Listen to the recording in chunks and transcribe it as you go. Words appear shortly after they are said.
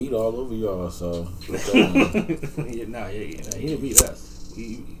beat all over y'all, so. He didn't beat us.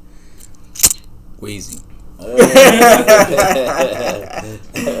 Wheezy. What's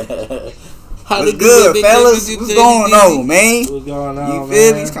good, fellas? What's going on, man? What's going on, You feel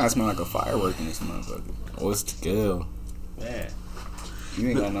me? man? It's kind of smell like a firework in this motherfucker. What's the deal? Man. You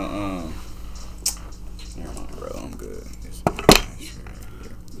ain't got no, never mind, bro. I'm good.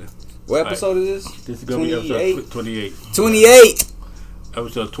 What episode is this? This is going to be episode 28. 28.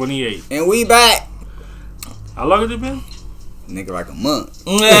 Episode 28. And we back. How long has it been? Nigga, like a month.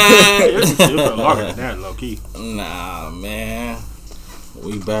 It's been longer than that, low key. Nah, man.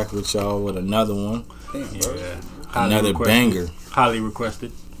 We back with y'all with another one. Damn, bro. Yeah. Another banger. Highly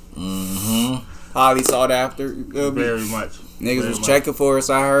requested. Highly sought after. Very much. Niggas was checking for us,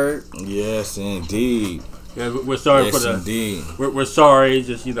 I heard. Yes, indeed. Yeah, we're sorry Yes, for the. indeed. We're sorry.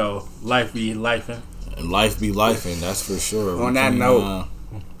 Just life be lifing. And life be lifing, that's for sure. On that note,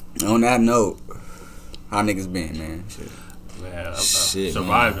 how niggas been, man? Shit. Man, I'm Shit,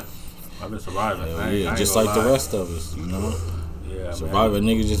 surviving. man. I've been surviving. Hell I ain't just gonna like lie. the rest of us, you know. Yeah, Survivor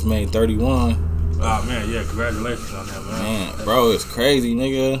nigga just made 31. Oh man, yeah, congratulations on that, man. Man, bro, it's crazy,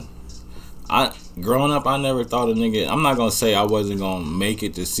 nigga. Growing up, I never thought a nigga. I'm not gonna say I wasn't gonna make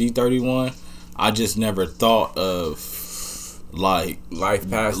it to see 31. I just never thought of like Life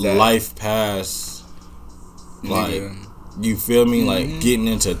past that. life past, like Nigga. you feel me, like getting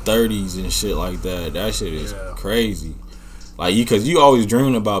into 30s and shit like that. That shit is crazy. Like cause you always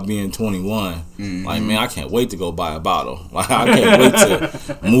dream about being 21. Like, man, I can't wait to go buy a bottle. Like, I can't wait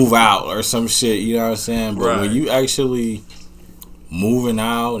to move out or some shit. You know what I'm saying? But when you actually moving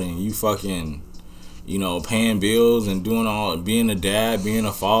out and you fucking, you know, paying bills and doing all, being a dad, being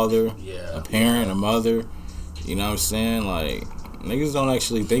a father, a parent, a mother, you know what I'm saying? Like, niggas don't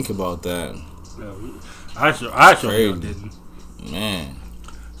actually think about that. I sure didn't. Man.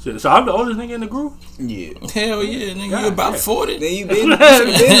 So I'm the oldest nigga in the group? Yeah. Hell yeah, nigga. You about 40. Then you been through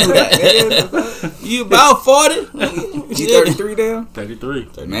that, nigga. You about 40? You 33 down? 33.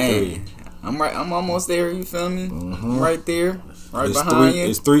 Man. I'm almost there, you feel me? I'm right there. Right It's behind you.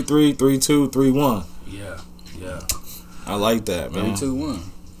 It's 3-3, 3-2, 3-1. Yeah. I like that, man. 3-2-1.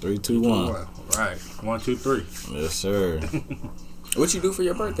 3-2-1. Right. 1, 2, 3. Yes, sir. What you do for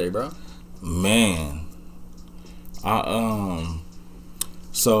your birthday, bro? Man.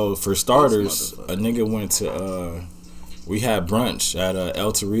 So for starters, a nigga went to we had brunch at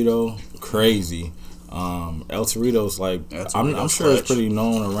El Torito. Crazy. El Torito's like, I'm sure it's pretty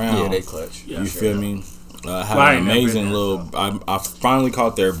known around. Yeah, they clutch. You feel me? Had an amazing little. I finally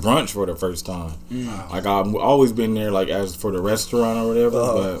caught their brunch for the first time. Like, I've always been there, like, as for the restaurant or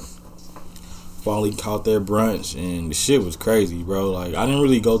whatever, but finally caught their brunch, and the shit was crazy, bro. Like, I didn't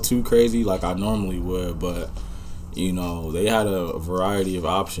really go too crazy like I normally would, but you know, they had a variety of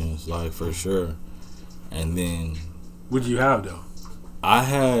options, like, for sure. And then, What'd you have though? I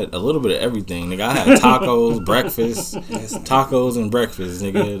had a little bit of everything, nigga. I had tacos, breakfast, tacos and breakfast,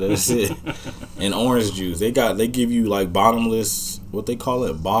 nigga. That's it. And orange juice. They give you like bottomless, what they call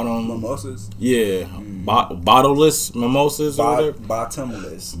it, Mimosas? Yeah, bottleless mimosas or whatever.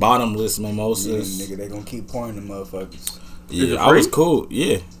 Bottomless. Bottomless mimosas. Yeah, nigga, they gonna keep pouring them motherfuckers. Yeah, I was cool.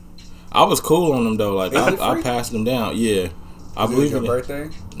 Yeah, I was cool on them though. Like, I passed them down. Yeah, I believe it. Your birthday?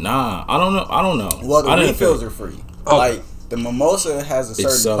 Nah, I don't know. Well, the refills are free. Oh. Like, the mimosa has a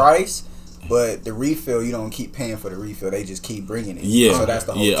certain price, but the refill, you don't keep paying for the refill. They just keep bringing it. Yeah. So that's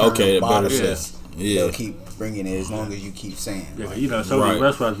the whole term. Okay, that better sense. Yeah. They'll keep bringing it as long as you keep saying. Yeah, like, you know, some of the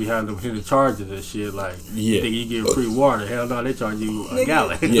restaurants behind them hidden charges and shit. Like, you think you get free water? Hell no, they charge you a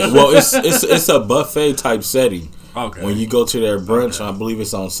gallon. Yeah, well, it's a buffet type setting. Okay. When you go to their brunch, I believe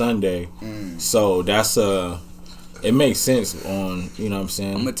it's on Sunday. So that's it makes sense on, you know what I'm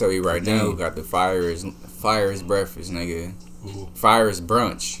saying? I'm gonna tell you right now who got the fire is breakfast, nigga. Fire is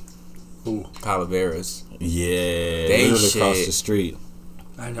brunch. Calaveras. Yeah, they live across the street.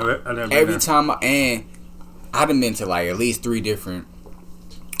 I never every time I done been to like at least three different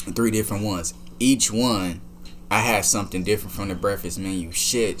ones. Each one I had something different from the breakfast menu.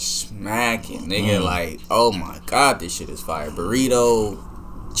 Shit smacking, nigga. Like, oh my god, this shit is fire. Burrito,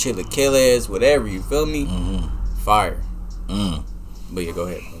 chilaquiles, whatever, you feel me? Fire. But yeah, go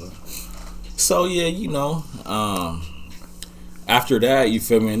ahead. So yeah, you know, after that, you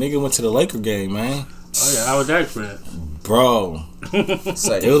feel me? A nigga went to the Laker game, man. Oh yeah, how was that experience? Bro, it was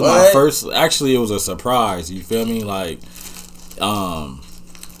my first. Actually, it was a surprise. You feel me? Like I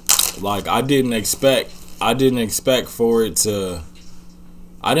didn't expect for it to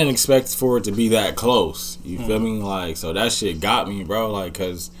be that close. You feel me? Like, so that shit got me, bro. Like,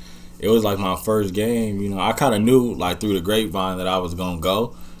 cause it was like my first game. You know, I kind of knew like through the grapevine that I was gonna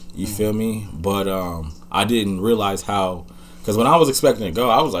go. You feel me? But I didn't realize how, because when I was expecting to go,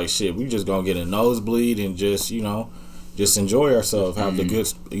 I was like, shit, we just gonna get a nosebleed and just, just enjoy ourselves, have the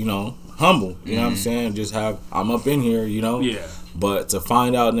good, humble. You know what I'm saying? Just I'm up in here, Yeah. But to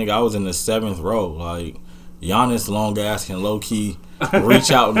find out, nigga, I was in the 7th row. Like, Giannis long ass can low key reach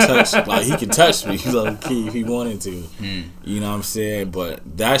out and touch. Like, he could touch me low key if he wanted to. You know what I'm saying?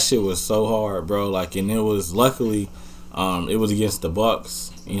 But that shit was so hard, bro. Like, and it was luckily, it was against the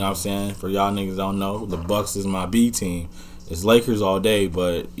Bucks. You know what I'm saying? For y'all niggas don't know, the Bucks is my B team. It's Lakers all day,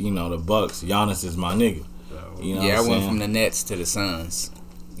 but the Bucks, Giannis is my nigga. You know I went from the Nets to the Suns.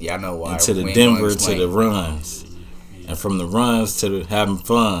 Yeah, I know why. And to the Denver to the runs. And from the runs to the having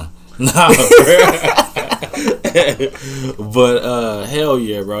fun. Nah, but hell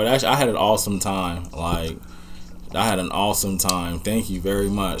yeah, bro. I had an awesome time. Like, I had an awesome time. Thank you very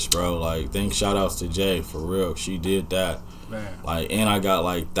much, bro. Like, shout outs to Jay, for real. She did that. Man. Like, and I got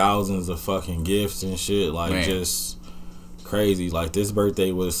like thousands of fucking gifts and shit. Like, just crazy. Like, this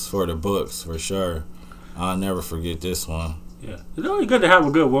birthday was for the books, for sure. I'll never forget this one. Yeah, it's always good to have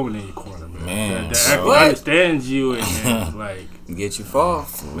a good woman in your corner, man. That understands you and like get you far.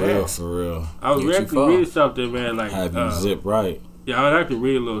 For real. I was actually reading something, man. Like, have you zip right. Yeah, I was actually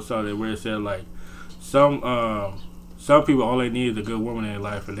reading a little something where it said like some people all they need is a good woman in their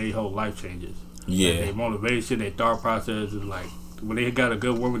life and their whole life changes. Yeah, like, their motivation, their thought process is like when they got a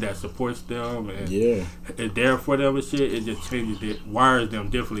good woman that supports them and is there for them and shit. It just changes it, wires them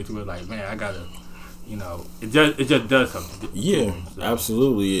differently to it. Like, man, I gotta. It just does something. Yeah, so.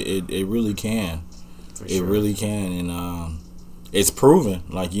 Absolutely. It really can. It really can, and it's proven.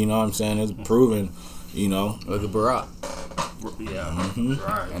 Like, you know what I'm saying? It's proven. Look at Barack. Yeah,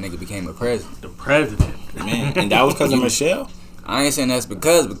 right. That nigga became a president. The president, man, and that was because of Michelle. I ain't saying that's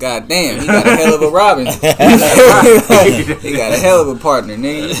because, but goddamn, he got a hell of a Robin. He got a hell of a partner,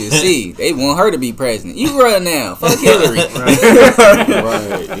 nigga. You can see they want her to be president. You run now, fuck Hillary.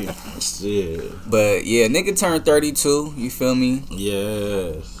 Right. Shit. But yeah, nigga turned 32. You feel me?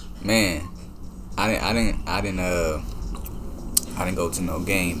 Yes. Man, I didn't go to no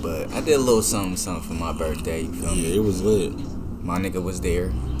game, but I did a little something for my birthday. You feel me? Yeah, it was lit. My nigga was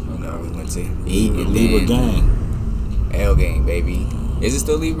there. We went to eat and Libra gang. L game, baby. Is it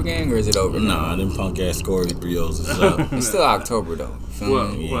still Libra gang or is it over? Nah, them punk ass Scorpios is up. It's still October though.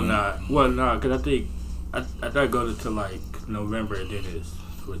 Well, not. Cause I think I go to like November and then it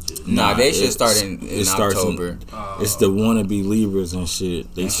switches. Nah, they should start in October. It's the wannabe Libras and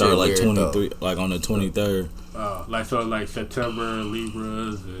shit. They start like 23, like on the 23rd. Like September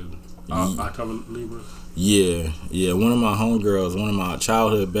Libras and October Libras. Yeah. One of my homegirls, one of my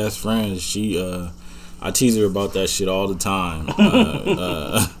childhood best friends, I tease her about that shit all the time.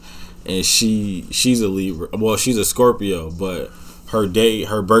 And she's a Libra. Well, she's a Scorpio, but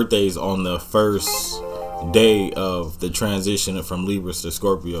her birthday's on the first day of the transition from Libras to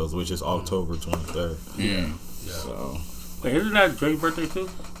Scorpios, which is October 23rd. Yeah. So. Wait, isn't that Drake's birthday too?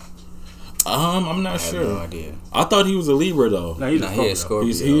 I'm not sure. I have no idea. I thought he was a Libra though. No, he's a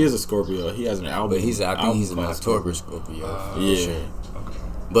Scorpio. He is a Scorpio. He has an album. But I think he's an October Scorpio. Yeah. Sure.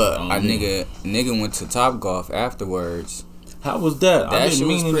 But nigga went to Top Golf afterwards. How was that? That shit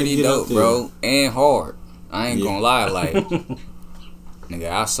was pretty dope, bro, and hard. I ain't gonna lie, like, nigga,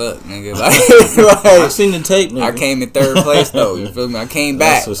 I suck, nigga. Like I seen the tape, nigga. I came in 3rd place though. You feel me? I came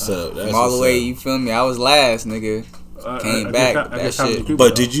back. That's what's up. From all the way. You feel me? I was last, nigga. Came back. That shit.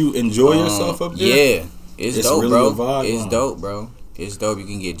 But did you enjoy yourself up there? Yeah, it's dope, really bro. It's dope, bro. It's dope. You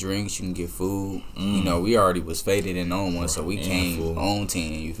can get drinks. You can get food. We already was faded and on one, so we came on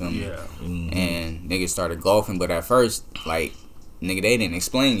 10. You feel me? Yeah. And niggas started golfing, but at first, like, nigga, they didn't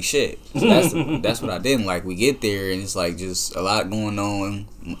explain shit. So that's what I didn't like. We get there and it's like just a lot going on.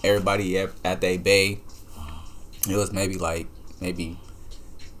 Everybody at their bay. It was maybe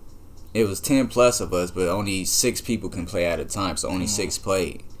it was 10 plus of us, but only 6 people can play at a time, so only 6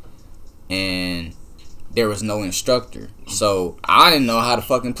 played. And there was no instructor. So I didn't know how to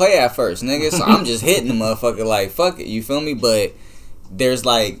fucking play at first, nigga. So I'm just hitting the motherfucker like, fuck it, you feel me? But there's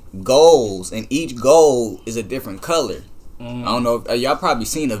like goals, and each goal is a different color. I don't know if y'all probably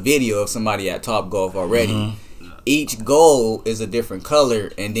seen a video of somebody at Top Golf already. Each goal is a different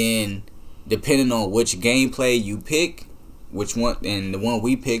color, and then depending on which gameplay you pick, which one, and the one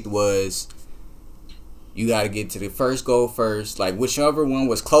we picked was you got to get to the first goal first. Like, whichever one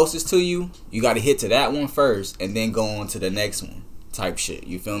was closest to you, you got to hit to that one first, and then go on to the next one, type shit.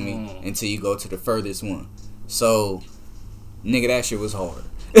 You feel me? Until you go to the furthest one. So, nigga, that shit was hard.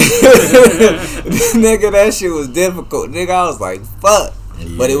 Nigga, that shit was difficult. Nigga, I was like, fuck.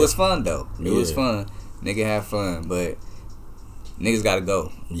 Yeah. But it was fun though. It was fun. Nigga had fun. But niggas gotta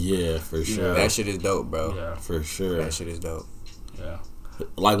go. Yeah, for sure. That shit is dope, bro. Yeah, for sure. That shit is dope. Yeah.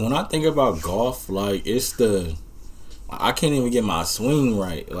 Like when I think about golf, like it's I can't even get my swing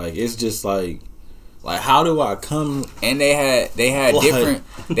right. Like it's just like how do I come? And they had like, different.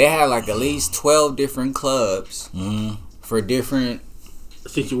 They had like at least 12 different clubs for different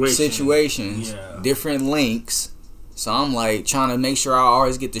situations, different lengths. So I'm like trying to make sure I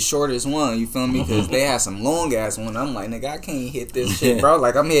always get the shortest one. You feel me? Because they had some long ass one. I'm like, nigga, I can't hit this shit, bro.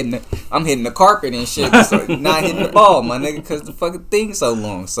 Like I'm hitting the carpet and shit, so not hitting the ball, my nigga, because the fucking thing's so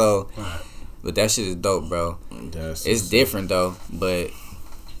long. So, but that shit is dope, bro. It's different though, but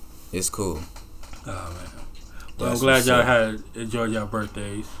it's cool. Oh man. Well, I'm glad y'all had enjoyed y'all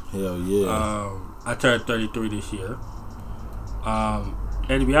birthdays. Hell yeah. I turned 33 this year. And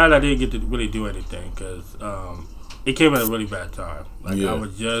to be honest, I didn't get to really do anything because it came at a really bad time. Like I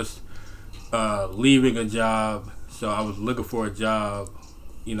was just leaving a job, so I was looking for a job,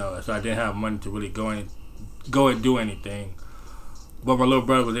 you know, so I didn't have money to really go and do anything. But my little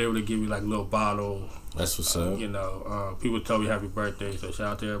brother was able to give me like a little bottle. That's what's up. You know, people told me happy birthday, so shout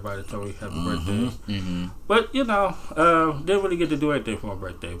out to everybody that told me happy birthday. But, you know, didn't really get to do anything for my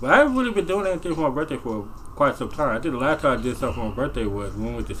birthday. But I haven't really been doing anything for my birthday for quite some time. I think the last time I did something for my birthday was when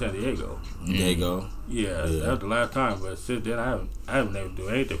we went to San Diego. Diego. Yeah, that was the last time. But since then, I haven't able to do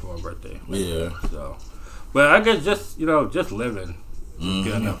anything for my birthday. So, but I guess just living is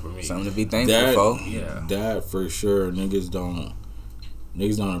good enough for me. Something to be thankful for. Yeah. That for sure. Niggas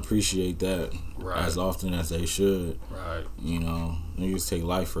don't appreciate that as often as they should. Right. You know, niggas take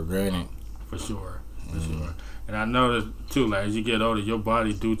life for granted. For sure. And I noticed too, like as you get older, your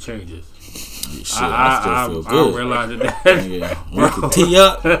body do changes. Shit, I still feel good. I realized that. We can tee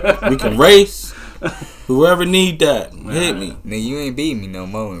up. We can race. Whoever need that, hit me. Nigga, you ain't beat me no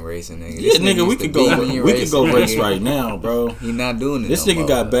more in racing, nigga. Yeah, nigga, we could go. We could go race right now, bro. He not doing it. This nigga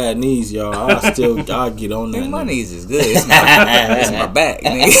got bad knees, y'all. I'll get on that. My knees is good. It's my back,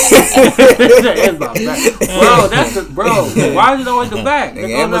 nigga. It's my back, bro. Why is it always the back? Nigga,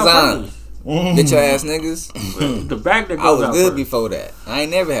 Amazon. Bitch ass niggas. The back that goes I was out good first. Before that. I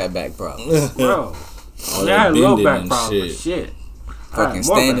ain't never had back problems, bro. I had low back problems. Shit. Fucking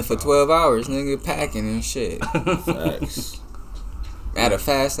standing for 12 hours, nigga, packing and shit. Facts. At a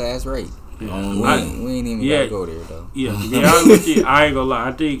fast ass rate. Yeah. We ain't even gotta go there though. Yeah, to be honest with you, I ain't gonna lie.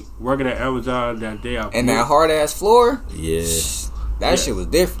 I think working at Amazon that day and that hard ass floor, that shit was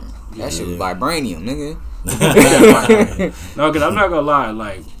different. That shit was vibranium, nigga. No, cause I'm not gonna lie.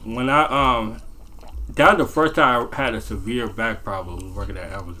 Like when I that was the first time I had a severe back problem working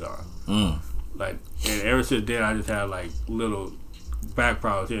at Amazon. Like, and ever since then, I just had like little back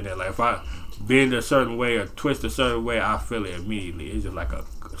problems here and there. Like if I bend a certain way or twist a certain way, I feel it immediately. It's just like a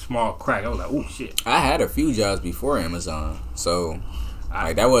small crack. I was like, oh shit. I had a few jobs before Amazon, so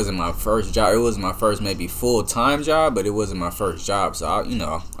like that wasn't my first job. It was my first maybe full time job, but it wasn't my first job. So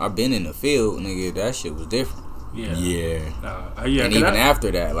I've been in the field, nigga. That shit was different. Yeah. And even after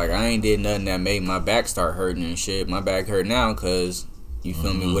that, like I ain't did nothing that made my back start hurting and shit. My back hurt now because you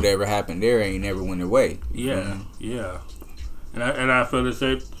feel me. Whatever happened there ain't never went away. Yeah. And I feel the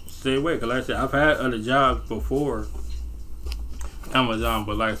same way. Cause like I said, I've had other jobs before Amazon,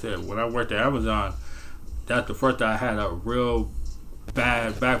 but like I said, when I worked at Amazon, that's the first time I had a real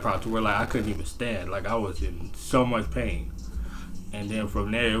bad back problem to where like I couldn't even stand. Like I was in so much pain, and then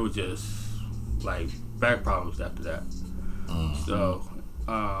from there it was just like back problems after that. So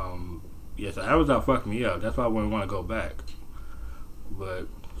so Amazon fucked me up. That's why I wouldn't want to go back. But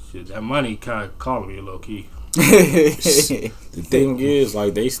shit, that money kind of called me a low key. The thing is,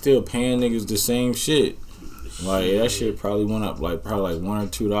 like, they still paying niggas the same shit. Like that shit probably went up like $1 or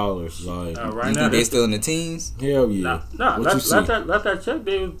 $2. Like right now they still in the teens. Hell yeah. Nah. Last that check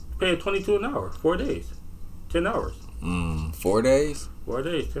they was paying $22 an hour, 4 days, 10 hours. 4 days. 4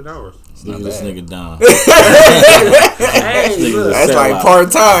 days, 10 hours. Look at this nigga down. Hey, look, that's like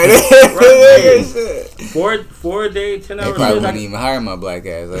part time. Right. 4 days, 10 hours. They probably wouldn't even hire my black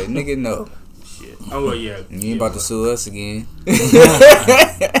ass. Like nigga, no. Shit. Oh well, yeah. You ain't about to sue us again.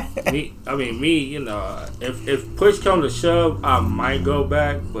 Me, you know, if push comes to shove, I might go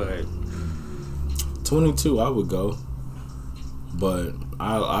back, but 22, I would go. But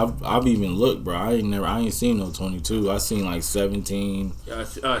I've even looked, bro. I ain't seen no 22. I seen like 17.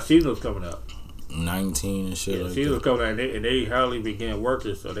 Seasonal's coming up. 19 and shit. Like seasonal's coming up, and they hardly begin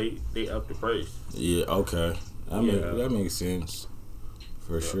workers, so they up the price. Yeah. Okay. That makes sense.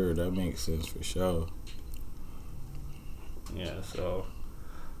 For sure, that makes sense for sure. Yeah. So.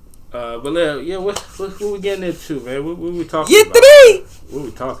 But what we getting into, man? What we talking about? What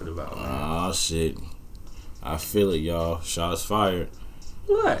we talking about, man? Oh shit. I feel it, y'all. Shots fired.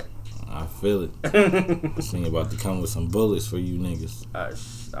 What? I feel it. This thing about to come with some bullets for you niggas.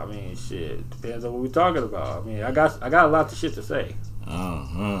 I mean, shit. Depends on what we're talking about. I mean, I got a lot of shit to say.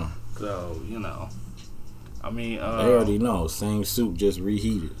 So, you know. I mean, they already know. Same soup, just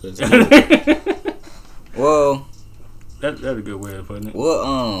reheated. Let's get it. Well, that's a good way of putting it.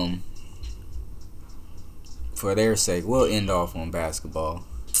 Well, for their sake, we'll end off on basketball.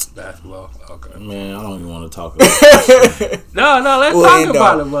 Basketball, okay. Man, I don't even want to talk about that. No, let's talk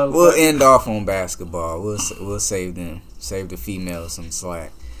about it, motherfucker. We'll end off on basketball. We'll save them, save the females some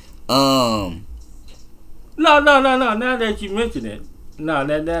slack. No. Now that you mentioned it, now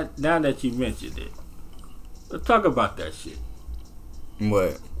that you mentioned it, let's talk about that shit.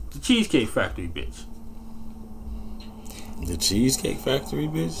 What? The Cheesecake Factory, bitch. The Cheesecake Factory,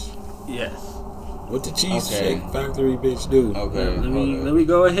 bitch? Yes. What the Cheesecake Factory bitch do? Okay. Let me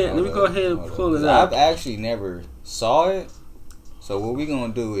go ahead. Let me go ahead and pull it up. I've actually never saw it. So what we're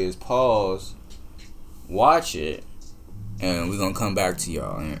gonna do is pause, watch it, and we're gonna come back to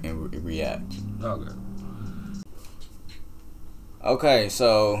y'all and react. Okay. Okay,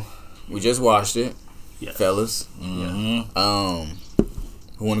 so we just watched it, fellas. Mm-hmm.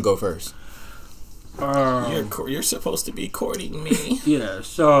 Who wanna go first? You're supposed to be courting me. Yeah.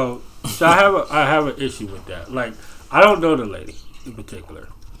 So I have an issue with that. Like, I don't know the lady in particular.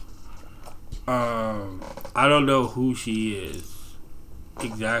 I don't know who she is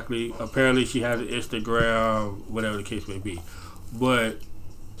exactly. Apparently, she has an Instagram, whatever the case may be. But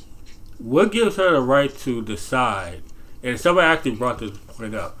what gives her the right to decide? And somebody actually brought this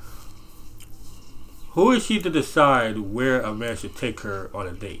point up. Who is she to decide where a man should take her on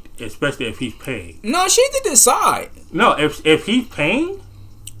a date, especially if he's paying? No, she could decide. No, if he's paying,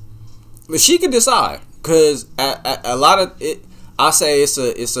 but she could decide because a lot of it. I say it's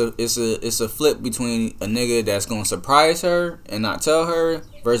a flip between a nigga that's gonna surprise her and not tell her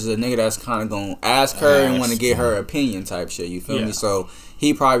versus a nigga that's kind of gonna ask her and want to get her opinion type shit. You feel me? So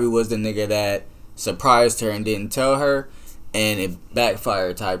he probably was the nigga that surprised her and didn't tell her, and it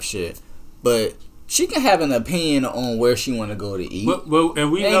backfired type shit. But she can have an opinion on where she want to go to eat.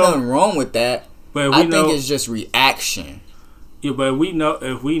 And we ain't know nothing wrong with that. But I think it's just reaction. Yeah, but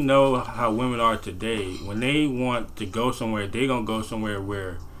if we know how women are today, when they want to go somewhere, they gonna go somewhere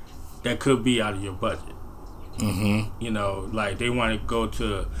where that could be out of your budget. Mm-hmm. You know, like they want to go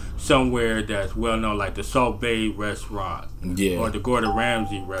to somewhere that's well known, like the Salt Bay restaurant, or the Gordon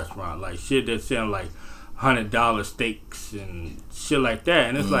Ramsay restaurant, like shit that sound like $100 steaks and shit like that,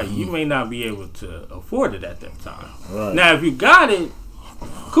 and it's like you may not be able to afford it at that time. Right. Now, if you got it,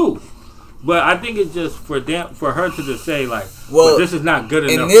 cool. But I think it's just for her to just say like, well, this is not good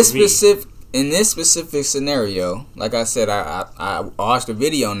enough for me. In this specific scenario, like I said, I watched the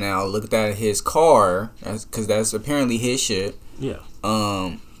video now. Looked at his car, because that's apparently his shit. Yeah.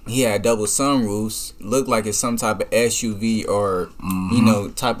 He had double sunroofs. Looked like it's some type of SUV or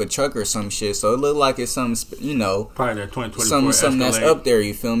type of truck or some shit. So it looked like it's some probably that 2024 something that's up there.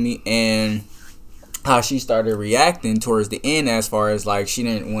 You feel me? And how she started reacting towards the end, as far as like she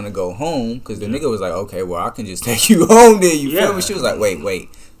didn't want to go home because the nigga was like, okay, well I can just take you home then. You feel me? She was like, wait,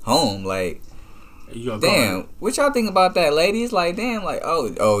 home, like. Damn, what y'all think about that, ladies? Like, damn, like,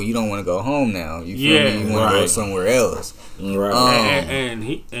 oh, you don't want to go home now. You feel me? You want to go somewhere else. Right. And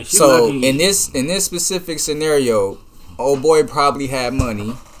she so in this specific scenario, old boy probably had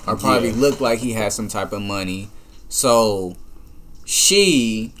money, or probably looked like he had some type of money. So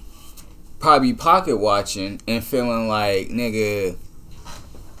she probably pocket watching and feeling like, nigga,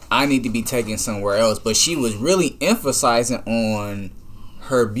 I need to be taken somewhere else. But she was really emphasizing on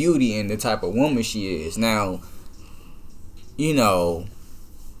her beauty and the type of woman she is. Now,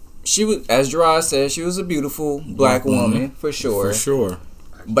 she was, as Gerard said, she was a beautiful black woman for sure. For sure.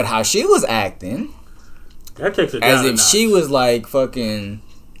 But how she was acting, that takes it as down if she was like fucking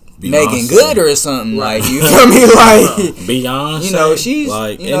Beyonce. Megan Good or something. Like, you feel me? Like Beyonce. She's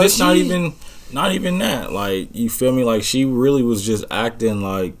like, and it's not even that. Like, you feel me? Like, she really was just acting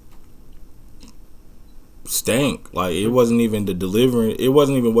like stank. Like, it wasn't even the delivery. It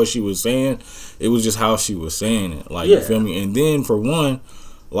wasn't even what she was saying. It was just how she was saying it. Like, you feel me? And then for one,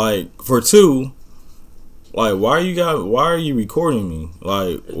 like, for two, like, why are you recording me?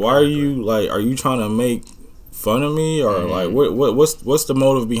 Like, why are you trying to make fun of me, or like what's the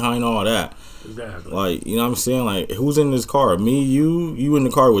motive behind all that? Exactly. Like, you know what I'm saying? Like, who's in this car? Me, you in the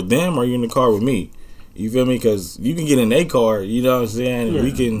car with them, or you in the car with me? You feel me? Because you can get in their car, you know what I'm saying?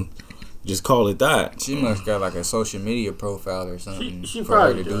 We can Just call it that. She must got like a social media profile or something. She for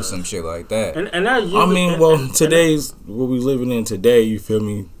her to does. do some shit like that. And that's usually, today's what we living in today. You feel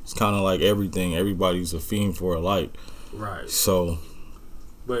me? It's kind of like everything. Everybody's a fiend for a like. Right. So.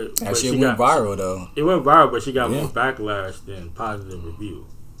 But that shit went viral though. It went viral, but she got more backlash than positive review.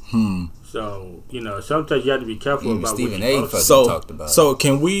 So sometimes you have to be careful about Stephen what you A. talked about. So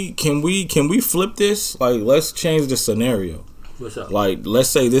can we flip this? Like, let's change the scenario. What's up? Like, let's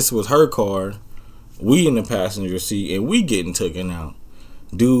say this was her car, we in the passenger seat, and we getting taken out.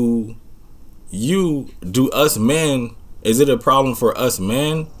 Do us men? Is it a problem for us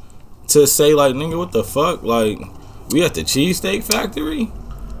men to say like, nigga, what the fuck? Like, we at the cheesecake factory.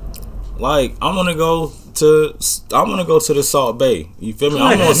 Like, I want to go to the Salt Bay. You feel me?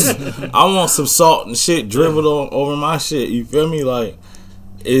 I want some salt and shit dribbled over my shit. You feel me? Like,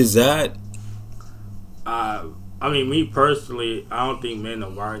 is that? I mean, me personally, I don't think men are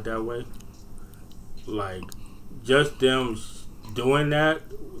wired that way. Like, just them doing that,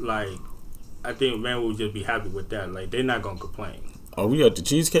 like, I think men will just be happy with that. Like, they're not gonna complain. Are we at the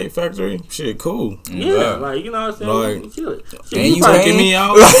Cheesecake Factory? Shit, cool. Yeah, like, you know what I'm saying? Like, you taking me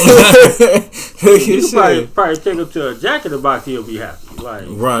out? You probably take him to a Jack in the Box, he'll be happy. Like,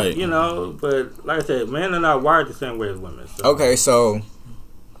 right. You know, but like I said, men are not wired the same way as women. So. Okay, so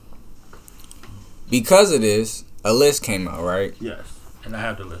because of this, a list came out, right? Yes, and I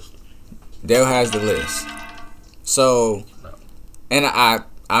have the list. Dale has the list. So, and I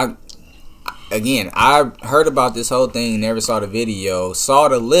heard about this whole thing, never saw the video, saw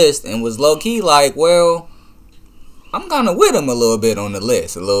the list, and was low key like, well, I'm kind of with him a little bit on the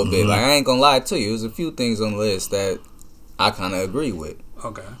list, a little bit. Like, I ain't gonna lie to you, there's a few things on the list that I kind of agree with.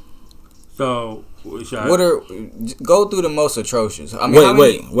 Okay. So, go through the most atrocious. I mean,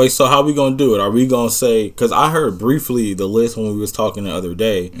 wait. So how we gonna do it? Are we gonna say? Because I heard briefly the list when we was talking the other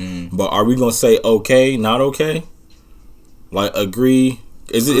day. But are we gonna say okay, not okay? Like agree?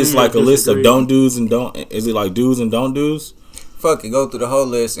 Is it? It's like a list of don't do's and don't. Is it like do's and don't do's? Fuck it, go through the whole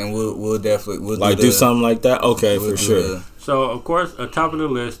list and we'll definitely like do something like that. Okay, for sure. So of course, at top of the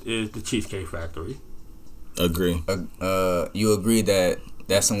list is the Cheesecake Factory. Agree. You agree that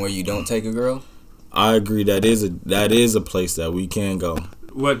that's somewhere you don't take a girl? I agree. That is a place that we can go.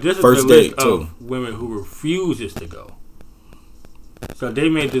 Well, this is first the list date too. Of women who refuses to go. So they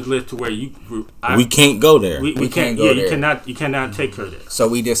made this list to where we can't go there. We can't go there. You cannot take her there. So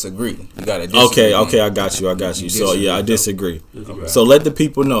we disagree. You gotta disagree. Okay, I got you. So yeah, I disagree. So let the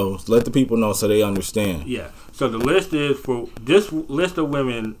people know. So they understand. Yeah. So the list is for this list of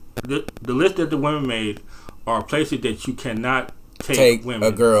women. The list that the women made are places that you cannot take women.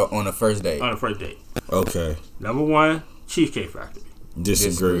 A girl on a first date. Okay. Number 1, Cheesecake Factory.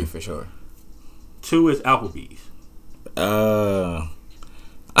 Disagree for sure. 2 is Applebee's. Now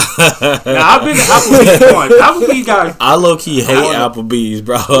I've been to Applebee's once. Applebee's got. I low key hate Applebee's,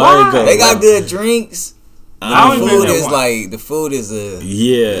 bro. They got good drinks. The food is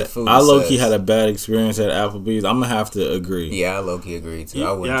I low key had a bad experience at Applebee's. I'm gonna have to agree. Yeah, I low key agree too.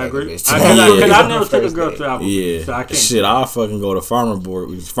 I wouldn't take agree. a bitch to I never took a girl to Applebee's. Yeah, so I can't. Shit, I'll fucking go to Farmer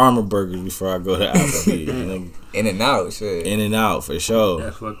Burgers before I go to Applebee's. In and out, shit. In and out for sure.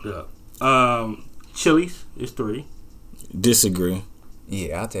 That's fucked up. Chili's is 3. Disagree.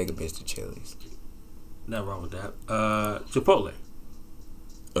 Yeah, I'll take a bitch to Chili's. Nothing wrong with that. Chipotle.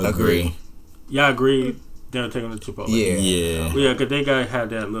 Agree. Y'all agree? They're taking the Chipotle. Yeah. Because they had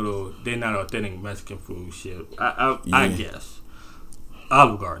that little. They're not authentic Mexican food shit. I guess.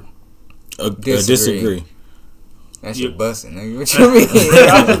 Olive Garden. Disagree. That shit busting, nigga. What you mean?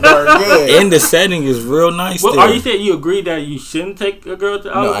 Good. And the setting is real nice. Well, are you saying you agree that you shouldn't take a girl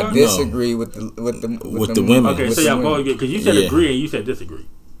to Olive Garden? No, I disagree with the women. Okay, so y'all both because you said agree and you said disagree.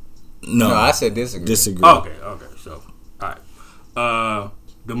 No, I said disagree. Okay. So, all right.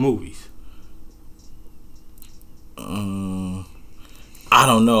 The movies. I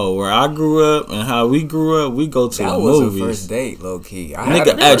don't know where I grew up and how we grew up. We go to the movies. That was a first date, low key.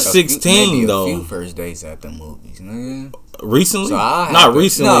 Nigga, at 16 though. A few first dates at the movies, nigga. Recently, so not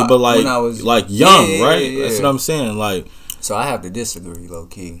recently, but like young, right? Yeah. That's what I'm saying. Like, so I have to disagree, low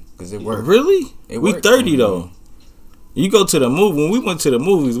key, because it worked. Really? We 30 though. You go to the movie. When we went to the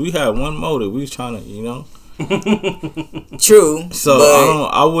movies, we had one motive. We was trying to, True. So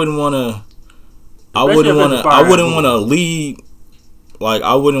I wouldn't want to. I wouldn't want to lead. Like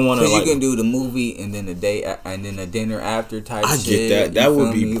I wouldn't want to. Because you can do the movie and then the day and then the dinner after type. I shit. Get that. That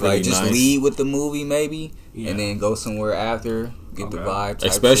would be pretty like just nice. lead with the movie maybe, and then go somewhere after. Get the vibe.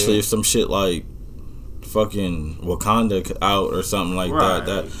 Type Especially shit. if some shit like fucking Wakanda out or something like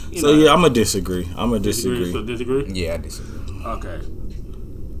that. I'm gonna disagree. So disagree? Yeah, I disagree. Okay.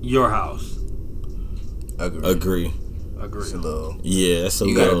 your house. Agree. It's a little. Yeah, it's a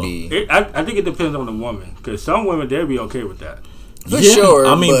you little. Gotta be. I think it depends on the woman, because some women they'll be okay with that. For sure.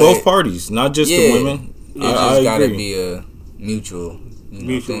 I mean, both parties, not just the women. It just gotta be a mutual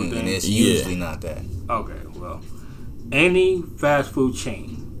thing, and it's usually not that. Okay, well, any fast food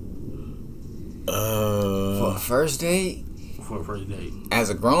chain. For a first date. For a first date.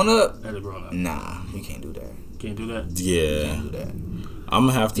 As a grown up. Nah, you can't do that. Can't do that. Yeah. You can't do that. I'm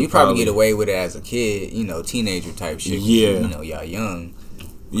gonna have to. You probably get away with it as a kid, teenager type shit. Yeah. Y'all young.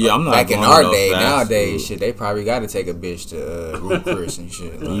 Yeah, I'm not. Back in our day, nowadays, shit, they probably got to take a bitch to Root Chris and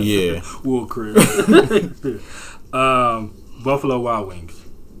shit. Like. Yeah. Root Chris. Buffalo Wild Wings.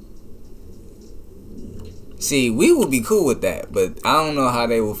 See, we would be cool with that, but I don't know how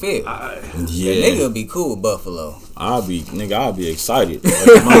they will feel. The nigga would be cool with Buffalo. I'll be excited.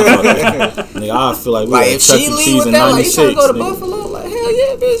 Nigga, I feel like we if she leave with that, like, you trying to go to Buffalo? Like, hell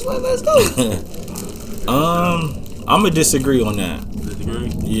yeah, bitch, let's go. I'm gonna disagree on that.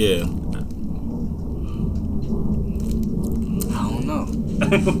 Disagree? Yeah. I don't know.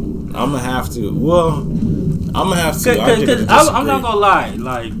 I'm gonna have to. Well, I'm gonna have to. I'm not gonna lie.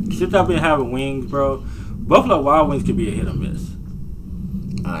 Like, since I've been having wings, bro, Buffalo Wild Wings could be a hit or miss.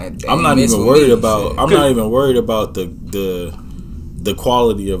 I'm not even worried about. I'm not even worried about the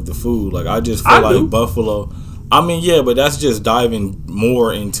quality of the food. Like, I just feel like Buffalo. I mean, yeah, but that's just diving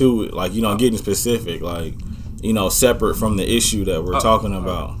more into it. Like, getting specific. Like, separate from the issue that we're talking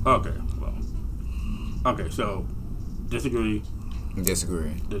about. Okay. Well. Okay. So, disagree. Okay.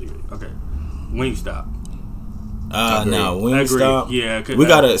 Wingstop. Now Wingstop. Yeah, we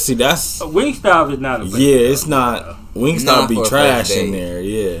gotta see. That's Wingstop is not a. It's not. Wingstop be trash in there.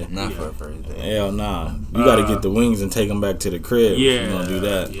 Yeah, not for a first date. Hell nah. You gotta get the wings and take them back to the crib. Yeah, if you gonna do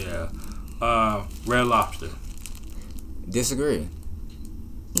that. Yeah. Red Lobster. Disagree.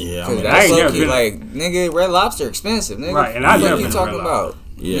 Yeah, because that's low-key, like, nigga, Red Lobster expensive, nigga. Right, and I never been talking about.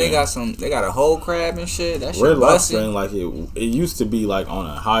 Yeah. They got a whole crab and shit. That shit Red Lobster busting. ain't like it used to be like on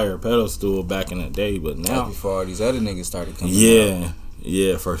a higher pedestal back in the day, but now that's before all these other niggas started coming out.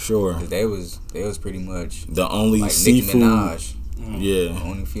 Yeah, for sure. They was pretty much the only like seafood. Nicki Minaj. Yeah. The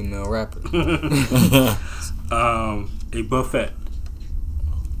only female rapper. A buffet.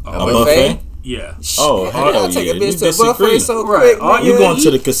 A buffet? Yeah. Oh, I'll take a bitch to a buffet so quick. Right. You going to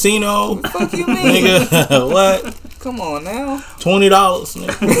the casino? Fuck you mean? Nigga, what? Come on now. $20.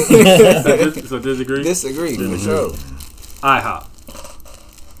 So disagree? Disagree, for sure. IHOP.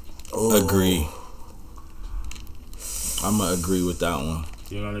 Oh. Agree. I'm going to agree with that one.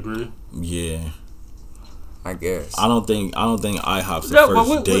 You don't agree? Yeah. I guess. I don't think IHOP's the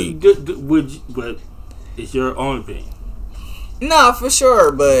first date. But it's your own opinion. Nah, for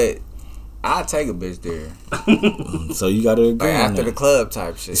sure, but I'll take a bitch there. So you gotta agree like on after that. the club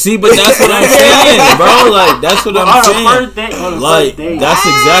type shit. See, but that's what I'm saying, bro. Like, that's what I'm saying. Like, that's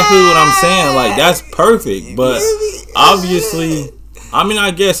exactly what I'm saying. Like, that's perfect. But obviously, I mean,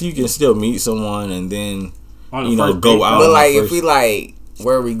 I guess you can still meet someone and then go out. But like, if we like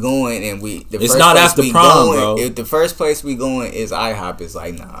where we going and it's not after prom, bro. If the first place we going is IHOP, it's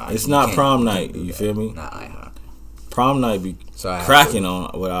like nah. It's not prom night. You feel me? Not IHOP. Prom night be cracking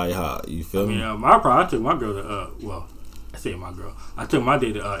on with IHOP. You feel me? Yeah, my prom. I took my girl to I say my girl. I took my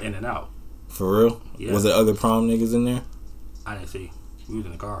date to In-N-Out. For real? Yeah. Was there other prom niggas in there? I didn't see. We was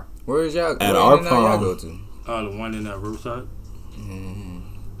in the car. Where's y'all? At our prom, y'all go to? The one in Riverside.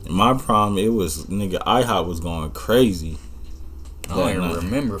 Mm-hmm. My prom, it was IHOP was going crazy. I don't even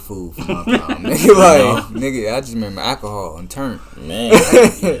remember food from my prom. Nigga, I just remember alcohol and turn. Man,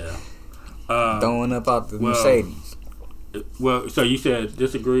 yeah. Throwing up out the Mercedes. Well, so you said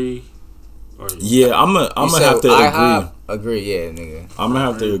disagree? Or yeah, I'm gonna have to agree. Yeah, nigga. I'm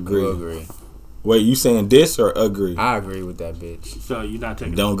gonna have to agree. We'll agree. Wait, you saying this or agree? I agree with that bitch. So you're not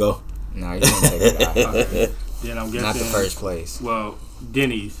taking Don't go. Nah, you don't take it. Okay. Then I'm guessing not the first place. Well,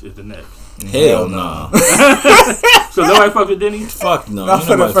 Denny's is the next. Hell no. So nobody fuck with Denny's? Fuck no. Not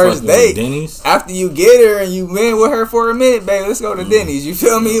for the first date. Denny's. After you get her and you been with her for a minute, babe, let's go to Denny's. You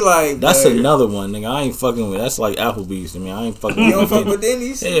feel me? Like that's another one, nigga. I ain't fucking with. That's like Applebee's to me. I ain't fucking. You don't fuck with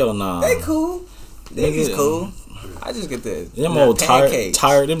Denny's? Hell no. They cool. Denny's cool. I just get the them old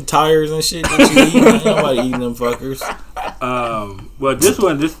tired them tires and shit that you eat. Ain't nobody eating them fuckers. Well,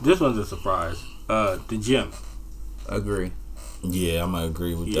 this one's a surprise. The gym. Agree. Yeah, I'm gonna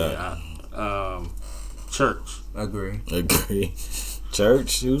agree with that. Church. Agree.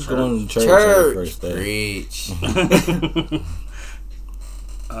 Church? Who's going to church on the first day? Preach.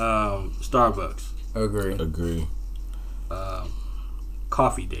 Starbucks. Agree.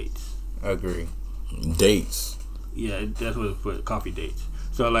 Coffee dates. Agree. Dates. Yeah, that's what it's put. Coffee dates.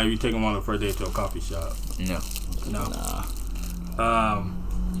 So like you take them on a first date to a coffee shop. No. Nah.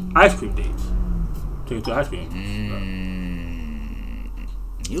 Ice cream dates. Take them to ice cream.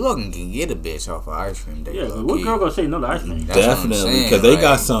 You looking can get a bitch off an ice cream date. Yeah, but what girl gonna say no to ice cream? Definitely, because they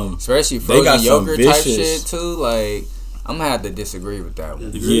got some, especially frozen yogurt type shit too. Like, I'm gonna have to disagree with that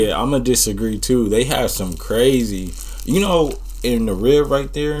one. Yeah, I'm gonna disagree too. They have some crazy, in the rib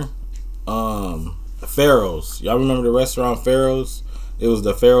right there, Pharaoh's. Y'all remember the restaurant Pharaoh's? It was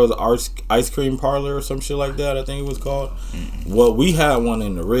the Pharaoh's ice cream parlor or some shit like that, I think it was called. Well, we had one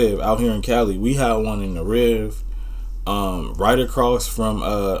in the rib out here in Cali. We had one in the rib. Right across from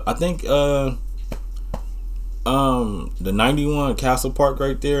I think the 91 Castle Park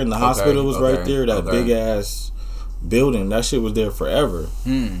right there, and the hospital was right there. That big ass building, that shit was there forever.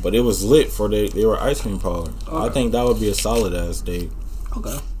 But it was lit for they were ice cream parlor. I think that would be a solid ass date.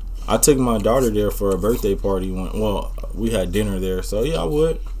 Okay. I took my daughter there for a birthday party. Well, we had dinner there, so yeah, I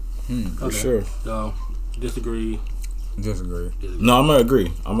would for sure. So disagree. No, I'm gonna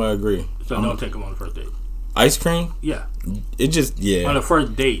agree. So don't take them on the first date. Ice cream? Yeah. It just on a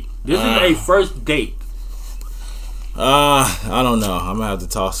first date. This is a first date. I don't know. I'm gonna have to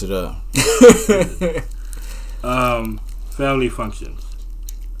toss it up. Family functions.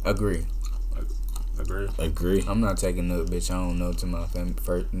 Agree. I'm not taking no bitch I don't know to my family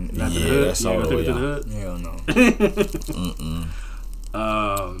first. That's all the way out. Hell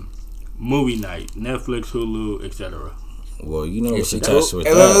no. Movie night, Netflix, Hulu, etc. Well, what she touched with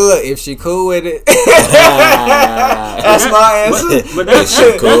that. Look, if she cool with it, that's my answer. But that's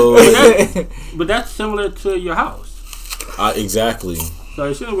cool with it. But that's similar to your house. Exactly. So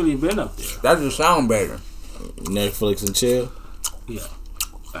it shouldn't really been up there. That just sound better. Netflix and chill. Yeah,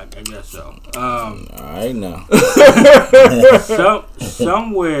 I guess so. All right now.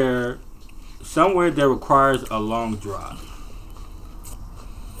 somewhere that requires a long drive.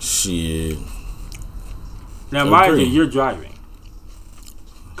 Shit. Now, mind you, you're driving.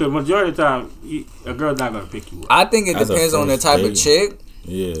 Because majority of the time, a girl's not going to pick you up. I think it depends on the type of chick.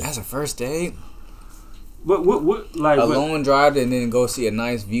 Yeah. That's a first date. What like a long drive and then go see a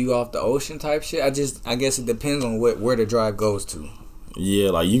nice view off the ocean type shit? I guess it depends on where the drive goes to. Yeah,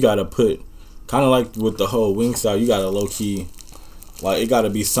 like you got to put, kind of like with the whole Wingstop, you got to low key, like it got to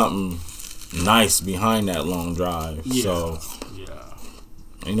be something nice behind that long drive. Yeah. So.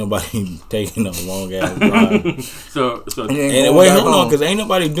 Ain't nobody taking no long ass drive. so and wait, hold on, because ain't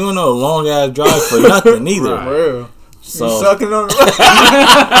nobody doing no long ass drive for nothing either. Right. So you sucking on.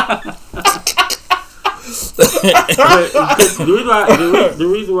 The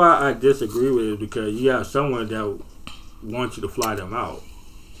reason why I disagree with it is because you have someone that wants you to fly them out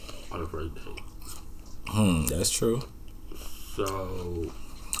on the first date. That's true. So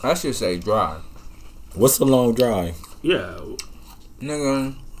I should say drive. What's a long drive? Yeah.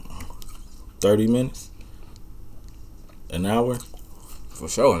 Nigga, 30 minutes? An hour? For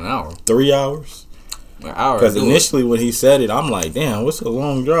sure, an hour. 3 hours? An hour. Because initially when he said it, I'm like, damn, what's a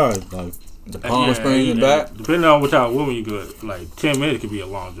long drive? Like the Palm Springs and back? Depending on what type of woman you get, like 10 minutes could be a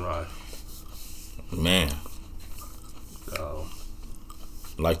long drive. Man. So.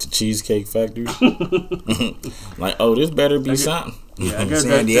 Like the Cheesecake Factory? Like, oh, this better be something. Yeah, I guess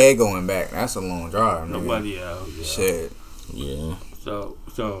San Diego and back. That's a long drive. Nobody else. Yeah. Shit. Yeah. So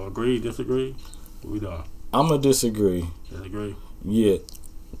agree, disagree? What we doing? I'm going to disagree. Disagree? Yeah.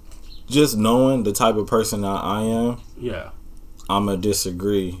 Just knowing the type of person I am. Yeah. I'm going to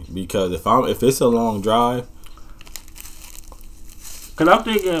disagree. Because if it's a long drive. Because I'm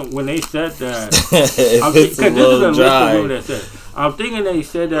thinking when they said that. Because this is a drive. That said, I'm thinking they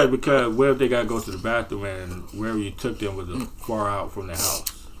said that because where if they got to go to the bathroom and wherever you took them was far out from the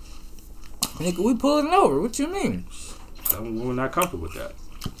house. Nigga, we pulling over. What you mean? Some women not comfortable with that.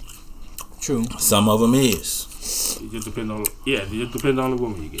 True. Some of them is. It just depends on the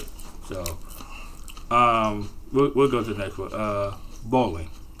woman you get. So, we'll go to the next one. Bowling.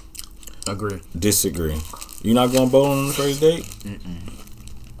 Agree. Disagree. You not going bowling on the first date?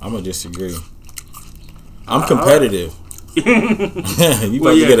 I'm gonna disagree. I'm competitive. You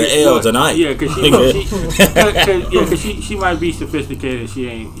about to get an L tonight. Yeah, because she might be sophisticated. She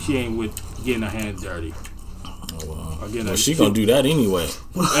ain't with getting her hands dirty. Well, she gonna do that anyway.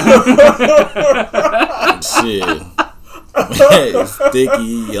 Shit.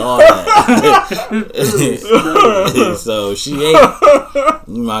 Sticky, all that. So she ain't.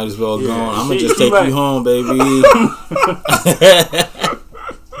 You might as well go on. I'm gonna just take you home, baby.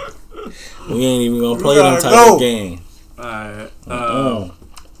 We ain't even gonna play them type of game. Alright.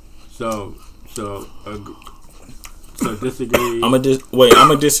 So disagree. I'm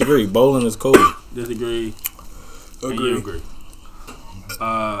gonna disagree. Bowling is cool. Disagree. Agree. You agree.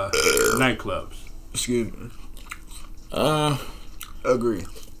 nightclubs. Excuse me. Agree.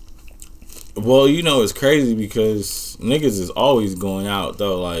 Well, you know, it's crazy because niggas is always going out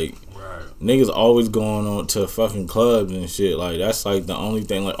though. Like, niggas always going on to fucking clubs and shit. Like, that's like the only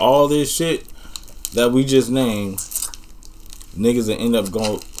thing. Like, all this shit that we just named, niggas that end up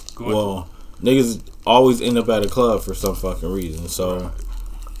going. Well, niggas always end up at a club for some fucking reason. So,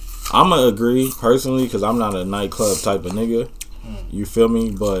 I'ma agree personally because I'm not a nightclub type of nigga. You feel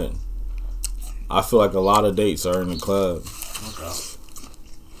me? But I feel like a lot of dates are in the club. Okay.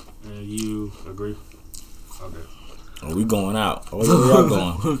 And you agree? Okay. Oh, we going out. Oh, where y'all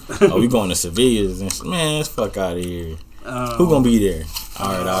going? Oh, we going to Sevilla's and shit. Man, let's fuck out of here. Who gonna be there?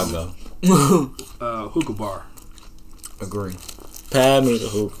 All right, I'll go. Hookah bar. Agree. Pad me the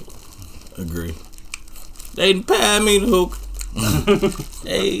hookah. Agree. They pad me the hookah.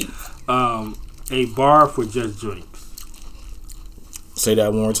 Hey. A bar for just drinks. Say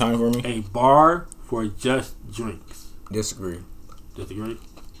that one more time for me. A bar for just drinks. Disagree. Disagree?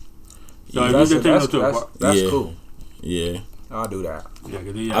 So Yeah, if you just take them to a bar. That's cool. Yeah. I'll do that.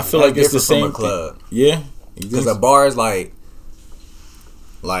 Yeah, I feel like it's the same from a club. Yeah. Because a bar is like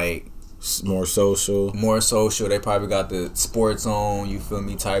more social. They probably got the sports on, you feel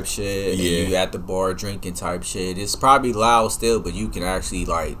me, type shit. Yeah. And you at the bar drinking type shit. It's probably loud still, but you can actually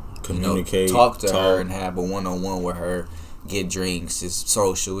like communicate, talk to her and have a one-on-one with her. Get drinks. It's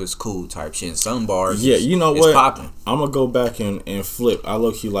social. It's cool type shit. In some bars, you know it's what? Popping. I'm gonna go back and flip. I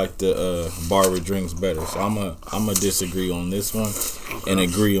low key like the bar with drinks better. So I'm gonna disagree on this one and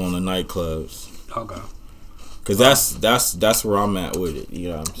agree on the nightclubs. Okay. Cause that's where I'm at with it. You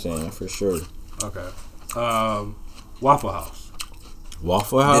know what I'm saying? For sure. Okay. Waffle House.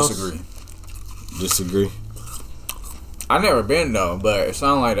 Waffle House. Disagree. I never been though, but it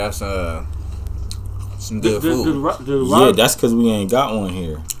sounds like that's some good food. Yeah, that's because we ain't got one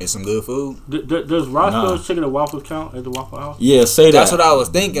here. It's some good food. Does Roscoe's Chicken and Waffles count at the Waffle House? Yeah, say that. That's what I was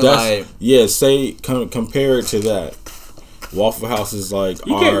thinking. Compare it to that. Waffle House is like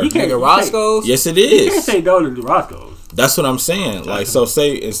you can't get Roscoe's. Yes, it is. You can't say no to Roscoe's. That's what I'm saying. Like, so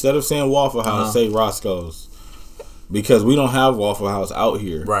say instead of saying Waffle House, say Roscoe's. Because we don't have Waffle House out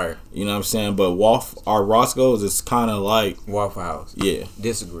here. Right. You know what I'm saying? But our Roscoe's is kind of like Waffle House. Yeah.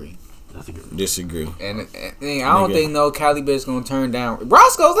 Disagree. Disagree. And I don't think no Cali bitch gonna turn down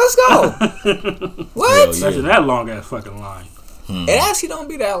Roscoe's. Let's go. What? Especially that long ass fucking line. It actually don't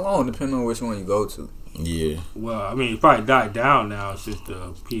be that long, depending on which one you go to. Yeah. Well, I mean, it probably died down now since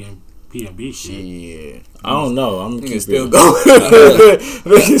the P&B shit. Yeah. I don't know. I'm still going.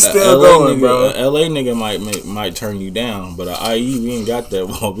 Niggas still going, bro. LA nigga might turn you down, but IE we ain't got that.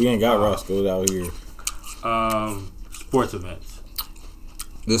 We ain't got Roscoe's out here. Sports events.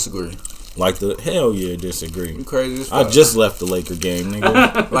 Disagree. Like hell yeah, disagree. You crazy as fuck. I just left the Laker game,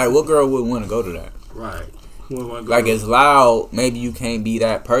 nigga. Like, what girl would want to go to that? Right. Like, it's loud. Maybe you can't be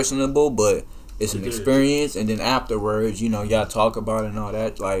that personable, but it's an experience. And then afterwards, y'all talk about it and all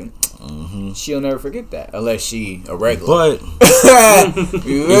that. Like, she'll never forget that unless she a regular. But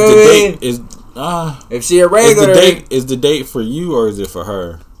if she a regular, is the date for you or is it for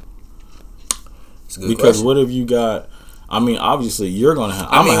her? It's a good because question. What if you got? I mean, obviously you're gonna have.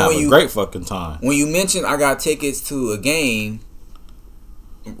 I'm gonna have a great fucking time. When you mention I got tickets to a game,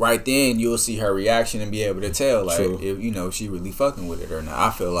 right then you'll see her reaction and be able to tell like if she really fucking with it or not. I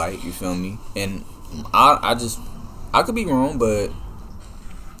feel like, you feel me, and I could be wrong, but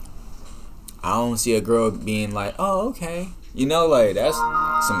I don't see a girl being like, oh okay, like that's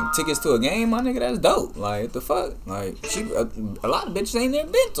some tickets to a game, my nigga. That's dope. Like, what the fuck, like a lot of bitches ain't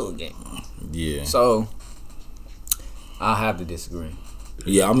never been to a game. Yeah. So I'll have to disagree.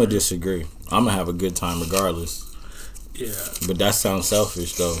 Yeah, I'm gonna disagree. I'm gonna have a good time regardless. Yeah. But that sounds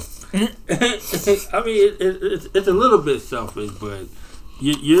selfish though. I mean, it's a little bit selfish, but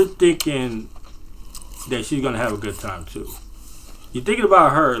you're thinking that she's gonna have a good time too. You're thinking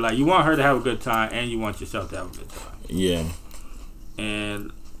about her, like you want her to have a good time, and you want yourself to have a good time. Yeah.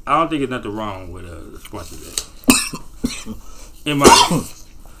 And I don't think there's nothing wrong with a sports event. In my opinion.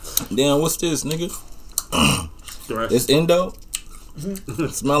 Damn, what's this, nigga? Stress. It's endo.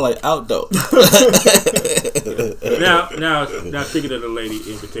 Smell like outdoor. Now, thinking of the lady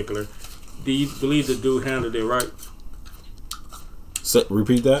in particular, do you believe the dude handled it right? So,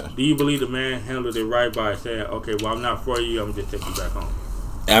 repeat that. Do you believe the man handled it right by saying, "Okay, well, I'm not for you. I'm just taking you back home"?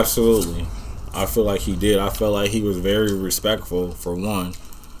 Absolutely. I feel like he did. I feel like he was very respectful for one.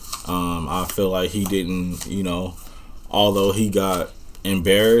 I feel like he didn't, although he got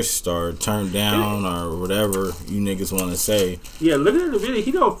embarrassed or turned down or whatever you niggas want to say. Yeah, looking at the video,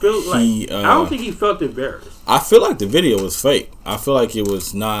 he don't feel like. I don't think he felt embarrassed. I feel like the video was fake. I feel like it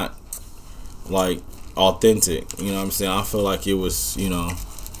was not like authentic. You know what I'm saying? I feel like it was,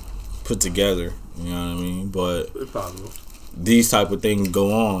 put together. You know what I mean? But it's possible. These type of things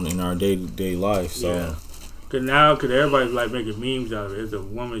go on in our day-to-day life. So, yeah. Cause everybody's like making memes out of it. There's a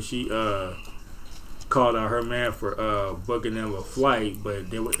woman, she called out her man for booking them a flight, but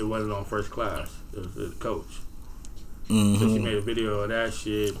it wasn't on first class. It was the coach. Mm-hmm. So she made a video of that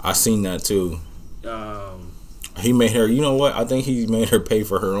shit. I seen that too. He made her. You know what? I think he made her pay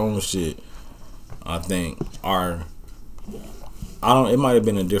for her own shit. I think. It might have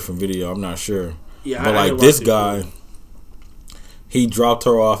been a different video. I'm not sure. Yeah, but like this guy, he dropped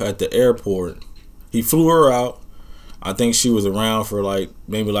her off at the airport. He flew her out. I think she was around for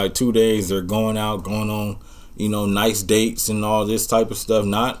maybe 2 days. They're going out, going on, nice dates and all this type of stuff.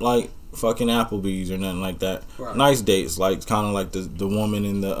 Not like fucking Applebee's or nothing like that. Right. Nice dates, like kind of like the woman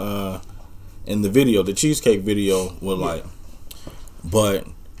in the video, the cheesecake video, was but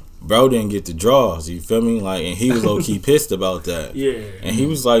bro didn't get the draws. You feel me? And he was low key pissed about that. Yeah. And he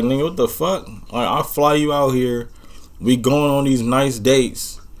was like, nigga, what the fuck? I fly you out here. We going on these nice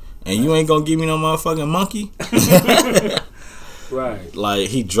dates. And you ain't gonna give me no motherfucking monkey? Right.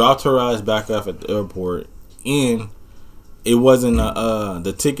 He dropped her ass back off at the airport. And it wasn't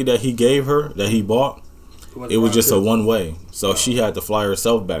the ticket that he gave her, that he bought. It was just a one way. So she had to fly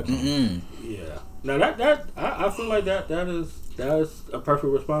herself back home. Mm-hmm. Yeah. Now I feel like that is a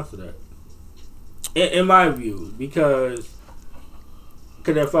perfect response to that. In my view. Because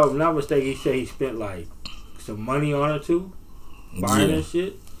if I'm not mistaken, he said he spent some money on her too. Buying that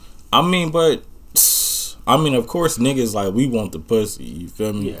shit. Of course, niggas we want the pussy. You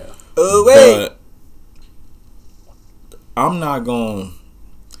feel me? Yeah. Wait. But I'm not going.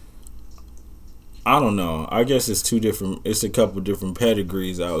 I don't know. I guess it's a couple different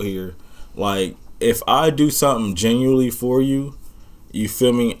pedigrees out here. If I do something genuinely for you, you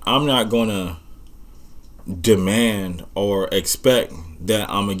feel me? I'm not gonna demand or expect that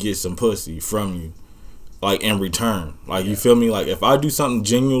I'm gonna get some pussy from you. In return. You feel me? If I do something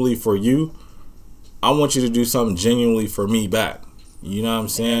genuinely for you, I want you to do something genuinely for me back. You know what I'm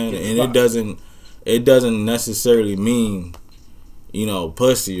saying? And it doesn't necessarily mean,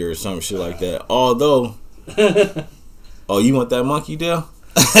 pussy or some shit like that. Although, you want that monkey deal?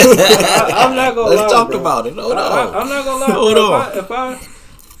 I'm not gonna lie. Let's talk bro. about it. Hold on. I'm not gonna lie. Hold on. If I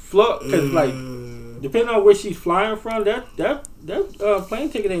float, cause depending on where she's flying from, that plane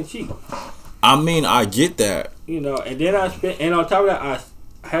ticket ain't cheap. I mean, I get that. And then and on top of that, I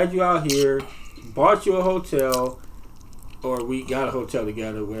had you out here, bought you a hotel, or we got a hotel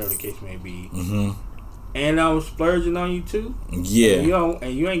together, whatever the case may be. Mm-hmm. And I was splurging on you too. Yeah.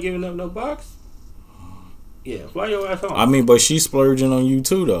 And you ain't giving up no box. Yeah, fly your ass home. I mean, but she's splurging on you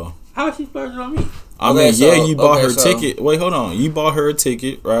too, though. How is she splurging on me? You bought her ticket. Wait, hold on. You bought her a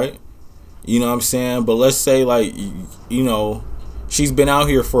ticket, right? You know what I'm saying? But let's say, she's been out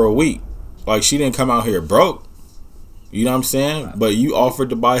here for a week. She didn't come out here broke. You know what I'm saying? Right. But you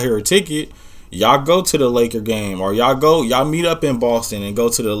offered to buy her a ticket. Y'all go to the Laker game, or y'all meet up in Boston and go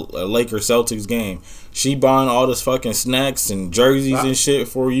to the Laker Celtics game. She buying all this fucking snacks and jerseys and shit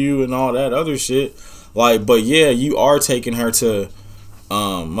for you and all that other shit. But yeah, you are taking her to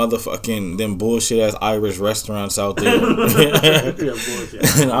motherfucking them bullshit ass Irish restaurants out there.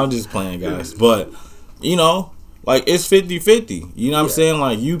 I'm just playing, guys. But it's 50-50. You know what I'm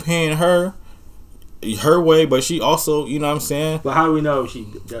saying? You paying her way, but she also, you know what I'm saying? But how do we know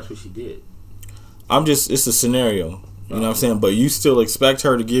that's what she did? It's a scenario. You know what I'm saying? But you still expect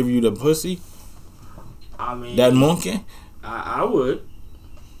her to give you the pussy? I mean, that monkey? I would.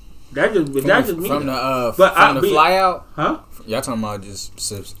 That's just me. From the fly out? Huh? Y'all talking about just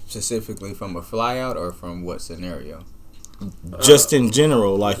specifically from a fly out or from what scenario? Just in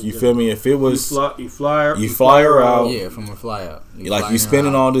general, you feel me? If it was you fly her out, yeah, from a fly out. You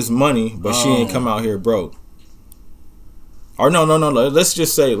spending all this money, but she ain't come out here broke. Or no. Let's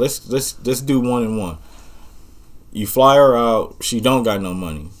just say let's do 1 and 1. You fly her out, she don't got no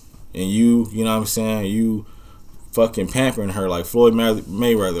money, and you know what I'm saying? You fucking pampering her like Floyd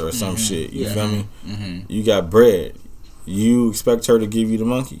Mayweather or some shit. You feel me? Mm-hmm. You got bread. You expect her to give you the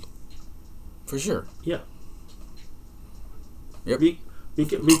monkey? For sure. Yeah. Yep.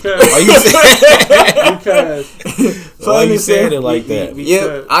 Because why are you saying it like that?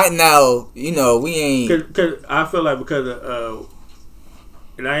 Yeah, I know. We ain't. Cause I feel like because of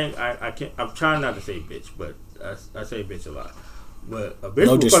and I can't. I'm trying not to say bitch, but I say bitch a lot. But a bitch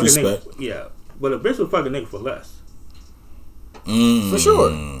no will disrespect. Fuck a nigga, but a bitch will fuck a nigga for less. For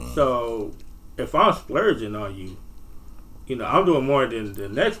sure. So if I'm splurging on you, you know, I'm doing more than the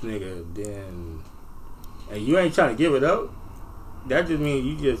next nigga, then, and you ain't trying to give it up, that just means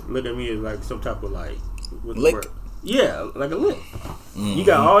you just look at me as like some type of like lick. Yeah, like a lick. You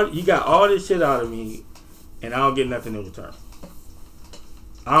got all this shit out of me, and I don't get nothing in return.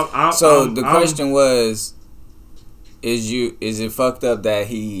 The question was, is it fucked up that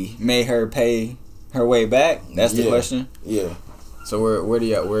he made her pay her way back? That's the question. Yeah. So where do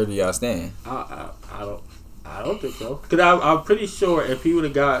y'all stand? I don't think so. Cause I'm pretty sure if he would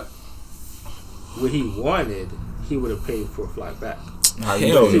have got what he wanted, he would have paid for a flight back.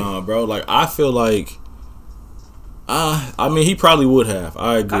 Hell no, bro. Like I feel like, I mean, he probably would have.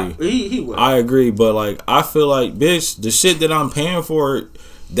 I agree. He would. I agree, but like I feel like, bitch, the shit that I'm paying for,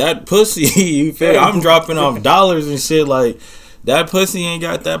 that pussy, you feel? I'm dropping off dollars and shit. Like that pussy ain't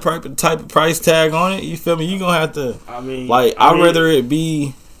got that type of price tag on it. You feel me? You gonna have to. I'd rather it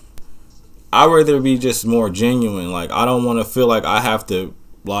be just more genuine. Like I don't want to feel like I have to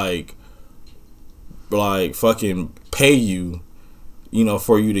like fucking pay you, you know,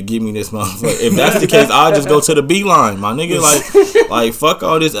 for you to give me this motherfucker. If that's the case, I'll just go to the Beeline, my nigga. Like fuck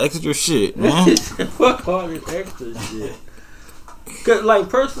all this extra shit, man. Fuck all this extra shit. Cause like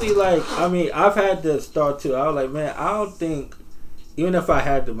personally, like I mean, I've had this thought too. I was like, man, I don't think, even if I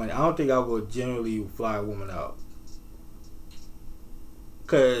had the money, I don't think I would generally fly a woman out.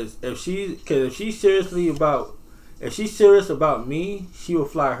 Cause if she's serious about me, she will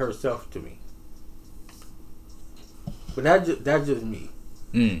fly herself to me. But that's just me.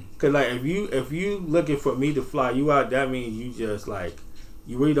 Cause like if you looking for me to fly you out, that means you just like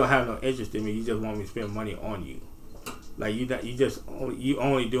you really don't have no interest in me. You just want me to spend money on you. Like you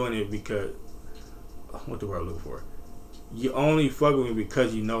only doing it because what the word I'm looking for. You only fuck with me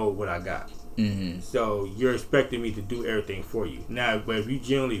because you know what I got. So you're expecting me to do everything for you. Now, but if you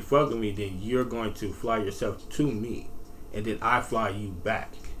genuinely fuck with me, then you're going to fly yourself to me, and then I fly you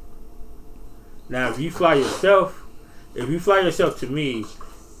back. Now, if you fly yourself to me,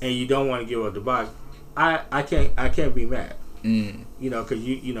 and you don't want to give up the box, I can't be mad. You know, because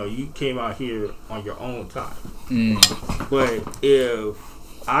you came out here on your own time. But if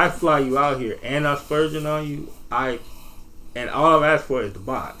I fly you out here and I'm splurging on you, and all I've asked for is the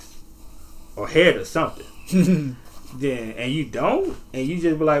box or head or something, then and you don't, and you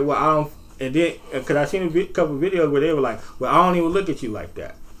just be like, well, I don't, and then because I seen a couple of videos where they were like, well, I don't even look at you like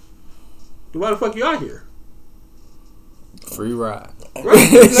that. Then why the fuck you out here? Free ride.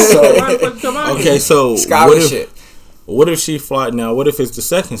 Okay, so scholarship. What if she fly now? What if it's the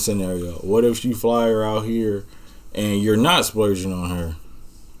second scenario? What if you fly her out here and you're not splurging on her?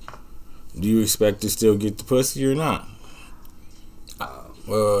 Do you expect to still get the pussy or not?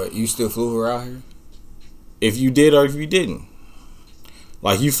 Well, you still flew her out here? If you did or if you didn't.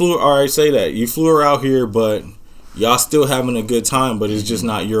 Like you flew, alright, say that. You flew her out here, but y'all still having a good time, but it's just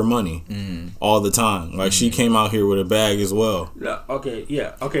not your money all the time. Like she came out here with a bag as well. Okay,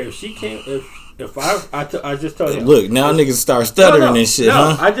 yeah. Okay, if she came, if I just told him. Look, now niggas start stuttering and shit,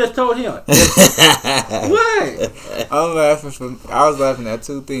 huh? I just told him. What? I was laughing at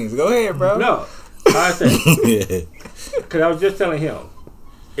two things. Go ahead, bro. No. I said, because I was just telling him,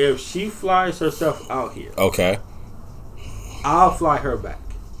 if she flies herself out here, okay, I'll fly her back.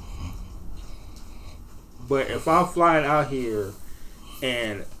 But if I'm flying out here,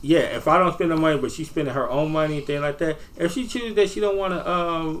 and yeah, if I don't spend the money, but she's spending her own money and things like that, if she chooses that she don't want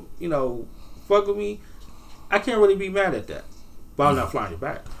to, fuck with me, I can't really be mad at that. But I'm not flying her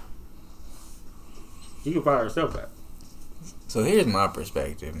back. She can fly herself back. So here's my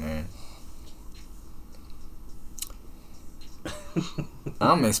perspective, man.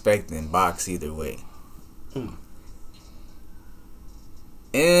 I'm expecting box either way. It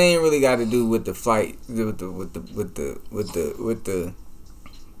ain't really got to do with the flight, with the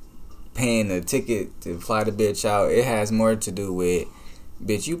paying the ticket to fly the bitch out. It has more to do with,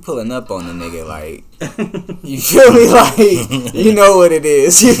 bitch, you pulling up on the nigga, like, you feel me, like, you know what it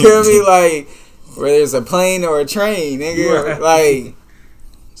is, you feel me, like, whether it's a plane or a train, nigga, right. Like,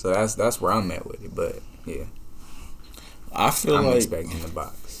 so that's where I'm at with it, but yeah. I'm expecting the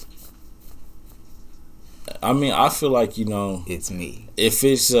box. I mean, I feel like, it's me. If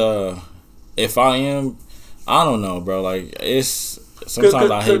it's if I am, I don't know, bro. Like it's sometimes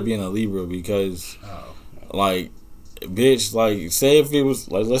I hate being a Libra because like, bitch, like say if it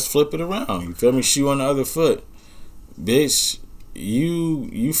was like, let's flip it around. You feel me? Shoe on the other foot, bitch.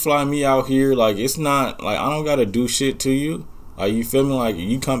 You fly me out here, like it's not like I don't gotta do shit to you. Like you feel me? Like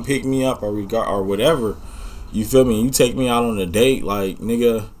you come pick me up or whatever. You feel me? You take me out on a date, like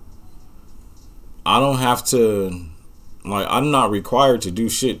nigga. I don't have to Like, I'm not required to do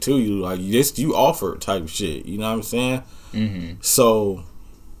shit to you. Like, this, you offer type shit. You know what I'm saying? Mm-hmm. So.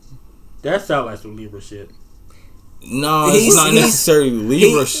 That sounds like some Libra shit. No, it's not necessarily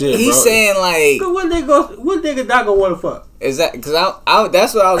Libra shit, bro. He's saying, like. What nigga not gonna want to fuck? Is that because I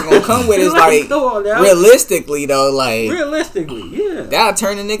that's what I was gonna come with is like realistically though, like realistically, yeah, that'll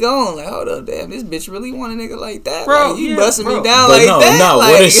turn a nigga on. Like, hold up, damn, this bitch really want a nigga like that, bro. Like, you busting me down but like that. No,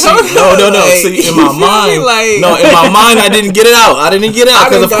 like, what is she? No. Like, see, in my mind, in my mind, I didn't get it out. I didn't get it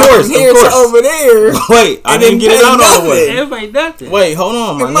out because of course, over there. Wait, I didn't get it out all the way. It ain't nothing. Wait, hold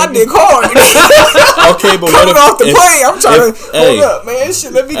on, my dick hard. Okay, but coming off the plane, I'm trying to hold up, man.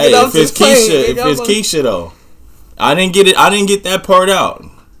 Shit, let me get off this plane. If it's Keisha though. I didn't get it. I didn't get that part out.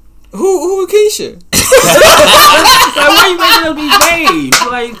 Who Keisha? Like, why you making up these names?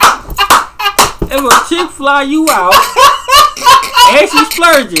 Like, if a chick fly you out and she's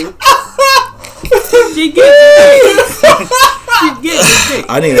splurging, she gets the dick.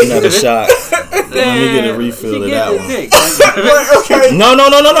 I need another shot. Let me get a refill of that one. Okay. No.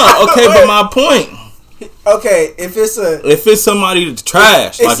 Okay, but my point. Okay, if it's somebody that's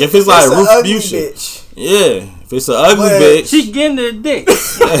trash, like if it's like Ruth Busey, yeah. If it's an ugly bitch, she getting the dick.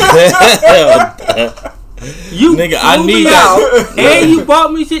 You nigga, I need that. And you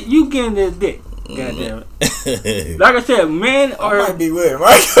bought me shit. You getting the dick. Goddamn it. Like I said, men are. I might be with him.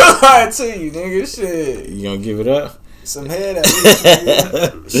 I can't lie to you, nigga. Shit. You gonna give it up? Some head at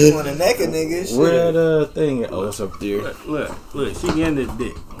least. She want a neck of nigga. Shit. Where that thing? Oh, it's up there. Look. She getting the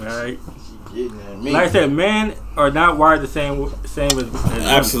dick. All right. Like I said, men are not wired the same as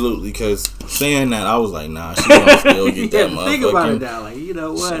absolutely. Because saying that, I was like, nah, she gonna still get that motherfucker. Think about it now, like, you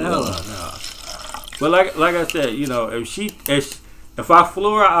know what? Hold on, no. But like I said, you know, if I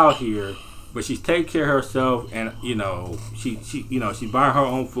flew her out here, but she's taking care of herself, and you know, she's buying her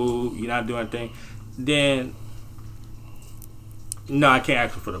own food, you're not doing anything, then no, I can't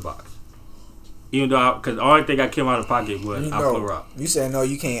ask her for the box. Even though, because the only thing I came out of pocket was I flew her out. You said no,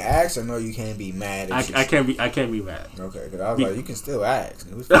 you can't ask, or no, you can't be mad. I can't be mad. Okay, because I was like, you can still ask.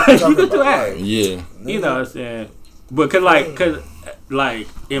 You can still ask. Yeah. You know what I'm saying? But cause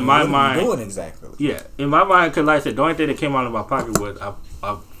in my mind, doing exactly. Yeah, in my mind, because like I said, the only thing that came out of my pocket was I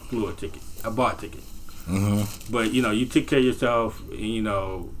flew a ticket. I bought a ticket. Mm-hmm. But you know, you take care of yourself. You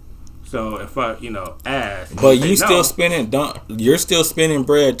know. So if I ask, but you still spending. You're still spending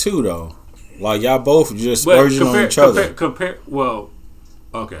bread too, though. Like, y'all both just splurging on each other. Well,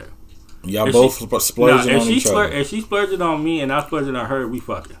 okay. Y'all both splurging on each other. If she's splurging on me and I'm splurging on her, we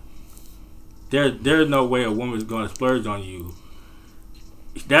fucking. There's no way a woman's going to splurge on you.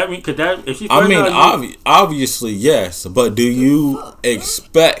 If she's splurging on you, obviously, yes. But do you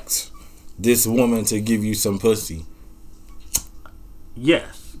expect this woman to give you some pussy?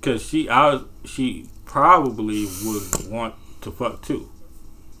 Yes. Because she probably would want to fuck too.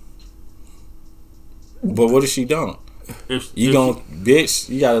 But what if she don't? You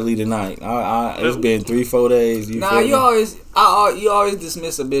gotta leave tonight. It's been 3-4 days. You always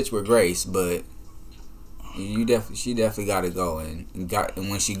dismiss a bitch with grace, but she definitely gotta go, and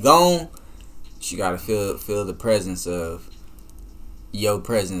when she gone, she gotta feel the presence of your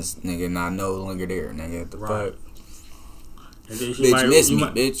presence, nigga, not no longer there, nigga. The right. And then bitch miss me,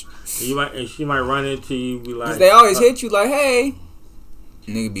 bitch. And she might run into you, be like, 'cause they always hit you like, hey,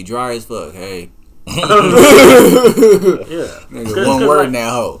 nigga, be dry as fuck, hey. Yeah, nigga, one word in that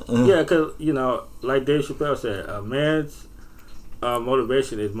hoe. Yeah, because like Dave Chappelle said, a man's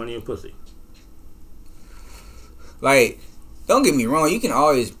motivation is money and pussy. Like, don't get me wrong, you can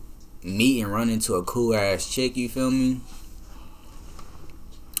always meet and run into a cool ass chick, you feel me?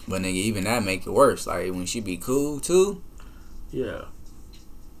 But nigga, even that make it worse. Like, when she be cool too. Yeah.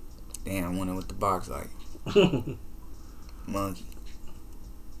 Damn, I wonder what the box like. Monkey.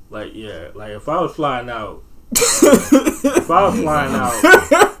 Like, yeah, like if I was flying out,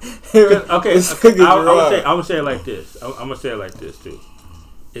 okay, I'm gonna say it like this. I'm gonna say it like this too.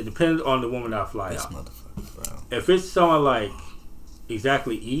 It depends on the woman that I fly out. Bro. If it's someone like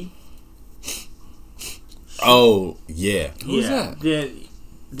exactly E. Oh yeah. Who's that? Then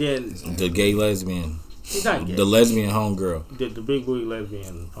the gay lesbian. She's not gay. The lesbian homegirl. The big booty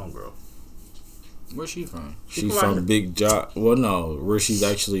lesbian homegirl. Where's she from? She's from Big Jaw. Well, no, where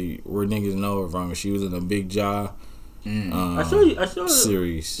niggas know her from. She was in the Big Jaw. I showed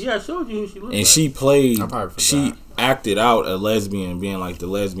series. Yeah, I showed you who she looked and like. She acted out a lesbian, being like the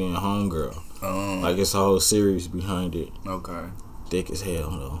lesbian homegirl. Like, it's a whole series behind it. Okay. Thick as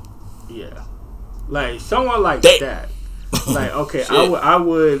hell, though. Yeah, like someone like that. Like, okay, I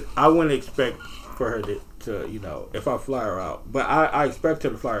wouldn't expect for her to if I fly her out, but I expect her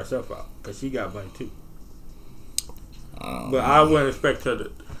to fly herself out because she got money too. But I wouldn't expect her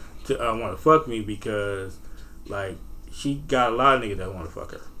to want to fuck me because, like, she got a lot of niggas that want to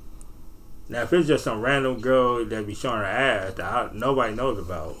fuck her. Now, if it's just some random girl that be showing her ass that nobody knows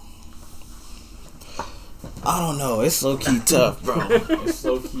about. I don't know. It's low key tough, bro. It's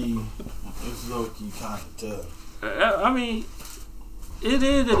low key kind of tough. I mean, it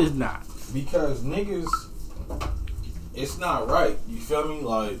is and it's not. Because niggas, it's not right. You feel me?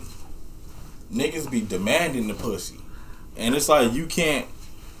 Like, niggas be demanding the pussy. And it's like you can't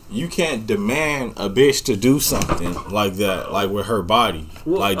demand a bitch to do something like that, like with her body.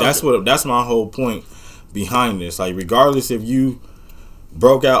 Well, like that's my whole point behind this. Like, regardless if you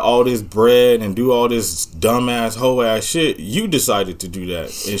broke out all this bread and do all this dumbass hoe ass shit, you decided to do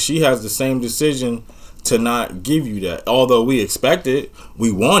that. And she has the same decision to not give you that. Although we expect it, we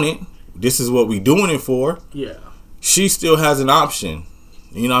want it. This is what we doing it for. Yeah. She still has an option.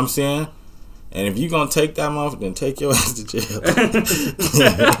 You know what I'm saying? And if you gonna take that off, then take your ass to jail.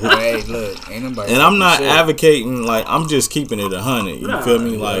 Hey, look, ain't nobody. And I'm not advocating, like, I'm just keeping it 100. You feel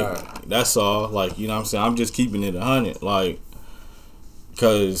me? Like, that's all. Like, you know what I'm saying? I'm just keeping it 100. Like,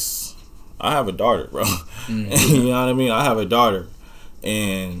 cause I have a daughter, bro. Mm-hmm. You know what I mean? I have a daughter,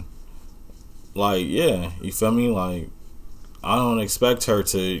 and like, yeah, you feel me? Like, I don't expect her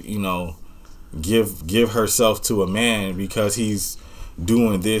to, you know, give herself to a man because he's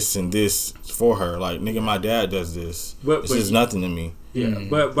doing this and this for her. Like, nigga, my dad does this. This is nothing to me. Yeah,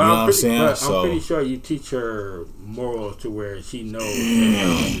 but you know what I'm saying? I'm pretty sure you teach her morals to where she knows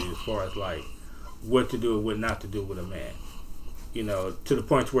as far as like what to do and what not to do with a man. You know, to the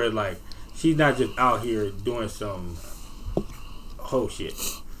point where like she's not just out here doing some whole shit.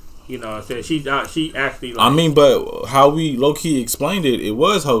 You know what I'm saying? She's out. She actually. Like, I mean, but how we low key explained it, it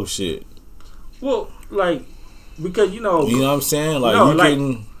was whole shit. Well, like, because you know what I'm saying? Like,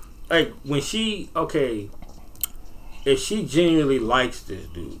 like when she if she genuinely likes this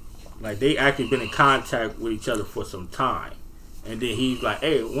dude, like they actually been in contact with each other for some time, and then he's like,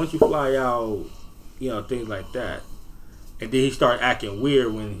 "Hey, once you fly out, you know, things like that," and then he start acting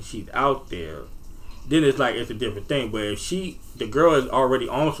weird when she's out there. Then it's like it's a different thing. But if the girl is already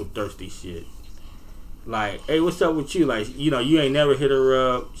on some thirsty shit, like, hey, what's up with you? Like, you know, you ain't never hit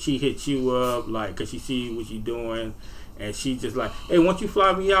her up. She hit you up, like, cause she see what you doing, and she just like, hey, once you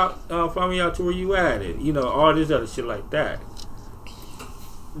fly me out to where you at, and you know, all this other shit like that.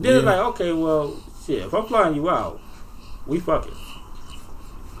 Then it's like, okay, well, shit, if I'm flying you out, we fucking.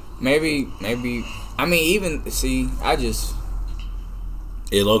 Maybe. I mean, even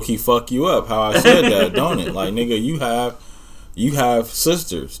it low key fuck you up how I said that, don't it? Like, nigga, you have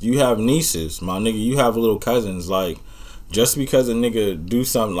sisters, you have nieces, my nigga, you have little cousins. Like, just because a nigga do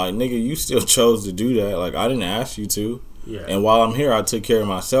something, like, nigga, you still chose to do that. Like, I didn't ask you to. Yeah. And while I'm here, I took care of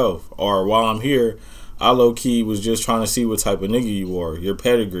myself. Or while I'm here, I low key was just trying to see what type of nigga you are, your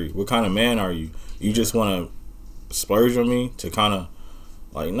pedigree, what kind of man are you? You just want to splurge on me to kind of,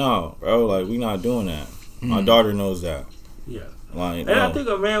 like, no, bro, like, we not doing that. My daughter knows that. Yeah. Like, and I think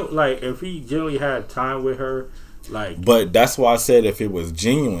a man, like, if he generally had time with her, like. But that's why I said if it was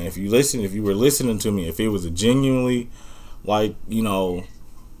genuine, if you were listening to me, if it was a genuinely, like, you know,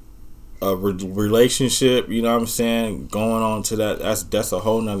 a relationship, you know what I'm saying, going on to that, that's a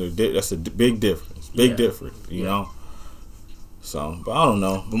whole nother, that's a big difference, difference, you know. So, but I don't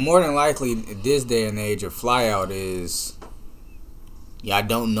know. But more than likely, this day and age, a flyout is, y'all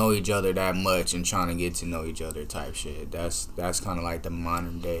don't know each other that much and trying to get to know each other type shit. That's kind of like the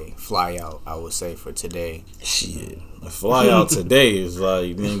modern day fly out, I would say, for today. Shit. A fly out today is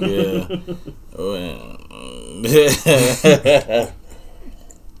like, nigga.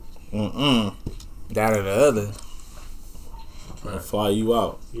 That or the other. Fly you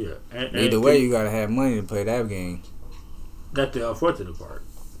out. Yeah. And either way, you gotta have money to play that game. That's the unfortunate part.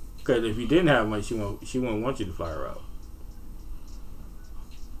 Because if you didn't have money, she wouldn't want you to fly her out.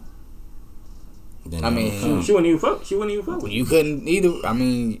 I mean, she wouldn't even fuck. She wouldn't even fuck with you. You couldn't either. I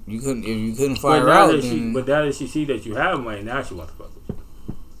mean, if you couldn't fly her out. But now that she see that you have money, now she wants to fuck with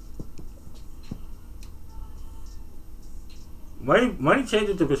you. Money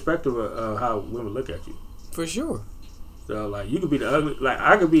changes the perspective of how women look at you. For sure. So, like, you could be the ugly. Like,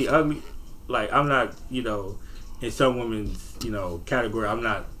 I could be ugly. Like, I'm not, you know, in some women's, you know, category, I'm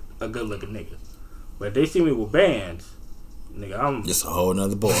not a good looking nigga. But if they see me with bands, nigga, I'm just a whole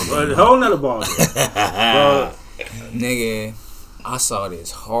nother ball game. A whole nother ball game. Nigga, I saw this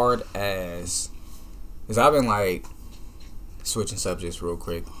hard ass. Cause I've been like switching subjects real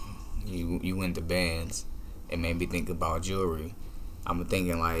quick. You went to bands. It made me think about jewelry. I'm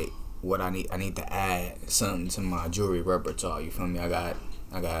thinking like what I need to add something to my jewelry repertoire. You feel me? I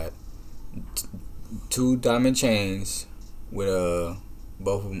got 2 diamond chains, with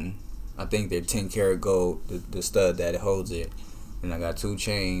both of them. I think they're 10 karat gold, the stud that holds it. And I got 2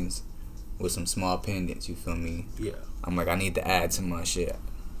 chains with some small pendants, you feel me? Yeah. I'm like, I need to add to my shit.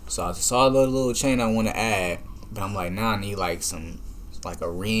 So I saw the little chain I want to add, but I'm like, nah, I need like a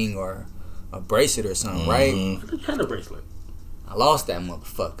ring or a bracelet or something, right? What kind of bracelet? I lost that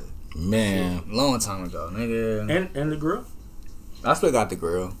motherfucker. Man. Long time ago, nigga. And the grill? I still got the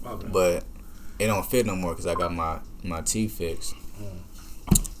grill, okay. But it don't fit no more because I got my teeth fixed.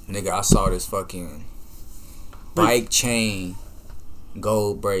 Nigga, I saw this fucking bike chain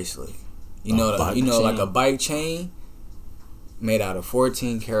gold bracelet. You know, like a bike chain made out of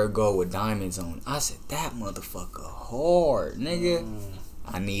 14 karat gold with diamonds on it. I said, that motherfucker hard, nigga.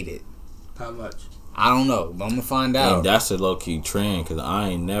 I need it. How much? I don't know, but I'm gonna find out. And that's a low key trend because I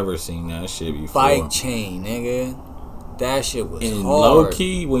ain't never seen that shit before. Bike chain, nigga. That shit was and hard. Low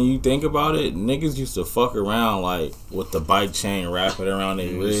key, when you think about it, niggas used to fuck around like with the bike chain, wrap it around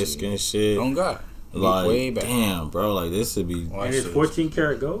their wrist and shit. Oh God. Like, way back. damn, bro, like this would be. And it's 14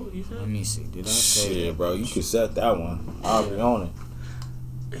 karat gold, you said? Let me see. Did I say shit, that? bro? You could set that one. I'll be on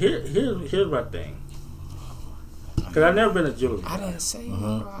it. Here's my thing. Because I've never been a jewelry guy. I didn't save it,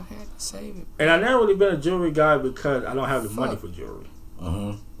 bro. I had to save it. And I've never really been a jewelry guy because I don't have the money for jewelry.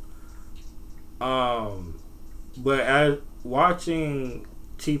 But as watching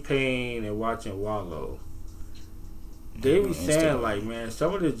T-Pain and watching Wallow, they be saying like, man,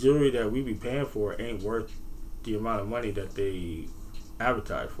 some of the jewelry that we be paying for ain't worth the amount of money that they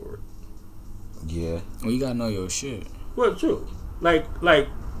advertise for it. Yeah. Well, you gotta know your shit. Well, true. Like I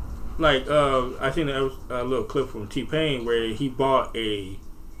seen a little clip from T-Pain where he bought a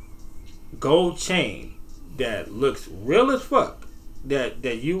gold chain that looks real as fuck. That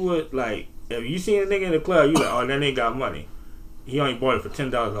you would like if you seen a nigga in the club, you like, oh, that nigga got money. He only bought it for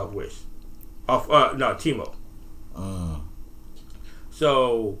 $10 off Wish, Timo.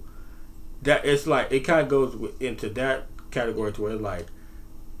 So that it's like it kind of goes into that category to where it's like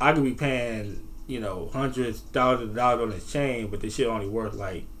I could be paying hundreds, thousands of dollars on this chain, but this shit only worth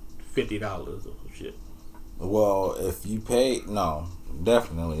like $50 or some shit. Well, if you pay, no,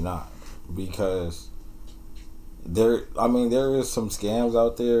 definitely not, because there is some scams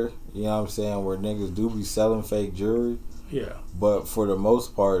out there. You know what I'm saying, where niggas do be selling fake jewelry. Yeah. But for the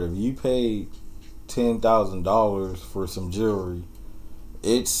most part, if you pay $10,000 for some jewelry,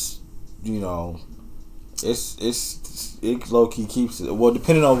 it low key keeps it. Well,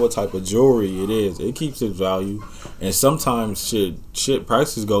 depending on what type of jewelry it is, it keeps its value, and sometimes shit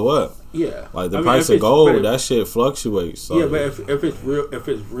prices go up. Yeah, like the price of gold, that shit fluctuates. So. Yeah, but if it's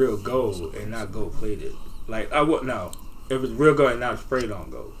real gold and not gold plated, like I would no, if it's real gold and not sprayed on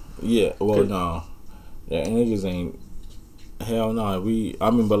gold. Yeah, well no, yeah, niggas ain't. Hell no,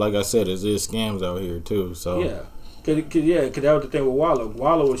 but like I said, there's scams out here too. So yeah. Cause that was the thing with Wallow.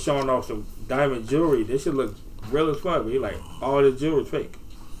 Wallow was showing off some diamond jewelry. This shit look real as fuck, but he like all the jewelry's fake.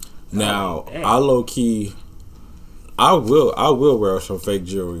 Now, I low key, I will wear some fake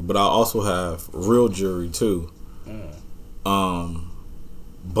jewelry, but I also have real jewelry too.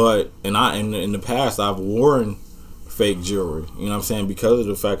 But in the past I've worn fake jewelry. You know what I'm saying? Because of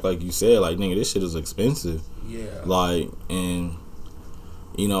the fact, like you said, like nigga, this shit is expensive. Yeah. Like, and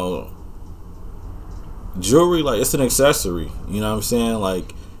jewelry, like, it's an accessory, you know what I'm saying,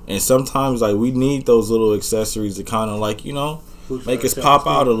 like, and sometimes like we need those little accessories to kind of like make us pop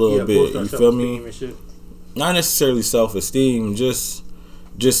out a little bit, you feel me? Not necessarily self-esteem, just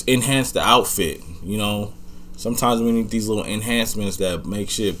enhance the outfit, sometimes we need these little enhancements that make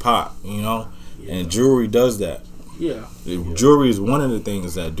shit pop, and jewelry does that. Jewelry is one of the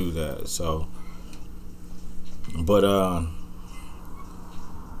things that do that. So but I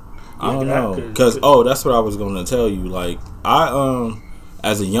don't know, cause that's what I was gonna tell you. Like I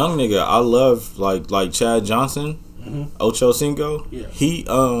as a young nigga, I love like Chad Johnson, Ocho Cinco. Yeah. He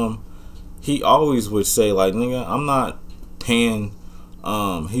always would say like, nigga, I'm not paying.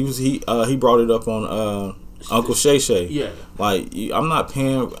 He brought it up on Uncle Shay Shay. Yeah. Like I'm not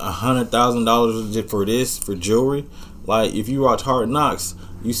paying $100,000 for jewelry. Like if you watch Hard Knocks,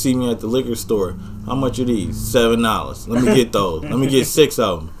 you see me at the liquor store. How much are these? $7. Let me get those. Let me get 6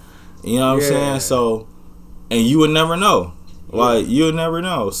 of them. You know what I'm saying? So, and you would never know. Like, you would never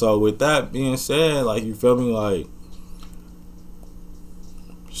know. So, with that being said, like, you feel me? Like,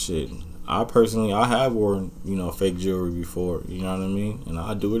 shit. I have worn, fake jewelry before. You know what I mean? And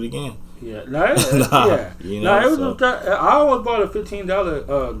I'll do it again. Yeah. I almost bought a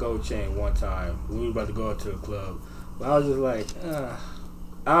 $15 gold chain one time when we were about to go out to a club. But I was just like,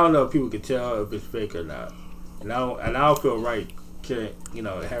 I don't know if people can tell if it's fake or not. And I don't feel right can't,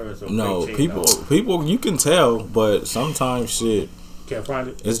 have some. No, people, you can tell, but sometimes shit. Can't find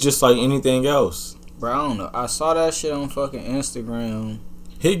it. It's just like anything else. Bro, I don't know. I saw that shit on fucking Instagram.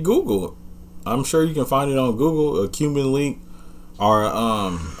 Hit Google. I'm sure you can find it on Google. A Cuban link or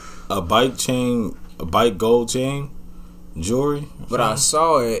a bike chain, a bike gold chain, jewelry. But I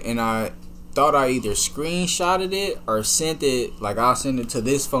saw it and I thought I either screenshotted it or sent it. Like I'll send it to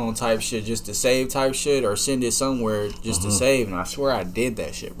this phone type shit just to save type shit, or send it somewhere just to save. And I swear I did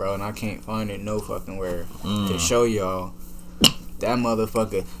that shit, bro. And I can't find it no fucking where to show y'all. That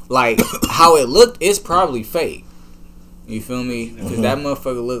motherfucker, like how it looked, it's probably fake. You feel me? Because that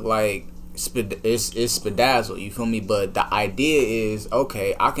motherfucker looked like it's spedazzled. You feel me? But the idea is,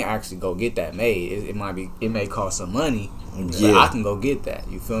 okay, I can actually go get that made. It may cost some money, but I can go get that.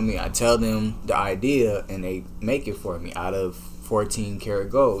 You feel me? I tell them the idea and they make it for me out of 14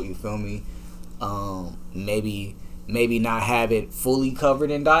 karat gold. You feel me? Maybe not have it fully covered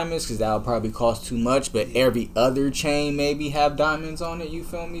in diamonds because that would probably cost too much, but every other chain maybe have diamonds on it, you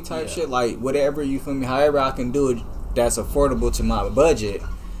feel me, type shit, like whatever, you feel me, however I can do it that's affordable to my budget.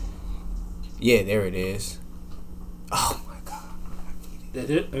 Yeah, there it is. Oh my god. That's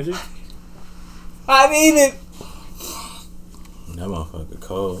it? That's it? I need it. That motherfucker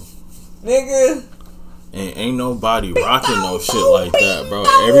cold. Nigga. And ain't nobody rocking no shit like that, bro.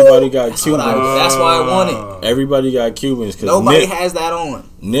 Everybody got Cubans. That's why I want it. Everybody got Cubans. Cause nobody has that on.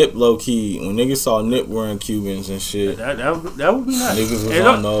 Nip, low key, when niggas saw Nip wearing Cubans and shit, that would be nice. Niggas was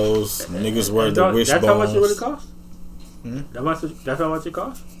on those. Niggas wear the wishbones. That's how much it would cost? That's how much it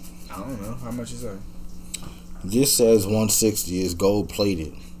cost? I don't know. How much is that? This says 160 is gold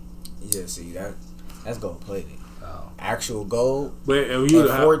plated. Yeah, see, that's gold plated. Actual gold. But if you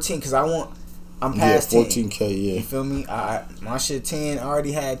 14, because I'm past 14K, 10. yeah. You feel me? My shit 10, I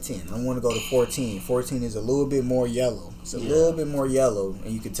already had 10. I want to go to 14. 14 is a little bit more yellow. It's a little bit more yellow,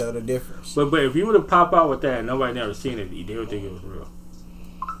 and you can tell the difference. But if you were to pop out with that and nobody never seen it, they would think it was real.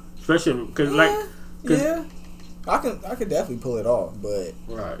 Especially because, yeah, I could definitely pull it off, but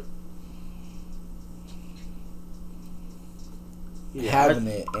right. Yeah, having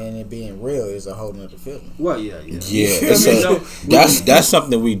it and it being real is a whole nother feeling. Well, yeah. That's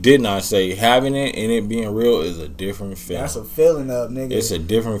something we did not say. Having it and it being real is a different feeling. That's a feeling of, nigga. It's a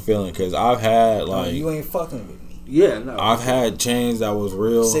different feeling because I've had like you ain't fucking with me. Yeah, no. I've had chains that was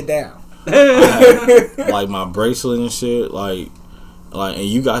real. Sit down. Like my bracelet and shit, like, and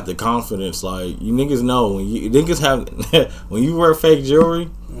you got the confidence. Like you niggas know when you niggas have when you wear fake jewelry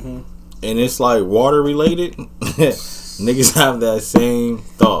and it's like water related. Niggas have that same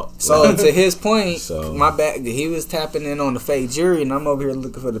thought. So to his point, my back, he was tapping in on the fake jewelry, and I'm over here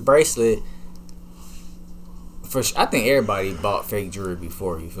looking for the bracelet. I think everybody bought fake jewelry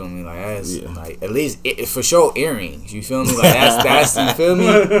before. You feel me? Like that's like at least for sure earrings. You feel me? Like that's you feel me?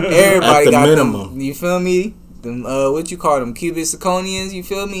 Everybody at the got minimum. them. You feel me? Them what you call them cubic zirconians? You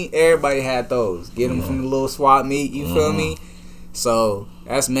feel me? Everybody had those. Get them from the little swap meet. You feel me? So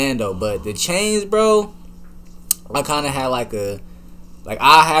that's Mando. But the chains, bro. I kind of had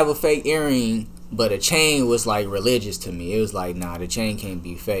I have a fake earring, but a chain was like religious to me. It was like, nah, the chain can't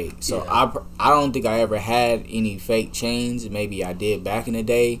be fake. So I don't think I ever had any fake chains. Maybe I did back in the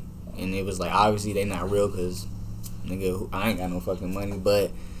day, and it was like obviously they not real because nigga, I ain't got no fucking money.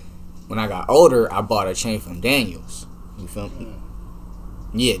 But when I got older, I bought a chain from Daniels. You feel me?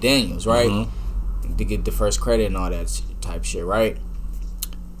 Yeah, Daniels, right? To get the first credit and all that type shit, right?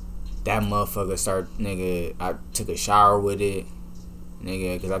 That motherfucker nigga, I took a shower with it,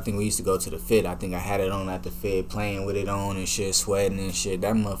 nigga, because I think we used to go to the fit. I think I had it on at the fit, playing with it on and shit, sweating and shit.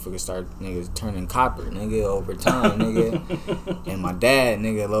 That motherfucker started, nigga, turning copper, nigga, over time, nigga. And my dad,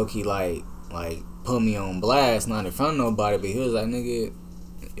 nigga, low-key, like put me on blast, not in front of nobody, but he was like, nigga,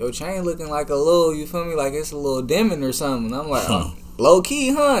 your chain looking like a little, you feel me, like it's a little dimming or something. I'm like, oh,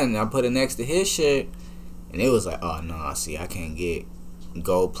 low-key, huh? And I put it next to his shit, and it was like, oh, no, see, I can't get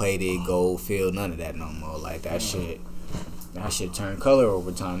gold plated, gold filled, none of that no more. Like that shit turn color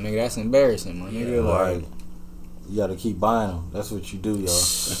over time, nigga. That's embarrassing, my nigga. Like you gotta keep buying them. That's what you do, y'all.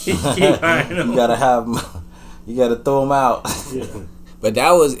 You gotta have them. You gotta throw them out. But it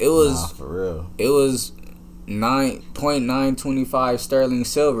was nah, for real. It was 9.925 sterling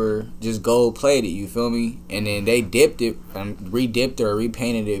silver, just gold plated. You feel me? And then they dipped it and re-dipped it or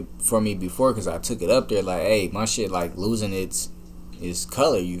repainted it for me before because I took it up there like, hey, my shit like losing its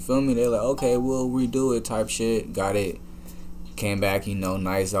color, you feel me? They're like, okay, we'll redo it type shit. Got it. Came back,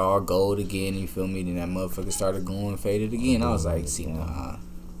 nice all gold again, you feel me? Then that motherfucker started going faded again. I was like, see, nah.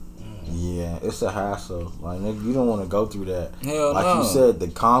 Yeah, it's a hassle. Like, nigga, you don't want to go through that. Hell like no. you said, the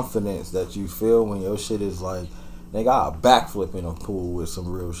confidence that you feel when your shit is like They got a backflip in a pool with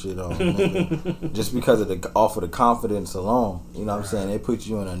some real shit on. Nigga. Just because of the confidence alone. You know what I'm saying? They put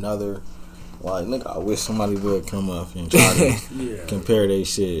you in another. Like, nigga, I wish somebody would come up and try to compare their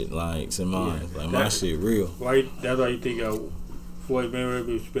shit like to mine. Like my shit real. That's why you think Floyd Mayweather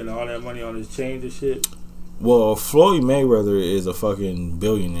be spending all that money on his chains and shit? Well, Floyd Mayweather is a fucking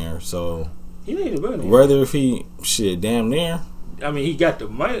billionaire, so he ain't a billionaire. Whether if he damn near. I mean, he got the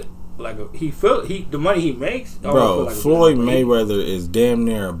money. The money he makes. Bro, Floyd Mayweather is damn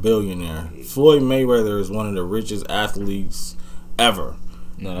near a billionaire. Floyd Mayweather is one of the richest athletes ever,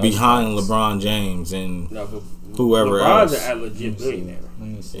 behind LeBron James and whoever else. LeBron's a legit billionaire.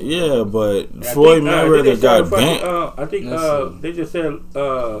 Yeah, but Floyd Mayweather got banned. I think they just said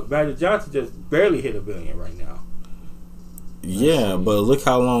Magic Johnson just barely hit $1 billion right now. Yeah, but look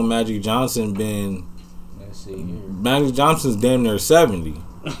how long Magic Johnson been. Magic Johnson's damn near 70.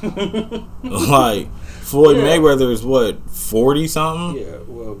 Like Floyd Mayweather is what, 40 something? Yeah,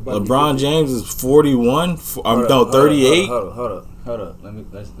 well, LeBron James is 41. 38. Hold up.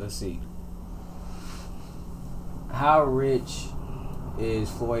 Let's see. How rich is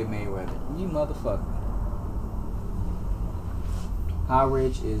Floyd Mayweather? You motherfucker. How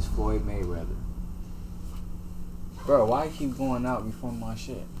rich is Floyd Mayweather? Bro, why you keep going out before my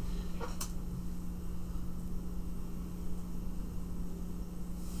shit?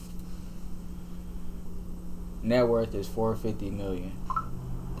 Net worth is $450 million.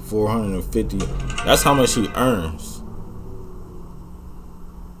 450. That's how much he earns.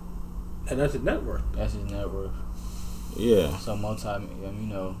 And that's his net worth. That's his net worth. Yeah. So super. I don't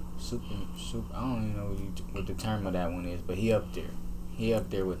even know what the term of that one is, but he up there. He up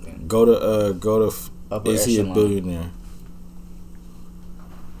there with them. Go to. Upper is echelon. He a billionaire?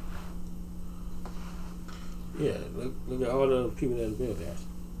 Yeah. Look at all the people that are billionaires.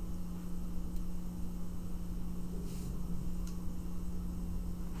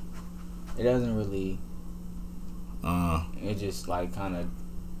 It doesn't really. It just like kind of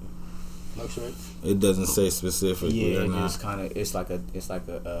fluctuates. It doesn't say specifically. Yeah, it just kind of. It's like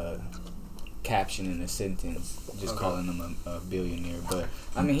a caption in a sentence, just calling him a billionaire. But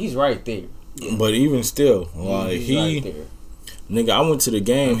I mean, he's right there. Yeah. But even still, like he's right there. Nigga, I went to the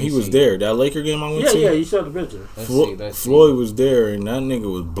game. He was there. That Laker game I went to. Yeah, you saw the picture. Floyd was there, and that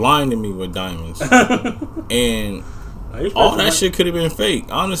nigga was blinding me with diamonds. And all that shit could have been fake,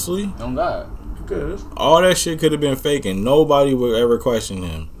 honestly. Oh God. Good. All that shit could have been fake, and nobody would ever question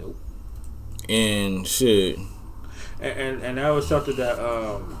him. Nope. And shit. And that was something that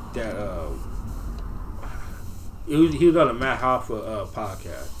he was on a Matt Hoffa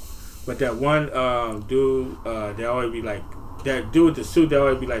podcast, but that one dude they always be like, that dude with the suit, they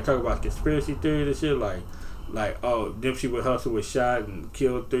always be like talking about conspiracy theories and shit, like Nipsey with Hussle was shot and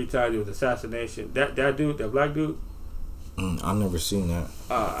killed 3 times. It was assassination. That dude, that black dude. I've never seen that.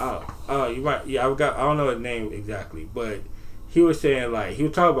 You might. Yeah, I don't know his name exactly, but he was saying, like, he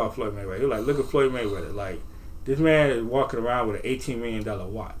was talking about Floyd Mayweather. He was like, look at Floyd Mayweather. Like, this man is walking around with an $18 million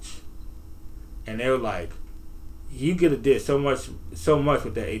watch, and they were like, you could have did so much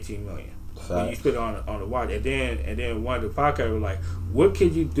with that $18 million. When you spent it on the watch, and then one of the podcasts was like, what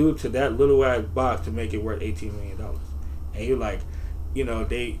could you do to that little ass box to make it worth $18 million? And he was like,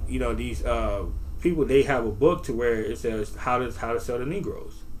 these people, they have a book to where it says how to sell the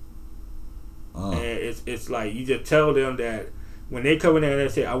Negroes. And it's like, you just tell them that when they come in there and they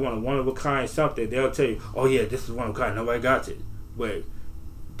say, I want a one of a kind something, they'll tell you, oh yeah, this is one of a kind, nobody got it. But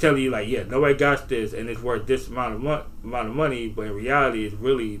telling you like, yeah, nobody got this and it's worth this amount of money, but in reality it's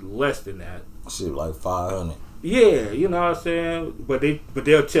really less than that. Shit, like 500. Yeah, you know what I'm saying? But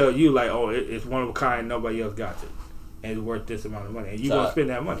they'll tell you like, oh, it's one of a kind, nobody else got it, and it's worth this amount of money, and you gonna spend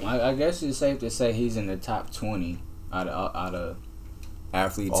that money. I guess it's safe to say he's in the top 20 out of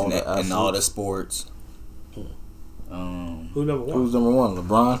athletes in all the sports. Who's number one? Who's number one?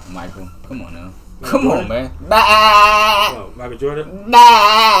 LeBron? Michael. Come on now. Come on, man. Michael Jordan?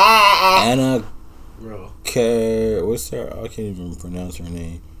 Anna. Bro. What's her? I can't even pronounce her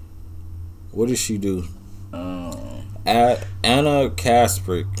name. What does she do? Anna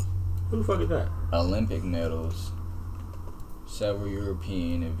Kasprik. Who the fuck is that? Olympic medals. Several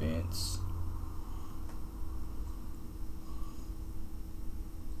European events.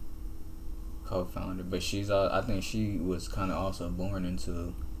 Co-founder, but I think she was kind of also born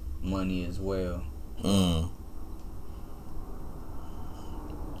into money as well.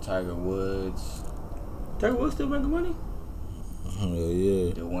 Tiger Woods still making money? Hell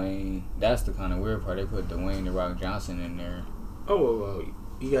yeah. Dwayne. That's the kind of weird part. They put Dwayne The Rock Johnson in there. Oh, well,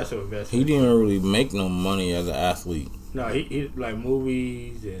 you got some investment. He didn't really make no money as an athlete. No, he like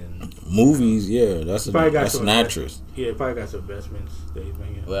movies and movies. Yeah, that's an actress. Yeah, probably got some investments that he's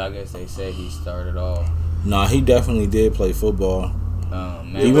making. Well, I guess they say he started off. Nah, he definitely did play football.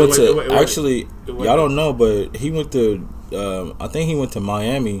 Man. He went to actually. Y'all don't know, but he went to. I think he went to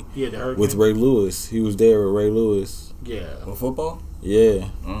Miami. Yeah, with Ray Lewis. He was there with Ray Lewis. Yeah, with football. Yeah.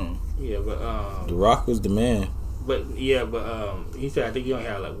 Yeah, but The Rock was the man. But he said I think he only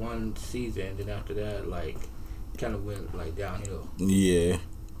had like one season, and then after that, like, kind of went like downhill. Yeah.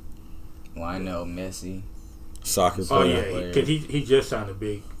 Well, I know Messi, soccer player. Oh yeah, because he just signed a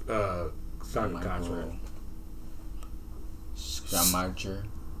big soccer contract. Squamacher.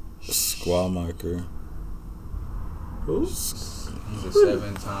 Who? He's a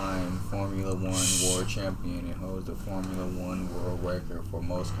 7-time Formula One world champion and holds the Formula One world record for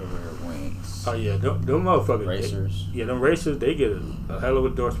most career wins. Oh yeah, them motherfuckers. Racers. Them racers, they get a hell of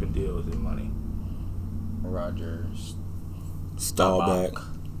endorsement deals and money. Rogers Staubach.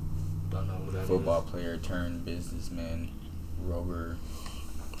 Don't know who that football player turned businessman. Rover.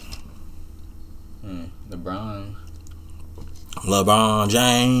 LeBron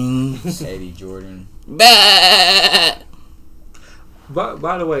James. Eddie Jordan. Bah!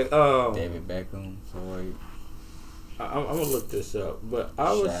 By the way, David Beckham, Floyd. I'm gonna look this up, but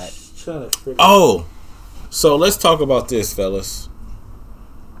I was trying to figure. Oh, so let's talk about this, fellas.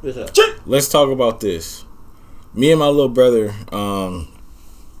 What's up? Let's talk about this. Me and my little brother,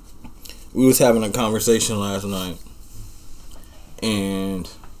 we was having a conversation last night, and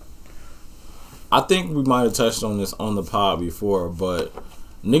I think we might have touched on this on the pod before, but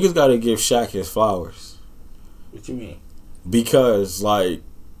niggas got to give Shaq his flowers. What you mean? Because, like,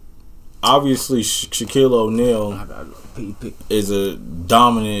 obviously Shaquille O'Neal is a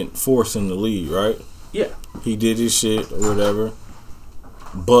dominant force in the league, right? Yeah. He did his shit or whatever.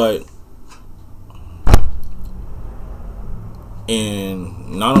 But,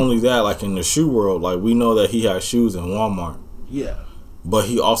 and not only that, like in the shoe world, like we know that he has shoes in Walmart. Yeah. But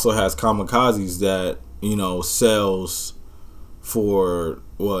he also has kamikazes that, you know, sells for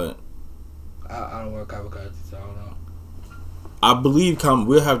what? I don't wear kamikazes, so I don't know. I believe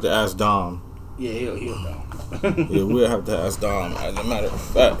we'll have to ask Dom. Yeah, he'll know. Yeah, we'll have to ask Dom, as a matter of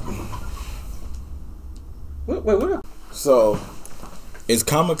fact. What? So, is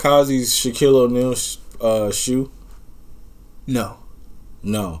kamikazes Shaquille O'Neal's shoe? No.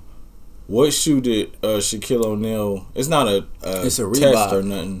 What shoe did Shaquille O'Neal? It's not it's a test or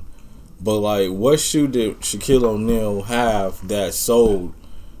nothing, but like, what shoe did Shaquille O'Neal have that sold?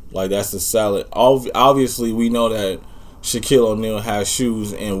 Like, that's a solid. Obviously, we know that Shaquille O'Neal has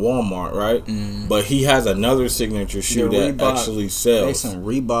shoes in Walmart, right? But he has another signature shoe that actually sells. There's some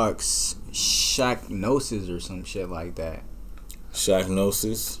Reeboks Shaqnosis or some shit like that.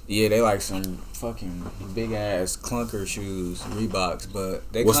 Shaqnosis? Yeah, they like some fucking big ass clunker shoes, Reeboks,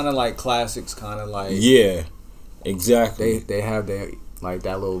 but they kind of like classics, kind of like. Yeah, exactly. They have that, like,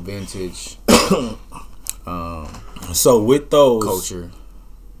 that little vintage. So with those culture,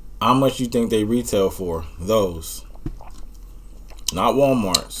 how much you think they retail for those? Not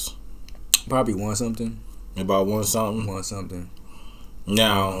Walmart's. Probably one something. About one something.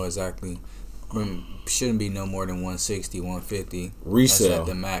 Now, I don't know exactly. Shouldn't be no more than 160, 150. Resale. That's at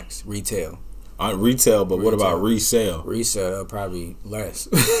the max. Retail. Retail, but what about resale? Resale, probably less.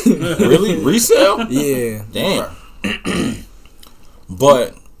 Really? Resale? Yeah. Damn.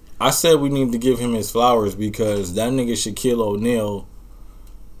 But I said we need to give him his flowers because that nigga Shaquille O'Neal,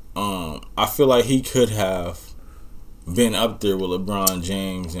 I feel like he could have been up there with LeBron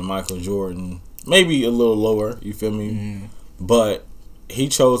James and Michael Jordan. Maybe a little lower, you feel me? Mm-hmm. But he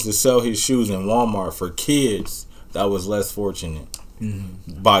chose to sell his shoes in Walmart for kids that was less fortunate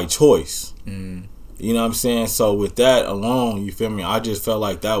by choice. You know what I'm saying? So with that alone, you feel me? I just felt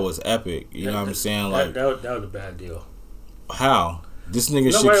like that was epic. You know what I'm saying? Like that was a bad deal. How? This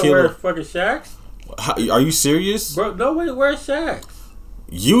nigga Nobody wears fucking Shaqs? Are you serious? Bro, nobody wears Shaqs.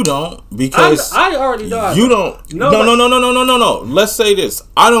 You don't, because I already know. You don't. No. Let's say this.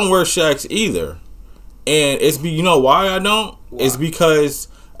 I don't wear Shaqs either. And you know why I don't? Why? It's because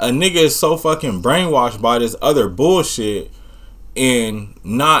a nigga is so fucking brainwashed by this other bullshit and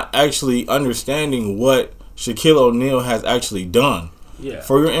not actually understanding what Shaquille O'Neal has actually done. Yeah.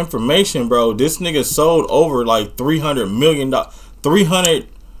 For your information, bro, this nigga sold over like 300 million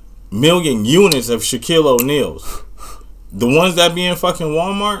units of Shaquille O'Neals. The ones that be in fucking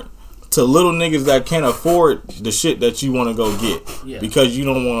Walmart to little niggas that can't afford the shit that you want to go get. Yeah. Because you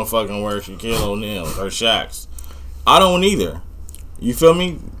don't want to fucking wear Shaquille O'Neal or Shaqs. I don't either. You feel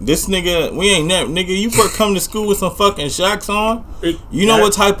me? This nigga, we ain't never, nigga. You first come to school with some fucking Shaqs on. You know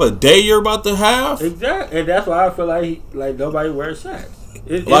what type of day you're about to have? Exactly, and that's why I feel like nobody wears Shaqs.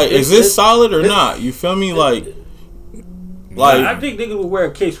 Is this solid or not? You feel me? Like I think niggas would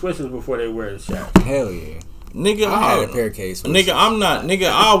wear K-Swisses before they wear the Shaqs. Hell yeah. Nigga, I had a pair of K-Swisses. Nigga, I'm not. Nigga,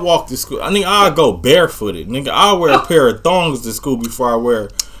 I'll walk to school. I'll go barefooted. Nigga, I'll wear a pair of thongs to school before I wear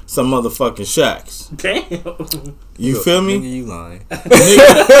some motherfucking Shaqs. Damn. You feel me? Nigga, you lying.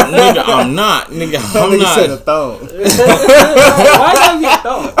 nigga, I'm not. Nigga, I'm not. Said a thong. Why you get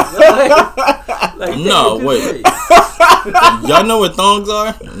thongs? No, wait. Y'all know what thongs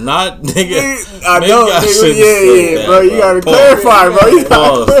are? Not, nigga. I know. Yeah, bro. You gotta clarify, bro. You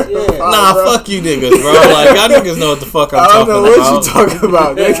gotta clarify, nah, bro. fuck you niggas, bro. Like, y'all niggas know what the fuck I'm talking about. I don't know what you talking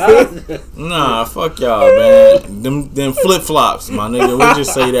about, nigga. Nah, fuck y'all, man. Them flip flops, my nigga. We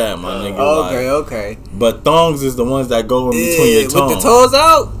just say that, my nigga. Okay. But thongs is the ones that go in between your toes. With the toes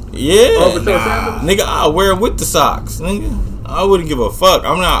out? Yeah. Nigga, I wear it with the socks, nigga. I wouldn't give a fuck.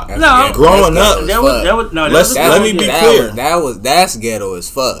 I'm not growing up. Let me be clear. That's ghetto as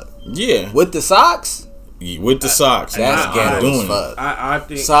fuck. Yeah. With the socks? With the socks. That's ghetto as fuck. I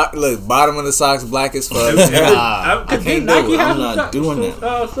think look, bottom of the socks black as fuck. I can't do it. I'm not doing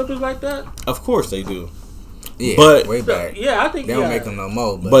that. Slippers like that? Of course they do. Yeah, but way back. Yeah, I think they don't make them no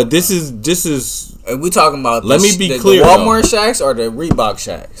more. But this is. We talking about. Let me be clear. The Walmart Shacks or the Reebok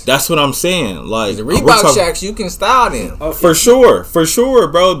Shacks? That's what I'm saying. Like the Reebok Shacks, you can style them for sure,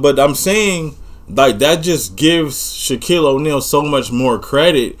 bro. But I'm saying like that just gives Shaquille O'Neal so much more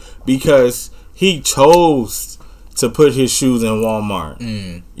credit because he chose to put his shoes in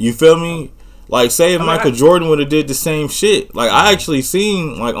Walmart. You feel me? Like, say if Michael Jordan would have did the same shit. Like, I actually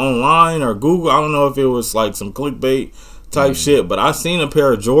seen, like, online or Google, I don't know if it was, like, some clickbait type shit, but I seen a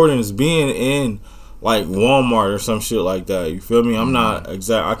pair of Jordans being in, like, Walmart or some shit like that. You feel me? I'm not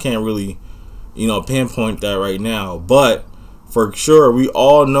I can't really, pinpoint that right now. But, for sure, we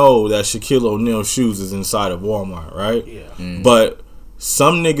all know that Shaquille O'Neal shoes is inside of Walmart, right? Yeah. But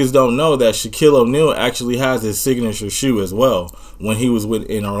some niggas don't know that Shaquille O'Neal actually has his signature shoe as well when he was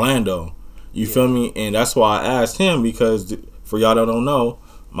in Orlando. You feel me? And that's why I asked him because for y'all that don't know,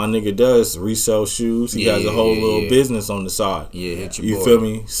 my nigga does resell shoes. He has a whole little business on the side. Yeah, hit your You boy. feel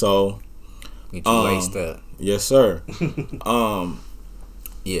me? So get you laced up. Yes, sir.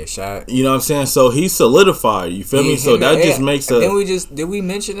 Yeah, shot. You know what I'm saying? So he solidified. You feel me? So that just makes a. Did we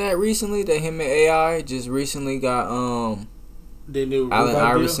mention that recently that him and AI just recently got they knew Allen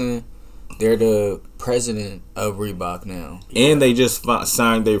Iverson. They're the president of Reebok now. And they just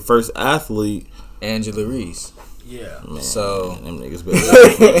signed their first athlete, Angela Reese. Yeah. Man, so them niggas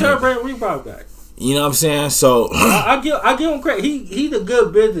better. Try to bring Reebok back. You know what I'm saying? So I give him credit. He's a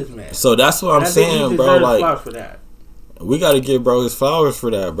good businessman. So that's what I'm saying, bro. Like for that. We got to give bro his flowers for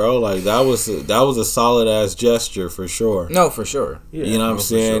that, bro. Like that was a solid ass gesture for sure. No, for sure. Yeah, you know what I'm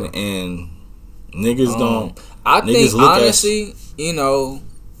saying? Sure. And niggas don't. I think honestly,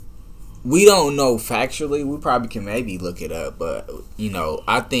 we don't know factually. We probably can maybe look it up, but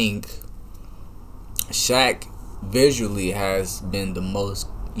I think Shaq visually has been the most,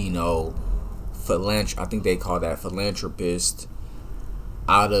 I think they call that philanthropist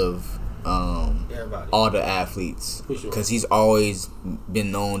out of all the athletes, because he's always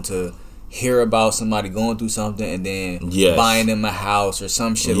been known to hear about somebody going through something and then buying them a house or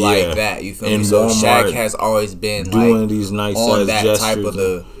some shit like that. You feel me? So Shaq has always been doing these nice on that gestures. type of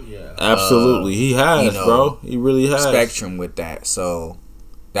the absolutely he has, bro. He really has spectrum with that. So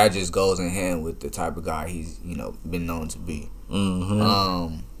that just goes in hand with the type of guy he's been known to be. The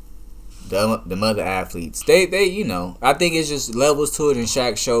other athletes, they I think it's just levels to it, and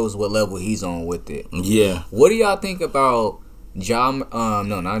Shaq shows what level he's on with it. Yeah. What do y'all think about De'Aaron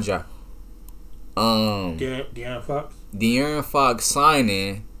Fox? De'Aaron Fox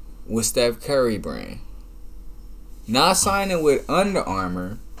signing with Steph Curry brand. Not signing with Under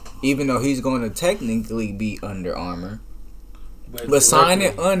Armour, even though he's going to technically be Under Armour. But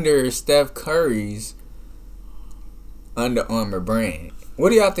signing under Steph Curry's Under Armour brand. What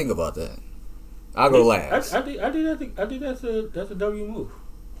do y'all think about that? I'll go last. I think that's a W move.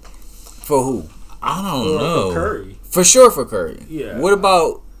 For who? I don't know. For Curry. For sure for Curry. Yeah. What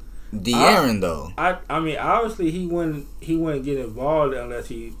about De'Aaron though? I mean, obviously he wouldn't get involved unless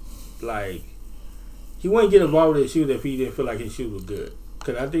he wouldn't get involved with his shoes if he didn't feel like his shoes were good.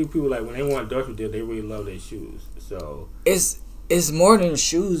 Because I think people when they want endorsement deal, they really love their shoes. So it's more than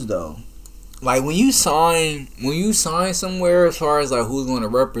shoes though. Like when you sign somewhere, as far as like who's going to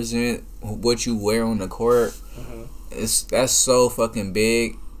represent what you wear on the court, that's so fucking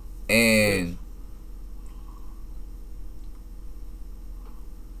big. And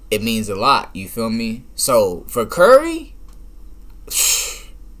it means a lot. You feel me? So for Curry,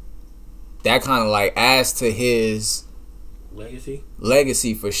 that kind of like adds to his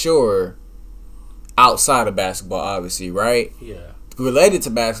legacy for sure. Outside of basketball, obviously, right? Yeah. Related to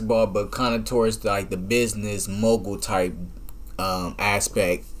basketball, but kind of towards like the business mogul type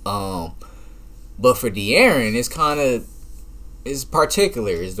aspect. But for De'Aaron, it's kind of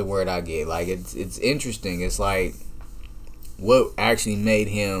particular is the word I get. Like it's interesting. It's like what actually made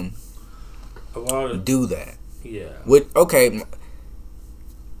him do that. Yeah. Would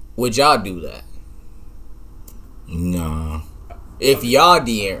y'all do that? No. If y'all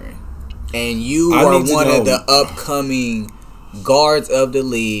De'Aaron and you are one of the upcoming guards of the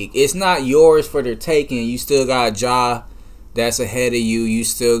league, it's not yours for the taking. You still got Ja that's ahead of you. You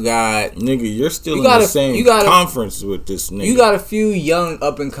still got nigga. You're still in the same conference with this nigga. You got a few young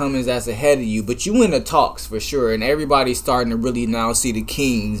up and comings that's ahead of you, but you in the talks for sure. And everybody's starting to really now see the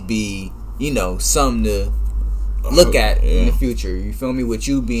Kings be, something to look at in the future. You feel me? With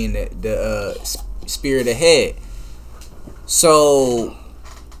you being the spirit ahead. So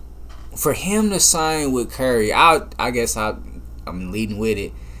for him to sign with Curry, I guess I'm leading with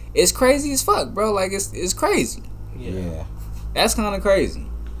it. It's crazy as fuck, bro. Like it's crazy. Yeah. That's kind of crazy.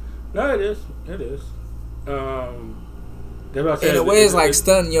 No, it is. It is. In a way, it's like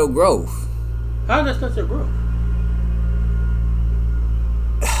stunting your growth. How does that stunt your growth?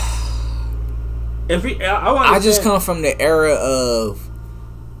 I just come from the era of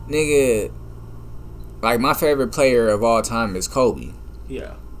nigga. Like my favorite player of all time is Kobe.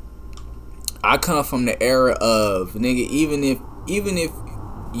 Yeah. I come from the era of nigga. Even if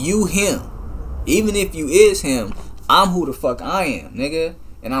you him, even if you is him, I'm who the fuck I am, nigga,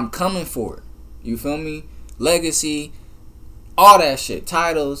 and I'm coming for it. You feel me? Legacy, all that shit,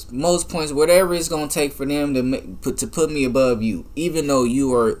 titles, most points, whatever it's gonna take for them to put me above you, even though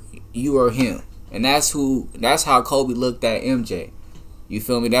you are him, and that's how Kobe looked at MJ. You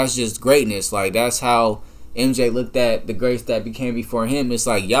feel me? That's just greatness. Like that's how MJ looked at the greats that became before him. It's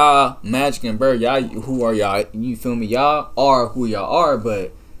like y'all, Magic and Bird, y'all, who are y'all? You feel me? Y'all are who y'all are,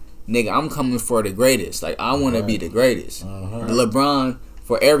 but nigga, I'm coming for the greatest. Like I want to be the greatest. LeBron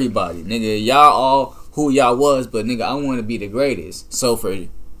for everybody, nigga. Y'all all who y'all was, but nigga, I want to be the greatest. So for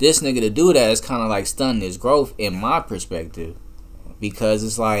this nigga to do that, it's kind of like stunning his growth in my perspective, because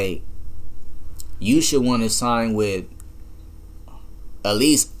it's like you should want to sign with at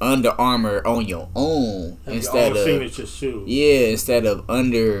least Under Armour on your own instead of signature shoe. Yeah, instead of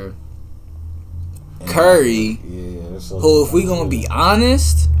under Curry, who, if we gonna be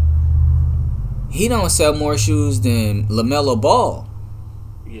honest, he don't sell more shoes than LaMelo Ball.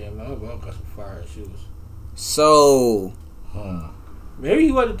 Yeah, LaMelo Ball got some fire shoes. So maybe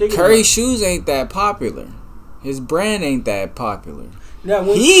he wasn't thinking Curry's shoes ain't that popular. His brand ain't that popular. Now,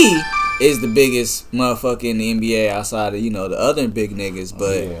 he is the biggest motherfucker in the NBA outside of, the other big niggas,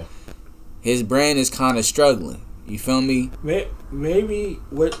 but his brand is kind of struggling. You feel me? Maybe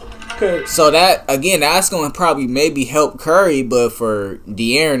what? So that again, that's going to probably maybe help Curry, but for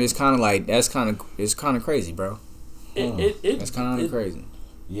De'Aaron, it's kind of like it's kind of crazy, bro. It's kind of crazy.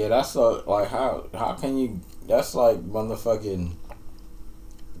 Yeah, that's like how can you? That's like motherfucking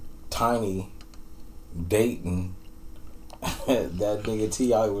Tiny dating that nigga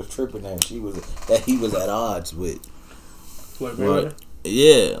T.I. was tripping at. He was at odds with. What?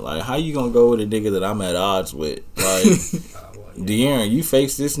 Yeah, like how you gonna go with a nigga that I'm at odds with? Like De'Aaron, you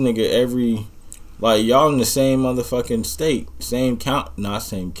face this nigga every, like y'all in the same motherfucking state, same count, not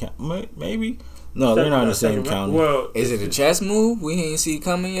same count, maybe. No, they're not in the same county. Well, is it a chess move we ain't see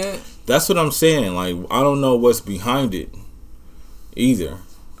coming yet? That's what I'm saying. Like I don't know what's behind it either.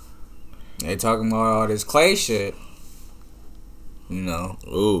 They talking about all this Clay shit.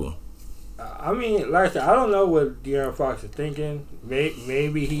 Ooh. I mean, like I said, I don't know what De'Aaron Fox is thinking.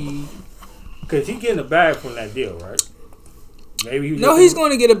 Maybe because he getting a bag from that deal, right? Maybe he's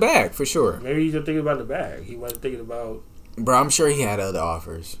going to get a bag for sure. Maybe he's just thinking about the bag. He wasn't thinking about. Bro, I'm sure he had other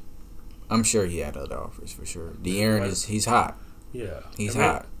offers. For sure. De'Aaron he's hot. Yeah, he's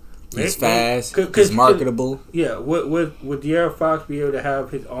hot. He's fast. He's marketable. Yeah, would De'Aaron Fox be able to have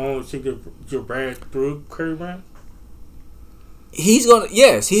his own signature brand through Curry brand? He's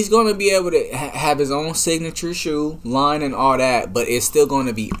gonna be able to have his own signature shoe line and all that, but it's still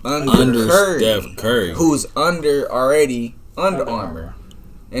gonna be under Steph Curry, who's already Under Armour,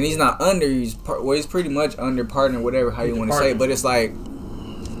 and he's not under. He's pretty much under partner, whatever how you want to say. But it's like,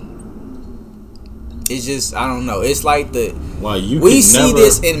 it's just I don't know. It's like we see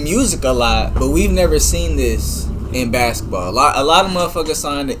this in music a lot, but we've never seen this in basketball. A lot of motherfuckers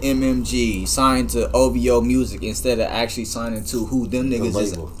signed to MMG, signed to OVO Music instead of actually signing to who them niggas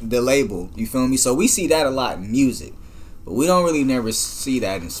is. The label. You feel me? So we see that a lot in music, but we don't really never see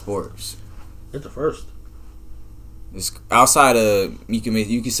that in sports. It's the first. It's outside of you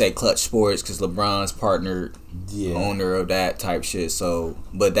can say Clutch Sports because LeBron's partner, owner of that type shit. So,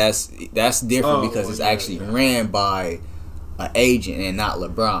 but that's different because it's actually ran by an agent and not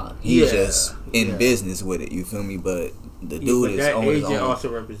LeBron. He's just in business with it. You feel me? But the dude is that on his agent own.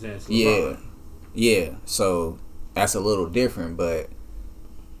 also represents LeBron. Yeah. So that's a little different, but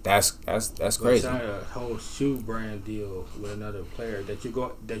that's crazy. Sign a whole shoe brand deal with another player that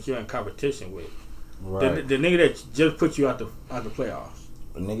you're in competition with. Right. The nigga that just put you out the playoffs.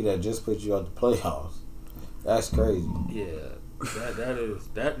 The nigga that just put you out the playoffs. That's crazy. Yeah, that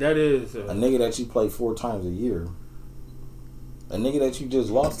is a nigga that you play 4 times a year. A nigga that you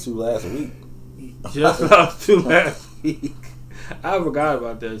just lost to last week. Lost to last week. I forgot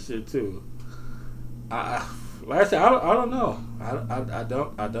about that shit too. Like I said, I don't know.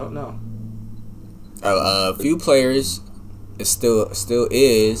 I don't know. A few players still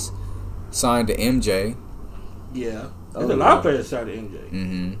is signed to MJ. Yeah. There's a lot of players signed to MJ.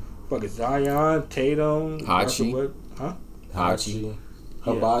 Mm-hmm. Fucking Zion, Tatum, Hachi. Hachi.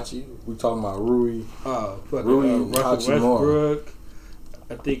 Hibachi. We talking about Rui. Russell Westbrook.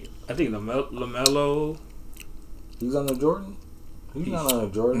 I think LaMelo. He's on the Jordan? He's not on the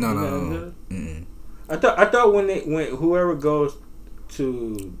Jordan. No. I thought when whoever goes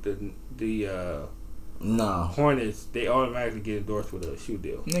to the Hornets, they automatically get endorsed with a shoe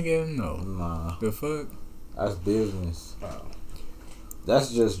deal. Nigga, no. Nah. The fuck? That's business.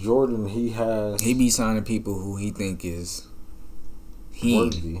 That's just Jordan. He be signing people who he think is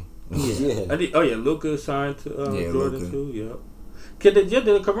worthy. Yeah. Luka signed to Jordan too. Yep. Cause they just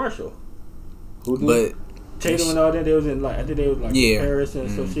did a commercial. Who did? But Tatum and all that, they was in I think they was Paris and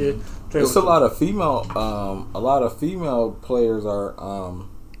some shit. It's a lot of female players are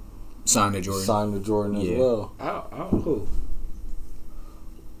signed to Jordan as well. I don't know who.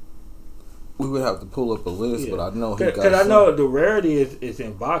 We would have to pull up a list, but I know he got. Because I know the rarity is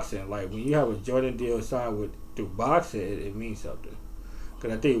in boxing. Like when you have a Jordan deal signed through boxing, it means something.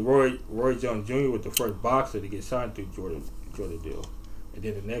 Because I think Roy Jones Jr. was the first boxer to get signed through Jordan deal, and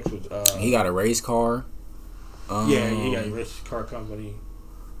then the next was he got a race car. He got a race car company.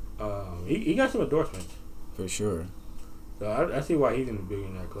 He got some endorsements for sure. So I see why he's in the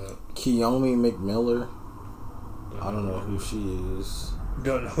billionaire club. Keomi McMiller. I don't know who she is.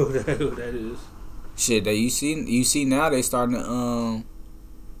 Don't know who that is. Shit, that you see now they starting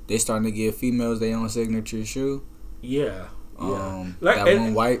to give females their own signature shoe. Yeah. One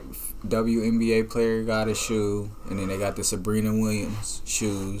white WNBA player got a shoe, and then they got the Sabrina Williams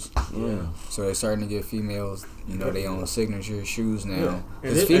shoes. Yeah. So they're starting to give females, their own signature shoes now.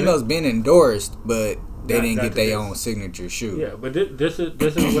 Because females been endorsed, but they didn't get their own signature shoe. Yeah, but this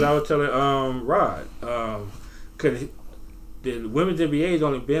is what I was telling Rod. Because the women's NBA has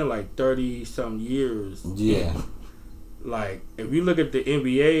only been like 30-some years. Yeah. Like, if you look at the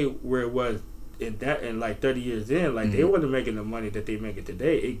NBA where it was in like 30 years in, like they wasn't making the money that they making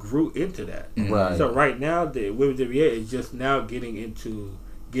today. It grew into that. Right. So right now the women's NBA is just now getting into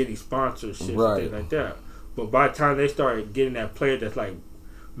getting sponsorships and things like that. But by the time they start getting that player that's like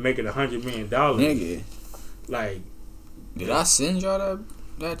making $100 million, nigga, like, did I send y'all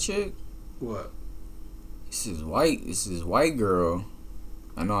that chick? What? This is white girl.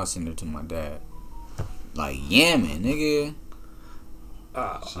 I know I sent her to my dad. Like yamming, nigga.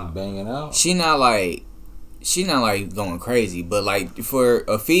 She banging out. She not like going crazy, but like for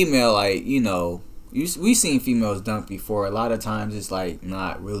a female, like we seen females dunk before. A lot of times it's like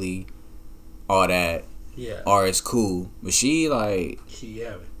not really all that. Yeah. Or it's cool, but she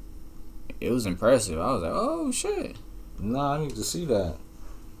yamming. It was impressive. I was like, oh shit. Nah, I need to see that.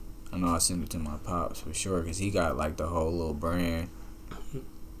 I know I sent it to my pops for sure because he got like the whole little brand.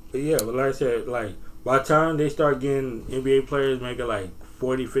 But yeah, but like I said, like by the time they start getting NBA players making like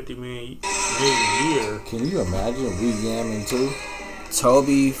 40-50 million a year. Can you imagine we yamming too?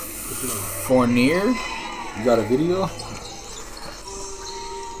 Toby Fournier? You got a video?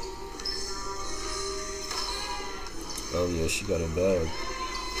 Oh yeah, she got a bag.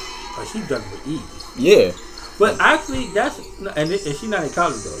 Oh, she done with ease. Yeah. But actually, and she's not in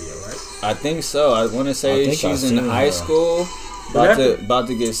college though yet, right? I think so. I want to say she's in high school, about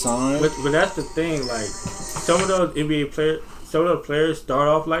to get signed. But that's the thing. Like some of those NBA players, some of those players start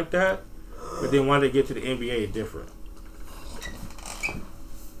off like that, but then when they get to the NBA, it's different.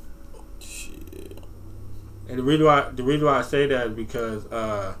 Shit. And the reason why I say that is because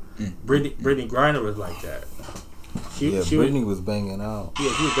Brittany Griner was like that. Brittany was banging out.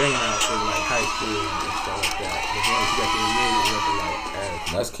 Yeah, she was banging out in like high school and stuff like that. But then she got to the year,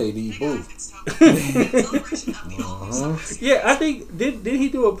 That's KD boo. Yeah, I think did he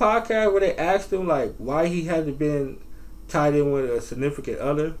do a podcast where they asked him like why he hadn't been tied in with a significant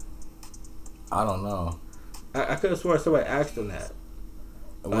other? I don't know. I could have sworn somebody asked him that.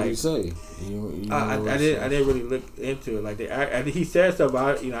 What did he say? I didn't really look into it. Like he said something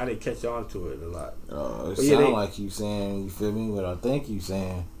about it. I didn't catch on to it a lot. It sounds like you saying, you feel me? What I think you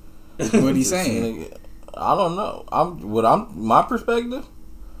saying. What he saying? I don't know. My perspective,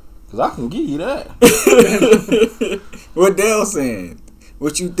 because I can give you that. What Dale saying?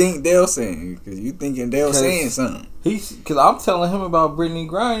 What you think Dale saying? Because you thinking Dale saying something. Because I'm telling him about Brittany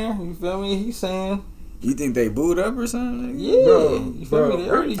Griner. You feel me? He's saying. You think they booed up or something? Yeah. Bro, you feel me? They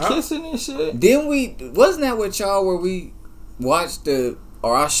already kissing and shit. Wasn't that with y'all where we watched or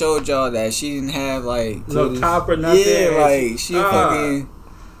I showed y'all that she didn't have like no top or nothing? Yeah, like she fucking.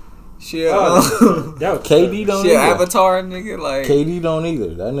 That was KD don't either. either. Avatar nigga like KD don't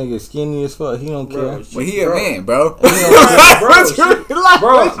either. That nigga skinny as fuck. He don't care. But he a man, bro. Bro, he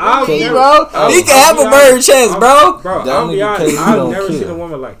can have a bird chest, bro. Bro, I'll be honest. I've never seen a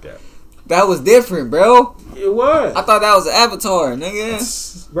woman like that. That was different, bro. It was. I thought that was an Avatar, nigga.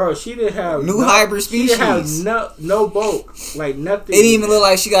 Bro, she didn't have hybrid species. She didn't have no bulk, like nothing. It didn't even look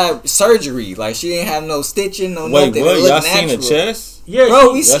like she got surgery. Like she didn't have no stitching, no nothing. Wait, what? Y'all seen the chest? Yeah,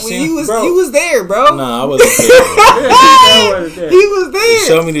 bro. He was there, bro. Nah, I wasn't there. He was there.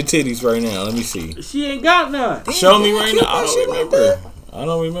 Show me the titties right now. Let me see. She ain't got none. Show me right now. I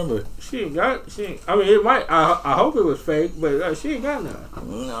don't remember. She ain't got. I mean, it might. I hope it was fake, but she ain't got none.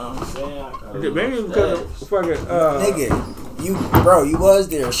 No, I'm saying. Maybe because of fucking. Nigga, you was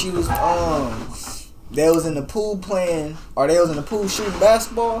there. She was they was in the pool playing, or they was in the pool shooting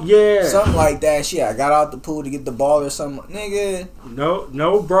basketball. Yeah, something like that. She got out the pool to get the ball or something. Nigga,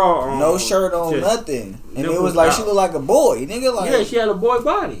 no bra on, no shirt on, nothing, and it was like she looked like a boy. Nigga, like yeah, she had a boy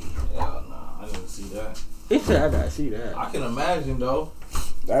body. Hell no, I didn't see that. He said I gotta see that. I can imagine though.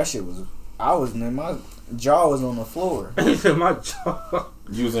 That shit was. My jaw was on the floor. He said my jaw.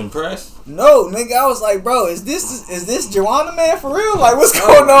 You was impressed? No, nigga, I was like, bro, is this Joanna Man for real? Like, what's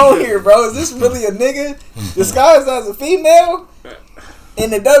going on here, bro? Is this really a nigga disguised as a female in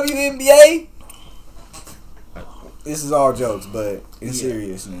the WNBA? This is all jokes, but in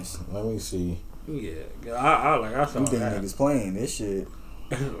seriousness. Let me see. Yeah, I saw you think that. niggas playing this shit.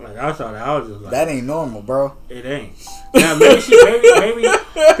 Like I saw that, I was just like, that ain't normal, bro. It ain't. Now maybe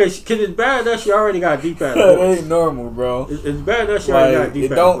because it's bad that she already got deep ass. That ain't normal, bro. It's bad that she already got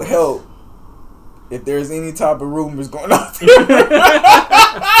deep ass. It don't help if there's any type of rumors going on.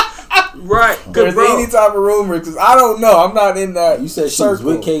 Right. There's any type of rumors because I don't know. I'm not in that. You said she was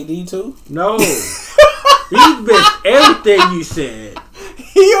with KD too? No. He's been everything you said.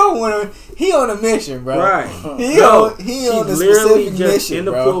 He on a mission, bro. Right. He on a specific mission, in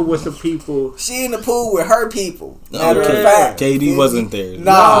the pool with some people. She in the pool with her people. Matter of fact, KD wasn't there.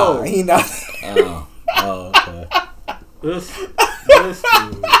 No, he not. Okay. This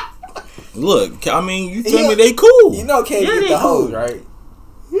Look, I mean, you tell me they cool. You know KD get the hoes, right?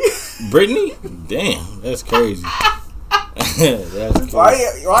 Brittany? Damn, that's crazy. That's crazy.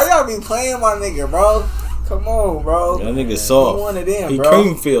 Why y'all be playing my nigga, bro? Come on, bro. That nigga soft. He one of them, he bro.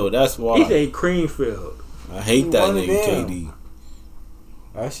 Creamfield, that's why. He's a Creamfield. I hate that nigga, KD.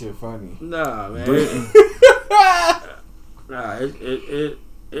 That shit funny. Nah, man. Nah,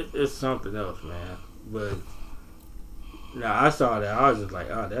 it's something else, man. But I saw that. I was just like,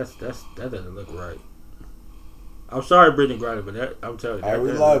 oh, that doesn't look right. I'm sorry, Brittany Griner, but I'm telling you, hey,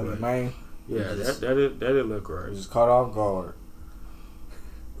 we love you, man. Yeah, that didn't look right. Just caught off guard.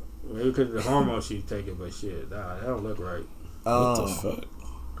 Maybe because of the hormones she's taking, but shit, nah, that don't look right. What the fuck?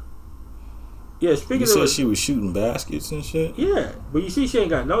 Yeah, speaking you of, said she was shooting baskets and shit. Yeah, but you see, she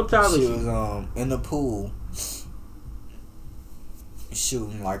ain't got no time. She was in the pool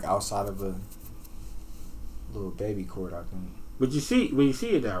shooting like outside of a little baby court, I think. But you see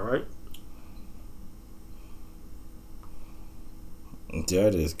it now, right?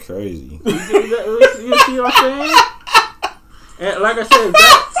 That is crazy. You see what I'm saying? And like I said,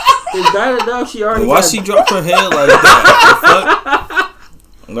 it's bad enough she already. Why she drop her head like that?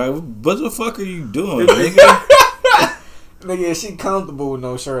 Like, what the fuck are you doing, nigga? Nigga, she comfortable with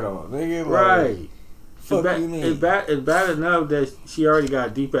no shirt on, nigga. Like, right. Fuck you mean? It's bad enough that she already got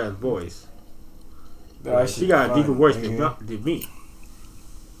a deep ass voice. She got a deeper voice than me.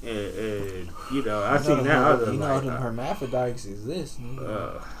 And you know, I seen that. I was you know like, them hermaphrodites exist.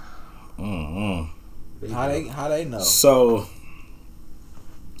 Mm-hmm. How they know? So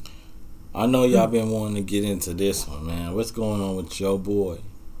I know y'all been wanting to get into this one, man. What's going on with your boy?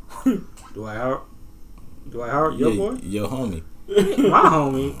 Dwight Howard, your boy? Your homie. My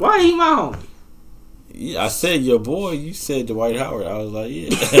homie? Why he my homie? Yeah, I said your boy. You said Dwight Howard. I was like,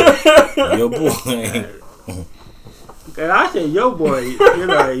 yeah. Your boy. And I said your boy. You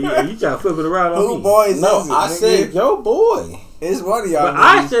try to flip it around on me. Who boys No, is it, I nigga? said your boy. It's one of y'all. But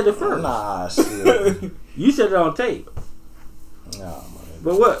I said it first. Nah, shit. You said it on tape. Nah, man.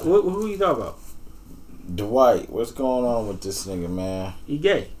 But who you talking about? Dwight, what's going on with this nigga, man? He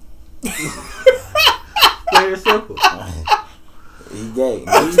gay. Plain and simple. He gay.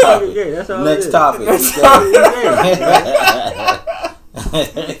 He's fucking gay. That's all Next it is. topic. He's gay.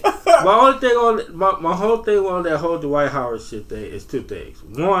 My whole thing on that whole Dwight Howard shit thing is two things.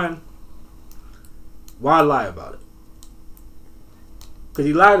 One, why lie about it? Because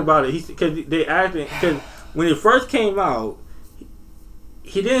he lied about it. Because when it first came out,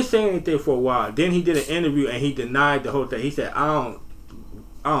 he didn't say anything for a while. Then he did an interview and he denied the whole thing. He said, I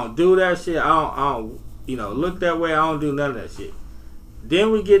don't do that shit. I don't look that way. I don't do none of that shit.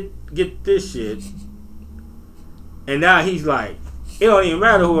 Then we get this shit, and now he's like, it don't even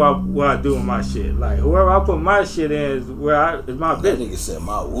matter what I do with my shit. Like whoever I put my shit in is is my That business. nigga said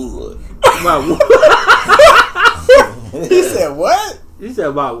my wood. My wood. He said what? He said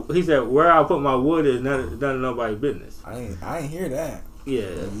where I put my wood is none of nobody's business. I ain't hear that.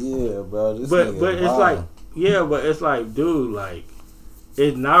 Yeah. Yeah, bro. But it's like, dude, like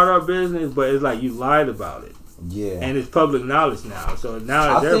it's not our business, but it's like you lied about it. Yeah. And it's public knowledge now, so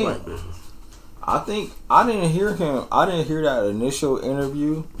now it's everybody's business. I think I didn't hear him. I didn't hear that initial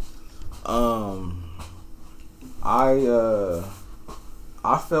interview. I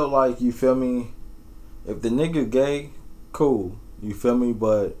felt like, you feel me, if the nigga gay, cool, you feel me,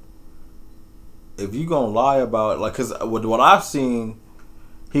 but if you gonna lie about it, like, cause with what I've seen,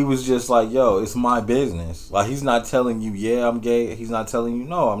 he was just like, yo, it's my business. Like, he's not telling you, yeah, I'm gay. He's not telling you,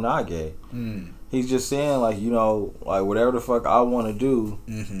 no, I'm not gay. He's just saying, like, like, whatever the fuck I want to do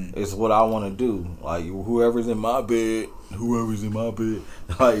is what I want to do. Like, whoever's in my bed. Like,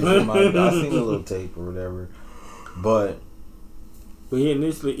 I seen a little tape or whatever. But he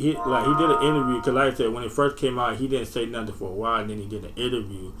initially, he did an interview, because like I said, when it first came out, he didn't say nothing for a while, and then he did an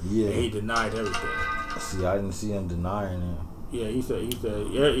interview, and he denied everything. See, I didn't see him denying it. Yeah, he said,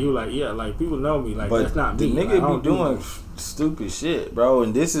 yeah, he was like, yeah, like, people know me, like, but that's not the me. The nigga like, be doing stupid shit, bro,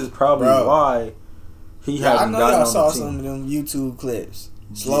 and this is probably why he hasn't gotten on the team. I know y'all saw some of them YouTube clips.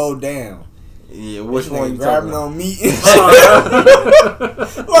 Slow down. Yeah, which one you grabbing talking on meat? Like,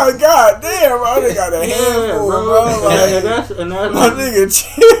 god damn, bro, they got a handful, bro. Like, my nigga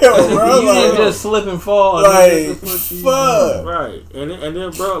chill, bro. You didn't just slip and fall. Like, fuck. Right, and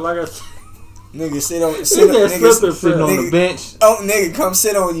then, bro, like I said, nigga sit on the bench. Oh, nigga, come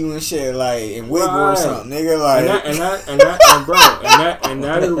sit on you and shit, like, and wiggle or something, nigga, like. And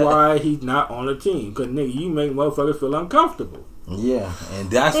that is why he's not on the team, because nigga, you make motherfuckers feel uncomfortable. Yeah, and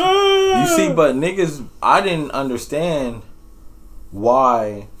that's you see, but niggas, I didn't understand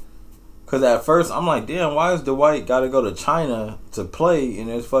why. Cause at first I'm like, damn, why is Dwight got to go to China to play in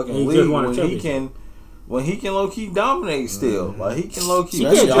this fucking league when he can low key dominate still? Like, he can low key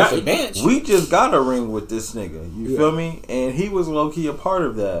off the bench. We just got a ring with this nigga. You feel me? And he was low key a part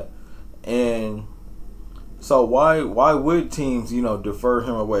of that. And so why would teams defer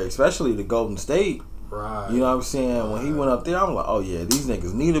him away, especially the Golden State? Right. You know what I'm saying? When he went up there, I'm like, oh yeah, these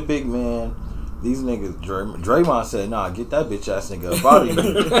niggas need a big man. These niggas, Draymond said, nah, get that bitch ass nigga up out of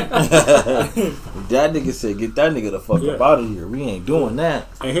here. That nigga said, get that nigga the fuck up out of here. We ain't doing that.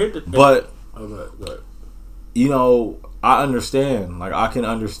 But I understand. Like, I can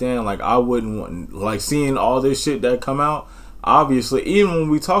understand. Like, I wouldn't want, like, seeing all this shit that come out. Obviously, even when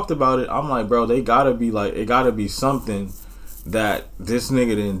we talked about it, I'm like, bro, it gotta be something that this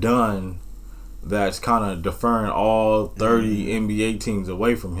nigga done that's kind of deferring all 30 NBA teams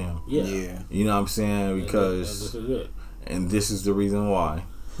away from him. Yeah. You know what I'm saying? Because and this is the reason why.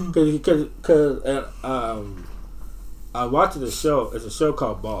 Because I watched the show. It's a show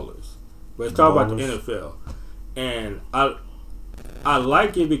called Ballers, but it's talking about the NFL, and I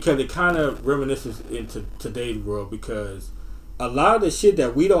like it because it kind of reminisces into today's world, because a lot of the shit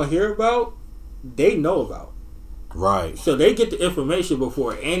that we don't hear about, they know about. Right. So they get the information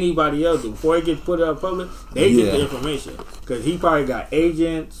before anybody else do. Before it gets put out public, they get the information. Because he probably got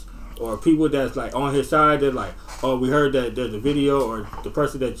agents or people that's like on his side. They're like, oh, we heard that there's a video, or the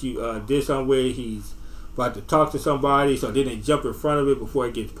person that you did something with, he's about to talk to somebody. So then they jump in front of it before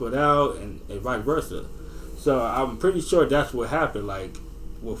it gets put out, and vice versa. So I'm pretty sure that's what happened. Like,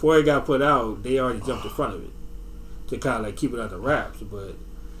 before it got put out, they already jumped in front of it to kind of like keep it under wraps. But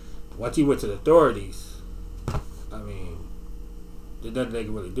once he went to the authorities, I mean, there's nothing they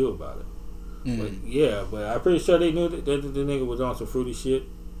can really do about it. But I'm pretty sure they knew that the nigga was on some fruity shit,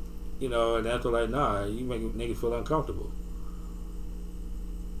 you know, and after like, nah, you make niggas feel uncomfortable.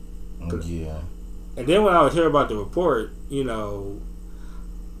 Yeah. And then when I was hearing about the report, you know,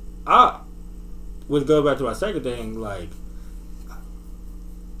 I would go back to my second thing, like,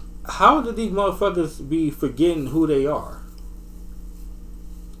 how did these motherfuckers be forgetting who they are?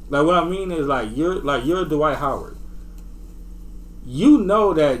 Like, what I mean is, you're Dwight Howard. You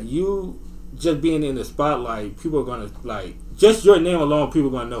know that you just being in the spotlight, people are gonna, like, just your name alone, people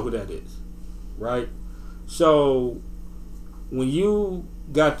are gonna know who that is, right? So when you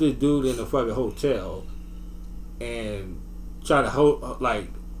got this dude in the fucking hotel and try to hold, like,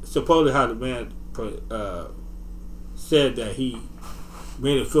 supposedly how the man said that he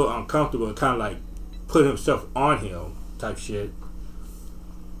made him feel uncomfortable and kind of like put himself on him type shit.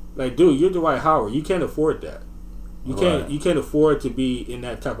 Like, dude, you're Dwight Howard. You can't afford that. You can't afford to be in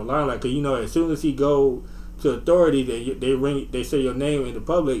that type of limelight, because you know as soon as he go to authority, they say your name in the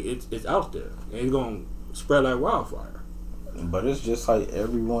public, it's out there and it's gonna spread like wildfire. But it's just like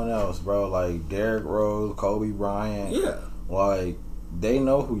everyone else, bro. Like Derrick Rose, Kobe Bryant. Yeah. Like, they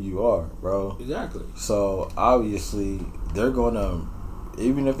know who you are, bro. Exactly. So obviously they're gonna,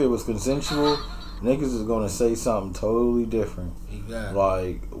 even if it was consensual, niggas is gonna say something totally different. Exactly.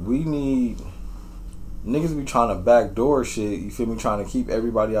 Like, we need niggas be trying to backdoor shit. You feel me? Trying to keep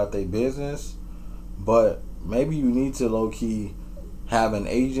everybody out their business, but maybe you need to low key have an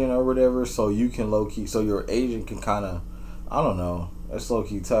agent or whatever, so you can low key, so your agent can kind of, I don't know. That's low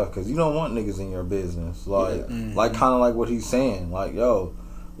key tough because you don't want niggas in your business. Like, like kind of like what he's saying. Like, yo,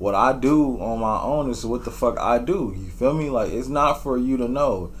 what I do on my own is what the fuck I do. You feel me? Like, it's not for you to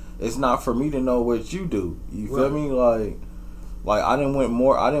know. It's not for me to know what you do. You feel me? Like I didn't went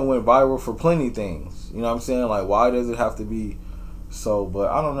viral for plenty things. You know what I'm saying? Like, why does it have to be so?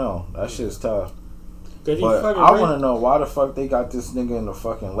 But I don't know. That shit's tough. But I want to know why the fuck they got this nigga in the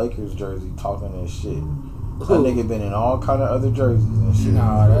fucking Lakers jersey talking this shit. That nigga been in all kind of other jerseys and shit.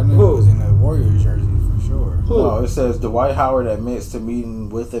 Nah, that nigga was in the Warriors jersey for sure. No, it says Dwight Howard admits to meeting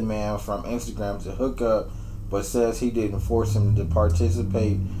with a man from Instagram to hook up, but says he didn't force him to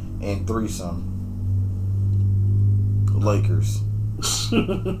participate in threesome. Lakers.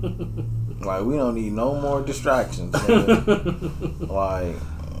 Like, we don't need no more distractions, nigga. Like,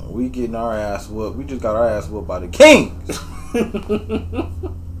 we getting our ass whooped. We just got our ass whooped by the Kings.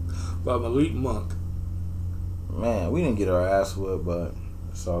 By Malik Monk. Man, we didn't get our ass whooped, but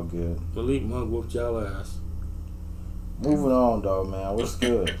it's all good. Malik Monk whooped y'all ass. Moving on, though, man. What's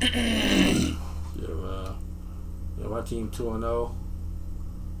good? My team 2-0.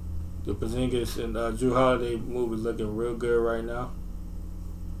 The Porzingis and Drew Holiday move is looking real good right now.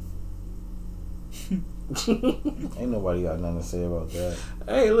 Ain't nobody got nothing to say about that.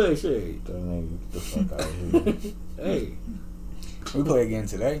 Hey, look, shit. That nigga, get the fuck out of here. Hey. We play again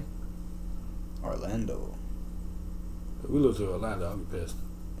today. Orlando. If we lose to Orlando, I'll be pissed.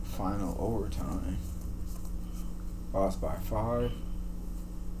 Final overtime. Lost by 5.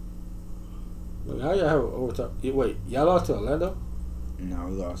 Look, how y'all have an overtime? Wait, y'all lost to Orlando? No,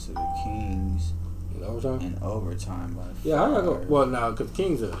 we lost to the Kings. In overtime? In overtime by 5. Yeah, how y'all go? Well, no, because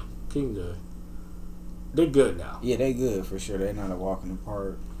Kings are they're good now. Yeah, they good for sure. They're not a walk in the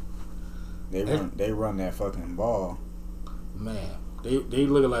park. They run that fucking ball. Man, they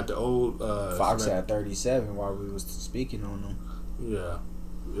looking like the old Fox had 37 while we was speaking on them. Yeah,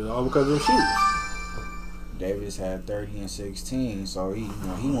 it's all because of the shoes. Davis had 30 and 16, so he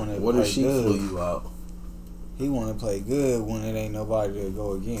wanted to what play if she good. flew you out? He want to play good when it ain't nobody to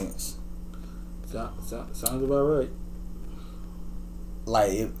go against. Sounds about right.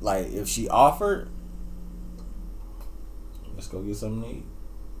 Like if she offered, let's go get something to eat.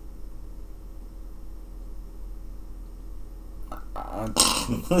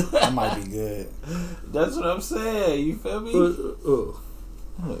 I might be good. That's what I'm saying. You feel me?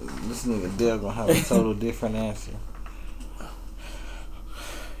 This nigga Dale gonna have a total different answer.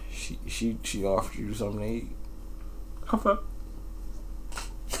 She offered you something to eat. How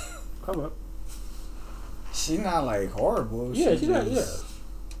about? She not like horrible. Yeah, she's not. Yeah.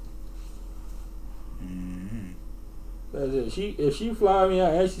 Mm-hmm. That's it. If she fly me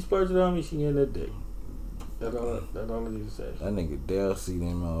out and she splurges on me, she getting that dick. That's all I need to say. That nigga Dale see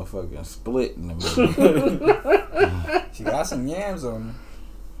them motherfucking split in the middle. She got some yams on her.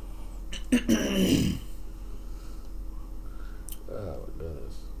 Oh my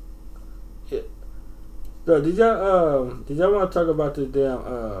goodness. Yeah. So did y'all want to talk about this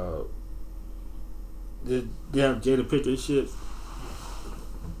damn Jada Pinkett shit?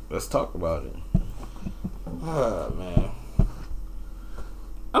 Let's talk about it. Oh, man.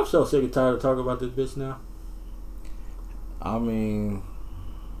 I'm so sick and tired of talking about this bitch now. I mean,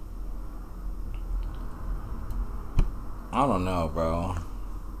 I don't know, bro.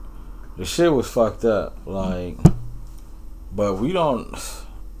 The shit was fucked up. Like, but we don't.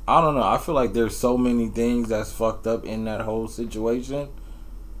 I don't know. I feel like there's so many things that's fucked up in that whole situation.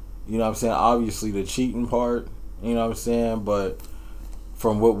 You know what I'm saying? Obviously, the cheating part. You know what I'm saying? But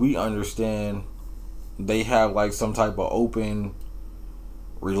from what we understand, they have like some type of open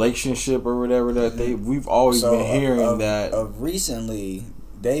relationship or whatever that we've always been hearing that recently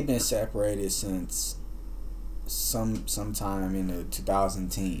they've been separated since sometime in the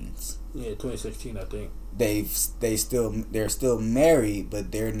 2010s. Yeah, 2016, I think. They're still married,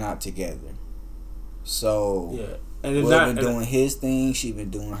 but they're not together. So yeah, and Will been doing his thing, she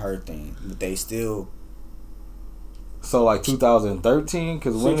been doing her thing, but they still. So like 2013,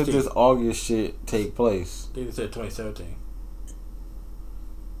 because when did this August shit take place? I think it said 2017.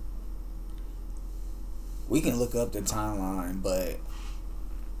 We can look up the timeline, but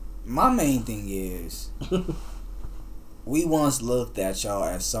my main thing is we once looked at y'all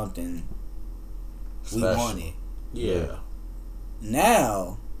as something we wanted. Yeah.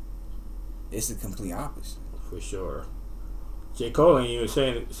 Now it's the complete opposite. For sure. J. Cole ain't even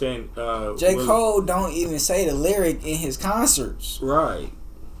saying J. Cole don't even say the lyric in his concerts. Right.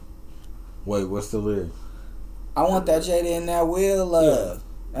 Wait, what's the lyric? I want that Jada and that Will love.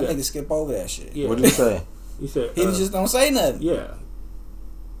 That nigga skip over that shit. Yeah. What did he say? He said he just don't say nothing. Yeah.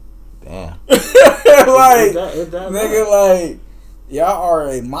 Damn. Like nigga, like y'all are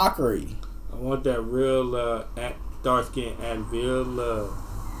a mockery. I want that real dark skin Advil love.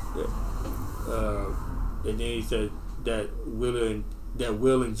 And then he said that Will and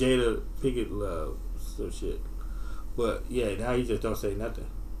Jada Pickett love some shit. But yeah, now he just don't say nothing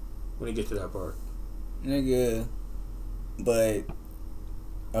when he gets to that part. Nigga, but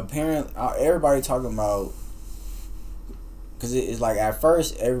apparently everybody talking about, because it's like at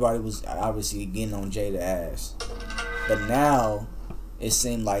first everybody was obviously getting on Jada ass, but now it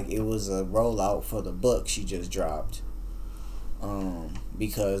seemed like it was a rollout for the book she just dropped.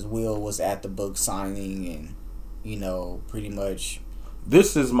 Because Will was at the book signing and, you know, pretty much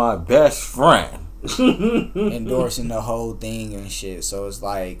this is my best friend endorsing the whole thing and shit. So it's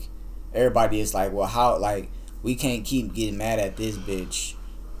like everybody is like, well, how, like, we can't keep getting mad at this bitch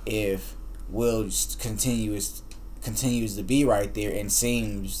if Will continues to be right there and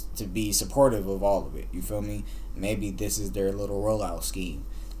seems to be supportive of all of it. You feel me? Maybe this is their little rollout scheme.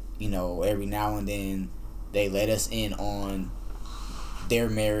 You know, every now and then they let us in on their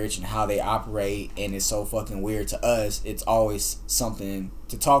marriage and how they operate, and it's so fucking weird to us. It's always something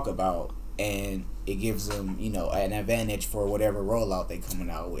to talk about, and it gives them, you know, an advantage for whatever rollout they coming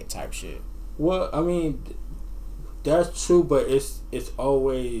out with type shit. Well, I mean, that's true, but it's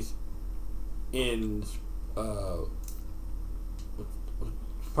always in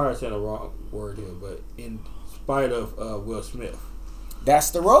probably saying the wrong word here, but in spite of Will Smith.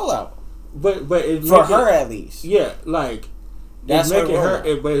 That's the rollout. But it's for her at least. Yeah, like that's making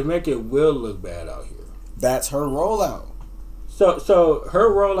but it's making Will look bad out here. That's her rollout. So her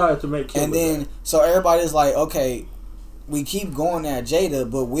rollout is to make him. And then bad. So everybody's like, okay, we keep going at Jada,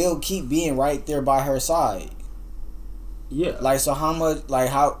 but we'll keep being right there by her side. Yeah. Like, so how much, like,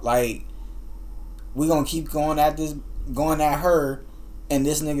 how, like, we gonna keep going at her, and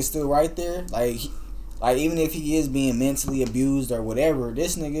this nigga still right there? Like even if he is being mentally abused or whatever,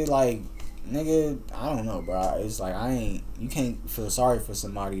 this nigga, like, nigga, I don't know, bro. It's like, you can't feel sorry for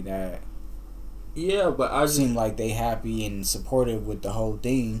somebody that. Yeah, but I seem like they happy and supportive with the whole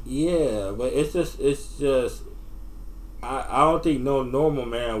thing. Yeah, but it's just I don't think no normal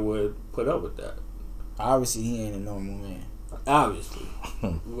man would put up with that. Obviously, he ain't a normal man. Obviously,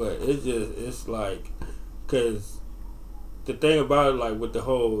 but it's like, cause the thing about it, like with the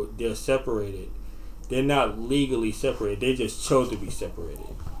whole they're separated, they're not legally separated. They just chose to be separated.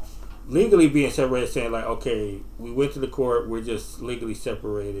 Legally being separated, saying like, okay, we went to the court, we're just legally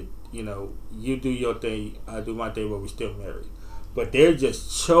separated. You know, you do your thing, I do my thing, but we're still married. But they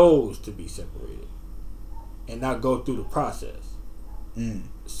just chose to be separated and not go through the process.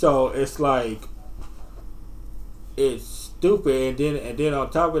 So it's like, it's stupid. And then on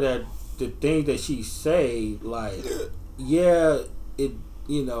top of that, the thing that she say, like, yeah, it,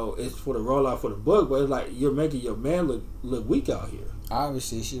 you know, it's for the rollout for the book, but it's like you're making your man look weak out here.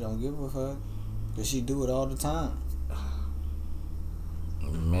 Obviously, she don't give a fuck, because she do it all the time.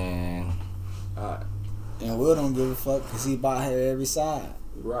 Man. And Will don't give a fuck because he by her every side.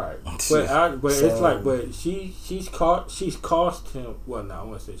 Right, but so, it's like, but she's cost him. Well, no, I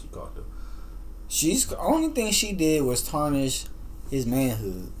wouldn't say she cost him. The only thing she did was tarnish his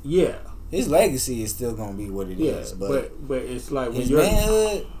manhood. Yeah, his legacy is still gonna be what it is. But it's like his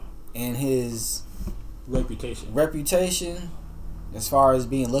manhood and his reputation, as far as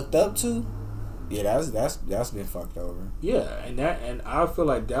being looked up to. Yeah, that's been fucked over. Yeah, and I feel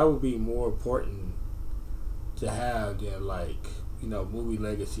like that would be more important to have than like, you know, movie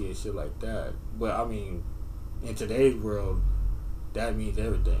legacy and shit like that. But I mean, in today's world, that means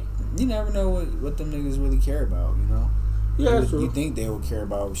everything. You never know what them niggas really care about, you know? Yeah, true. You think they would care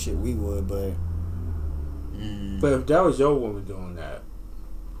about shit we would, but... But if that was your woman doing that...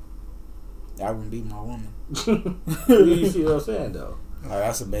 That wouldn't be my woman. You see what I'm saying, though? Like,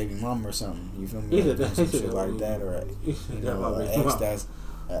 that's a baby mama or something. You feel me? Like, some shit like that, or an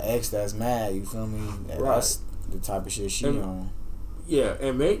ex that's mad. You feel me? That's the type of shit she on. Yeah,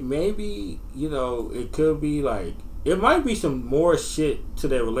 and maybe, you know, it could be like, it might be some more shit to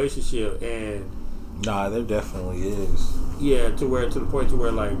their relationship, and nah, there definitely is. Yeah, to the point to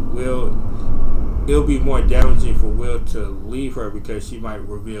where like it'll be more damaging for Will to leave her because she might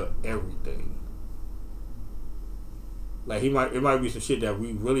reveal everything. Like it might be some shit that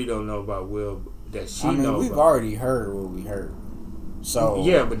we really don't know about Will that she knows. We've already heard what we heard. So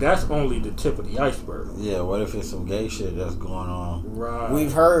yeah, but that's only the tip of the iceberg. Yeah, what if it's some gay shit that's going on? Right.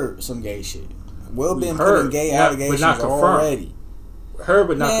 We've heard some gay shit. Will been putting gay allegations already. Heard,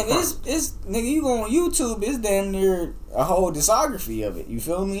 but not confirmed. It's nigga, you go on YouTube, it's damn near a whole discography of it. You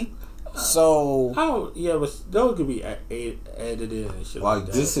feel me? So but those could be edited and shit like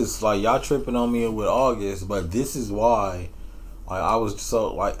that. This is like y'all tripping on me with August, but this is why. Like I was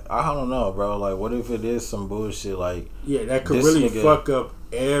so like I don't know, bro. Like what if it is some bullshit? Like that could really fuck up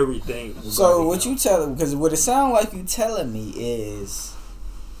everything. So what you telling? Because what it sound like you telling me is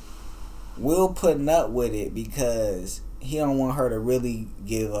Will putting up with it because he don't want her to really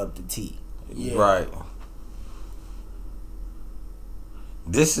give up the tea. Yeah. Right.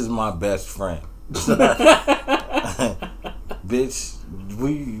 This is my best friend. Bitch,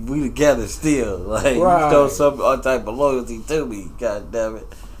 we together still. Like you show some type of loyalty to me, god damn it.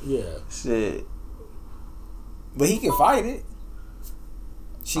 Yeah. Shit. But he can fight it.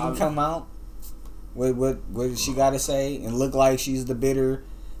 She can come out with what she gotta say and look like she's the bitter.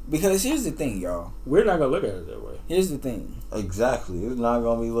 Because here's the thing, y'all. We're not gonna look at it that way. Here's the thing. Exactly. It's not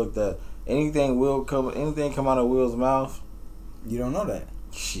gonna be looked at. Anything come out of Will's mouth. You don't know that.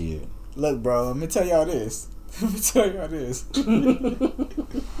 Shit. Look, bro, let me tell y'all this.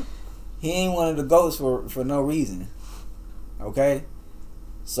 He ain't one of the goats for no reason. Okay?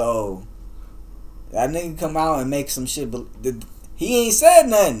 So, that nigga come out and make some shit, but he ain't said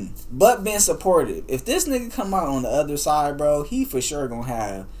nothing but been supportive. If this nigga come out on the other side, bro, he for sure gonna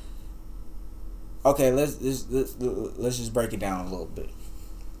have... Okay, let's just break it down a little bit.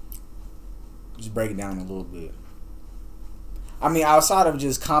 I mean, outside of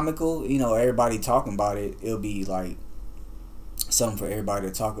just comical, you know, everybody talking about it, it'll be like something for everybody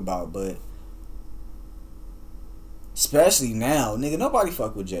to talk about. But especially now, nigga, nobody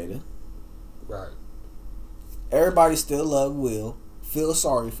fuck with Jada. Right. Everybody still love Will. Feel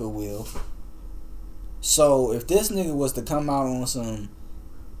sorry for Will. So if this nigga was to come out on some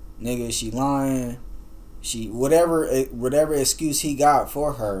nigga, she lying, she whatever excuse he got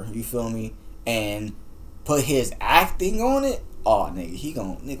for her, you feel me, and put his acting on it. Oh,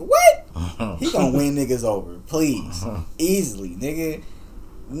 nigga, what? He gonna win niggas over, please, easily, nigga.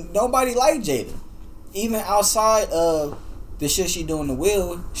 Nobody like Jada, even outside of the shit she doing to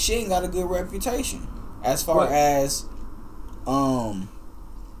Will. She ain't got a good reputation as far as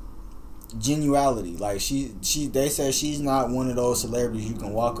genuality. Like they said she's not one of those celebrities you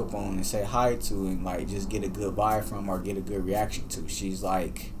can walk up on and say hi to and like just get a good vibe from or get a good reaction to. She's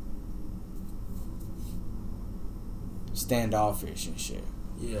like standoffish and shit.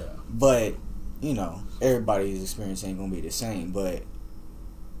 Yeah. But, you know, everybody's experience ain't gonna be the same, but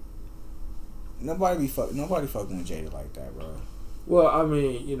nobody fucking with Jada like that, bro. Well, I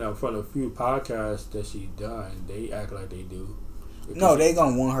mean, you know, from the few podcasts that she's done, they act like they do. No, they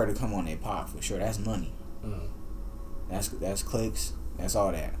gonna want her to come on their pod for sure. That's money. That's clicks. That's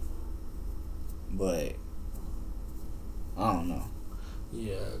all that. But I don't know.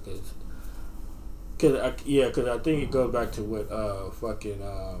 Yeah, because I think it goes back to what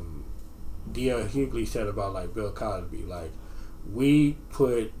D.L. Hughley said about like Bill Cosby. Like we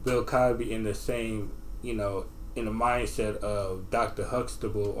put Bill Cosby in the same, you know, in the mindset of Dr.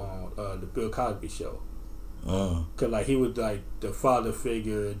 Huxtable on the Bill Cosby Show. Cause like he was like the father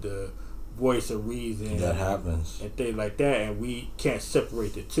figure, the voice of reason. That happens. And things like that, and we can't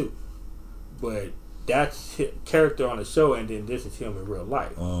separate the two. But that's his character on the show, and then this is him in real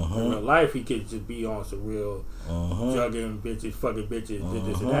life. In real life, he could just be on some real jugging bitches, fucking bitches,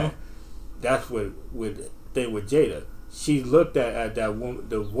 this and that. That's what thing with Jada. She looked at that woman,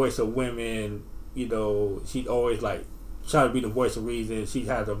 the voice of women. You know, she always like trying to be the voice of reason. She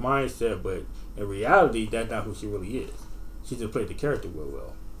has a mindset, but in reality, that's not who she really is. She just played the character real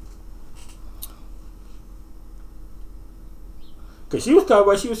well. Cause she was talking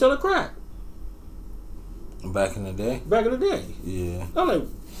about she was selling crack. Back in the day? Back in the day. Yeah. I'm like,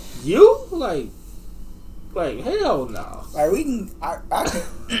 you? Like hell no. Like we can, I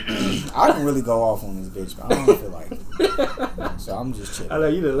can really go off on this bitch, but I don't feel like it. So I'm just chilling. I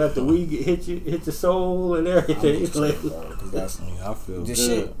like you to let the weed hit your soul and everything. Chill, bro, that's, I feel the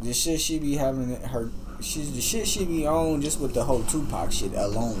good. The shit she be having the shit she be on just with the whole Tupac shit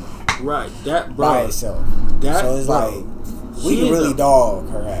alone. Right, that bro. By itself. That, so it's bro, like we can really dog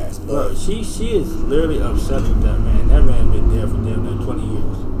her ass, but bro, she is literally obsessed with that man. That man been there for damn near 20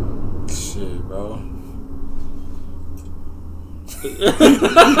 years. Shit, bro. Take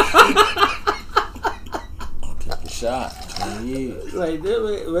a shot. 20 years. Like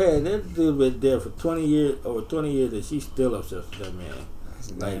that dude been there for 20 years, over 20 years, and she's still obsessed with that man. That's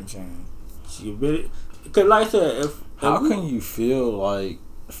a damn shame. She really, cause like I said, how can you feel like,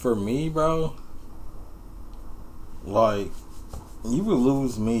 for me, bro? Like, you would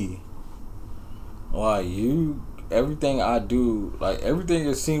lose me. Like, everything I do, like everything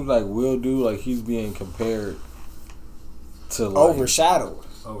it seems like Will do, like he's being compared to like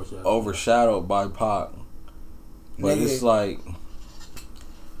overshadowed by Pac. But Nigga.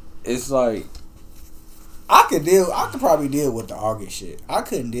 it's like I could probably deal with the August shit. I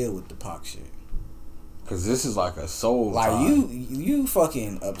couldn't deal with the Pac shit. Cause this is like a soul like tie. you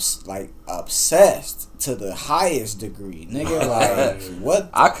fucking obsessed to the highest degree, nigga. Like what?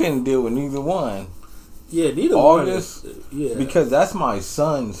 I couldn't deal with neither one. Yeah, neither August, one. Yeah, because that's my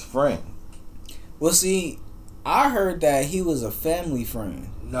son's friend. Well, see, I heard that he was a family friend.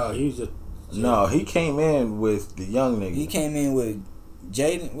 No, he was just. No, he came in with the young nigga. He came in with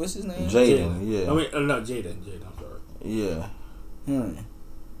Jaden. What's his name? Jaden. Yeah. I mean, no, Jada. I'm sorry. Yeah.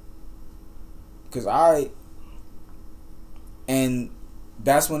 Cause and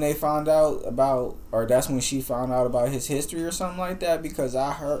that's when they found out about, or that's when she found out about his history or something like that. Because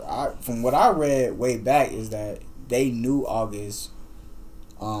from what I read way back is that they knew August,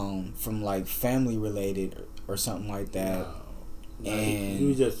 from like family related or something like that. No, and he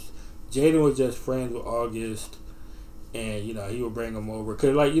was just Jaden was just friends with August, and you know he would bring him over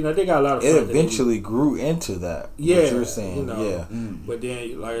because like you know they got a lot of. It friends eventually grew into that. Yeah, what you're saying. You know, yeah. But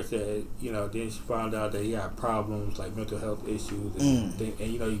then, like I said, you know, then she found out that he had problems like mental health issues, and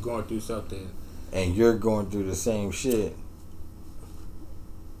you know, you're going through something, and you're going through the same shit,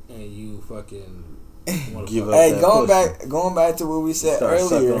 and you fucking. Give up hey, that going back to what we said start earlier.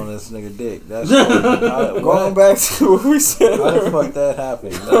 Sucking on this nigga dick. That's going back to what we said. How the fuck that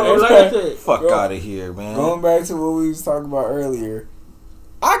happened? Like I said, fuck out of here, man. Going back to what we was talking about earlier,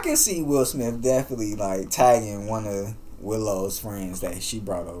 I can see Will Smith definitely like tagging one of Willow's friends that she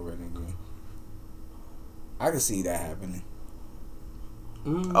brought over. Nigga, I can see that happening.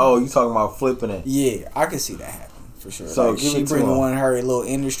 Oh, you talking about flipping it? Yeah, I can see that happening. For sure. So like, give she it to bringing him. one of her little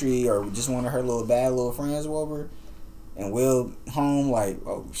industry or just one of her little bad little friends over, and Will home like,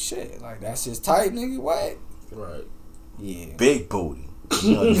 oh shit, like that's just tight, nigga. What? Right. Yeah. Big booty.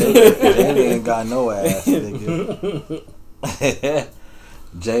 You know, Jada ain't got no ass, nigga.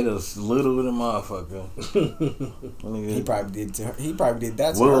 Jada's little with a motherfucker. He probably did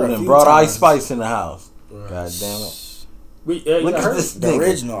that to Will her. and brought times. Ice Spice in the house. Right. God damn it. Look at this The nigga.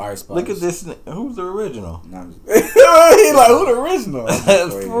 original Ice Spice. Look at this. Who's the original? No, he like, who the original?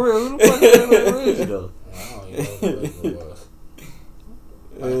 For real, who the fuck is the original? I don't even know what the original was.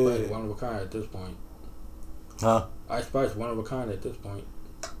 Ice Spice, one of a kind at this point. Huh? Ice Spice, one of a kind at this point.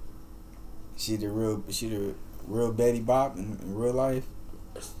 She the real Betty Bop in real life.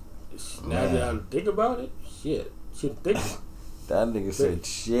 Now that I think about it, shit think about it. That nigga said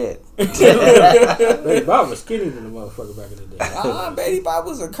shit. Betty Bob was skinny than the motherfucker back in the day. Betty Bop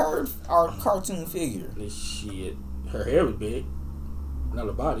was a cartoon figure. This shit. Her hair was big. Not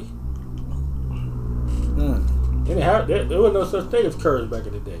her body. There was no such thing as curves back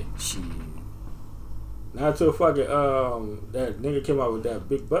in the day. Shit. Not until fucking that nigga came out with that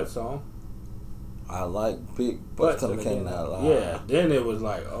big butt song. I like big butts. I can't lie. Yeah, then it was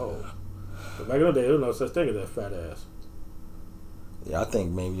like, oh. But back in the day, there was no such thing as that fat ass. Yeah, I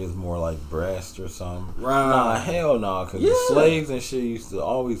think maybe it's more like breast or something. Right. Nah, hell no, cause the slaves and shit used to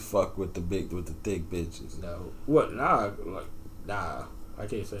always fuck with the thick bitches. No, what? Nah, I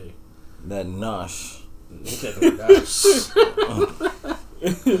can't say that nush.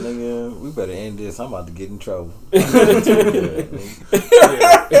 Nigga, we better end this. I'm about to get in trouble. But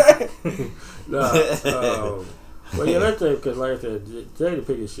yeah, that's it. Because like I said, Jada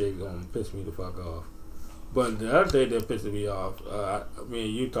Pinkett shit gonna piss me the fuck off. But the other thing that pissed me off, me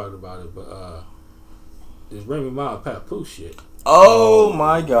and you talked about it, but is Remy Ma Papoose shit. Oh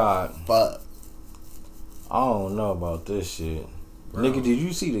my god! But I don't know about this shit, bro. Nigga. Did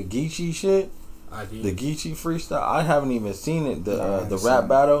you see the Geechee shit? I did. The Geechee freestyle. I haven't even seen it. The rap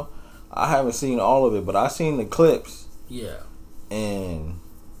battle. I haven't seen all of it, but I seen the clips. Yeah. And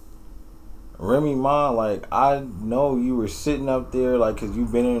Remy Ma, like, I know you were sitting up there, like, cause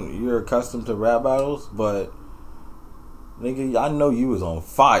you're accustomed to rap battles, but nigga, I know you was on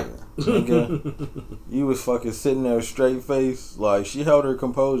fire, nigga. You was fucking sitting there straight face, like, she held her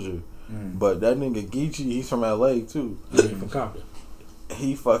composure. But that nigga Geechee, he's from LA too. Yeah, from Compton.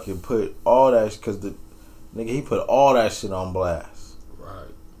 He fucking put all that, cause he put all that shit on blast. Right.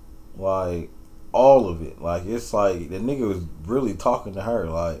 Like, all of it. Like, it's like the nigga was really talking to her.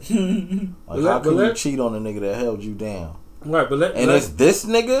 Like, how can you cheat on the nigga that held you down? Right, it's this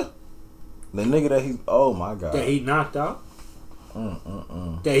nigga, the nigga that oh my god, that he knocked out.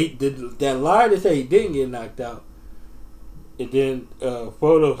 That he did that lie to say he didn't get knocked out. And then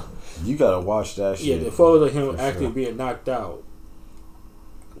photo. You gotta watch that shit. Yeah, the photo of him actually being knocked out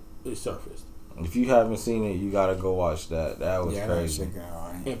is surfaced. If you haven't seen it, you gotta go watch that. That was crazy.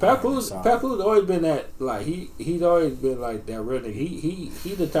 And Papoose always been that, like, he's always been like that real nigga. He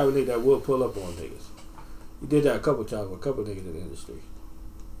the type of nigga that will pull up on niggas. He did that a couple times with a couple niggas in the industry.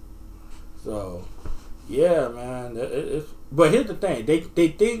 So yeah, man. But here's the thing: they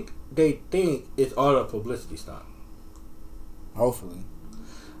think it's all a publicity stunt. Hopefully,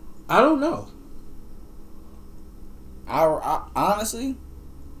 I don't know. I honestly,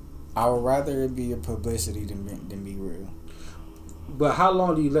 I would rather it be a publicity than be real. But how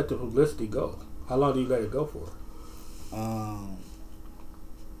long do you let the publicity go? How long do you let it go for?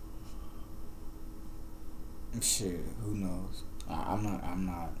 Shit, who knows? I'm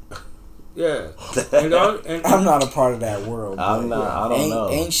not. Yeah, and I'm not a part of that world. I don't know.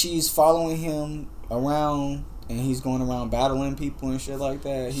 Ain't she's following him around and he's going around battling people and shit like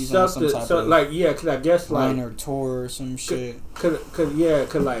that? He's on some type of cause I guess like or tour or some shit. Cause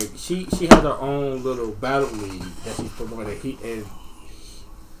like she has her own little battle league that she's promoting.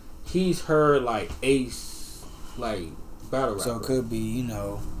 He's her like ace like battle rapper. So it could be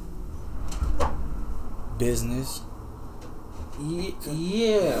business.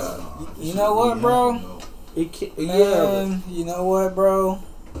 Yeah. You know what, bro? Man, you know what, bro?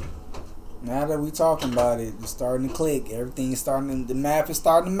 Now that we talking about it, it's starting to click. The math is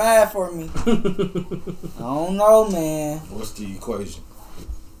starting to math for me. I don't know, man. What's the equation?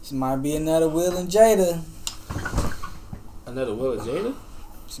 This might be another Will and Jada. Another Will and Jada?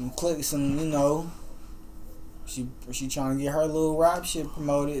 She trying to get her little rap shit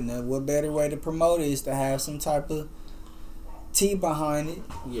promoted, and then what better way to promote it is to have some type of tea behind it.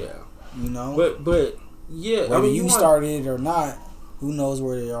 Yeah. But yeah, whether you started it or not, who knows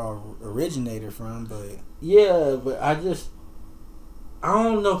where they all originated from, but yeah, but I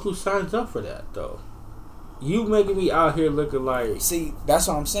don't know who signs up for that though. You making me out here looking like, see, that's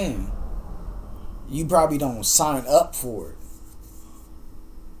what I'm saying. You probably don't sign up for it.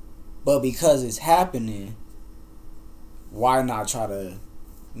 But because it's happening, why not try to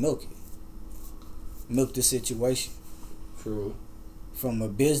milk it? Milk the situation. True. From a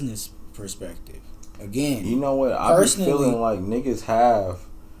business perspective. Again, you know what? I be feeling like niggas have,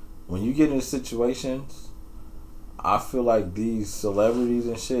 when you get in situations, I feel like these celebrities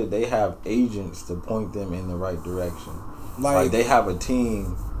and shit, they have agents to point them in the right direction. Like they have a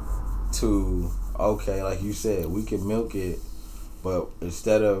team to, okay, like you said, we can milk it, but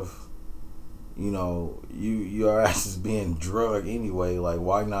instead of, your ass is being drugged anyway, like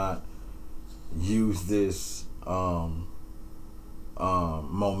why not use this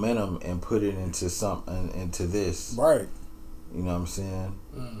momentum and put it into into this, right? You know what I'm saying?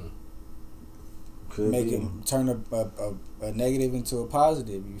 Could make it turn a negative into a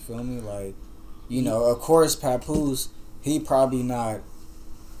positive. You feel me? Like, of course, Papoose, he probably not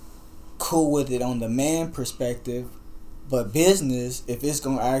cool with it on the man perspective, but business, if it's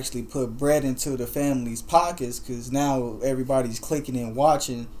gonna actually put bread into the family's pockets, because now everybody's clicking and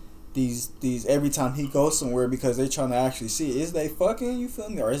watching, these every time he goes somewhere because they trying to actually see is they fucking, you feel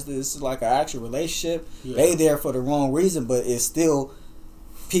me, or is this like an actual relationship? Yeah. They there for the wrong reason, but it's still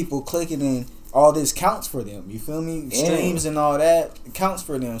people clicking and all this counts for them. You feel me? Streams and all that counts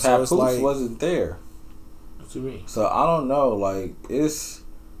for them. So it's like wasn't there. What you mean? So I don't know. Like it's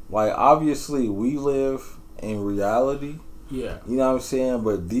like obviously we live in reality. Yeah. You know what I'm saying?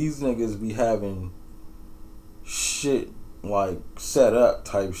 But these niggas be having shit like set up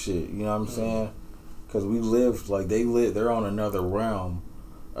type shit. You know what I'm saying? Because we live like they're on another realm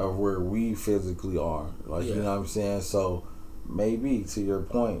of where we physically are. Like you know what I'm saying? So maybe to your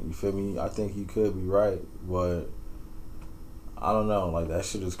point, you feel me? I think you could be right, but I don't know. Like that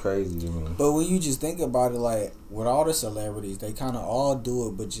shit is crazy to me. But when you just think about it, like with all the celebrities, they kind of all do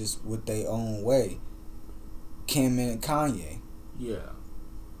it, but just with their own way. Kim and Kanye,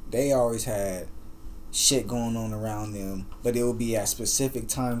 they always had shit going on around them, but it would be at specific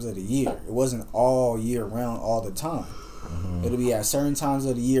times of the year. It wasn't all year round all the time. Mm-hmm. It'll be at certain times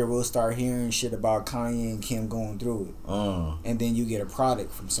of the year we'll start hearing shit about Kanye and Kim going through it. And then you get a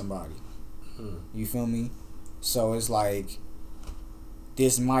product from somebody. You feel me? So it's like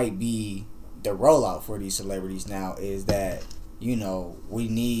this might be the rollout for these celebrities now, is that, you know, we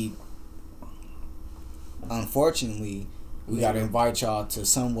need, unfortunately, we gotta invite y'all to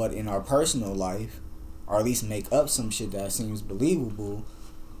somewhat in our personal life, or at least make up some shit that seems believable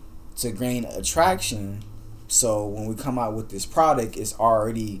to gain attraction. So when we come out with this product, it's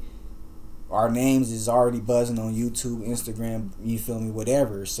already, our names is already buzzing on YouTube, Instagram, you feel me,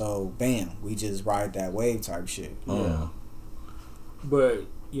 whatever. So bam, we just ride that wave type shit. Yeah. But,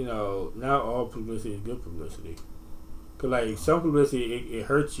 you know, not all publicity is good publicity. Cause like some publicity, it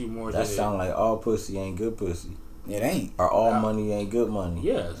hurts you more. That sound like all pussy ain't good pussy. It ain't. Or all money ain't good money.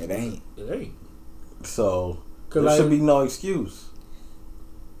 Yeah, it ain't. It ain't. So there should be no excuse.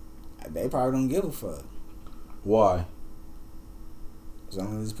 They probably don't give a fuck. Why? As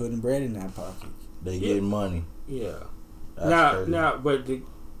long as it's putting bread in that pocket, they get money. Yeah. That's now, but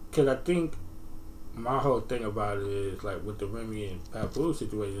because I think my whole thing about it is like with the Remy and Papoose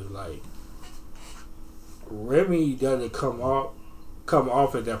situation is like Remy doesn't come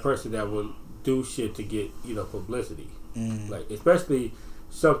off as that person that will do shit to get, you know, publicity. Like especially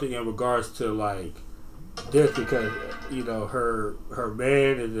something in regards to like this, because, you know, her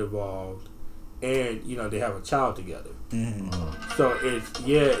man is involved and, you know, they have a child together. So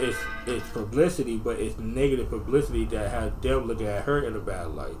it's publicity, but it's negative publicity that has them looking at her in a bad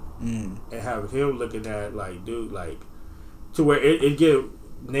light, and having him looking at like, dude, like to where it get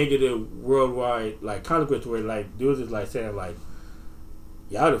negative worldwide like consequence, where like dudes is like saying like,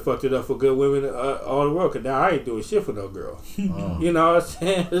 y'all done fucked it up for good women all the world, cause now I ain't doing shit for no girl. You know what I'm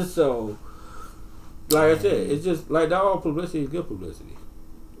saying? So like I said, it's just like not all publicity is good publicity.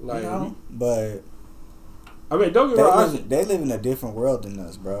 Like, you know, but I mean, don't get me wrong. They live in a different world than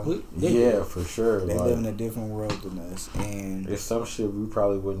us, bro. Yeah, for sure. They live in a different world than us, and there's some shit we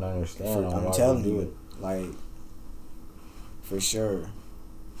probably wouldn't understand. I'm telling you, like, for sure.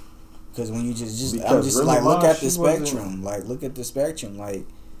 Because when you just I'm just really like, look at the spectrum. Like, look at the spectrum. Like,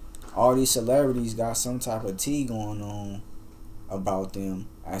 all these celebrities got some type of tea going on about them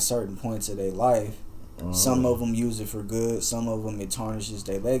at certain points of their life. Some of them use it for good. Some of them it tarnishes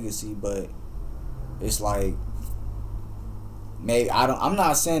their legacy. But it's like, maybe I'm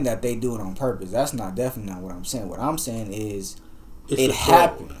not saying that they do it on purpose. That's definitely not what I'm saying. What I'm saying is, it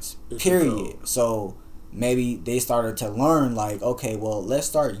happens. Period. So maybe they started to learn, like, okay, well, let's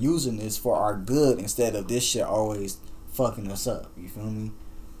start using this for our good instead of this shit always fucking us up. You feel me?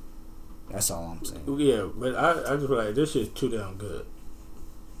 That's all I'm saying. Yeah, but I just feel like this shit's too damn good.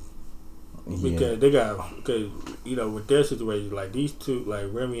 Because because, you know, with their situation, like these two, like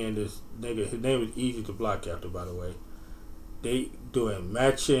Remy and this nigga, his name is Easy to Block After, by the way. They doing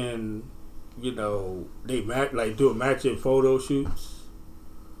matching, you know, like doing matching photo shoots.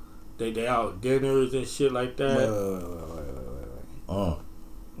 They out dinners and shit like that.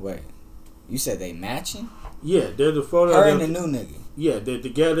 Wait. You said they matching? Yeah, there's a photo. Her and the new nigga. Yeah, they're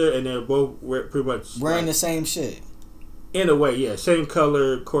together and they're both pretty much wearing the same shit. In a way, yeah, same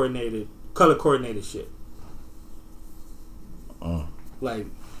color coordinated shit. Like,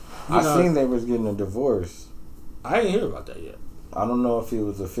 I seen they was getting a divorce. I didn't hear about that yet. I don't know if it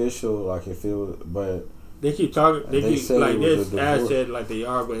was official, like if it was, but they keep talking. They keep like this ad said like they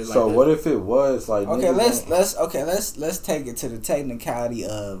are, but it's so like what if it was like? Okay, let's take it to the technicality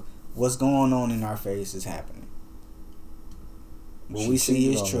of what's going on in our face is happening. What we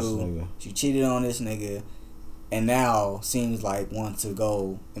see is true. She cheated on this nigga, and now seems like wants to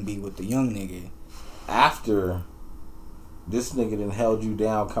go and be with the young nigga after this nigga done held you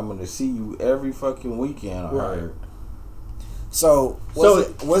down coming to see you every fucking weekend. I heard. So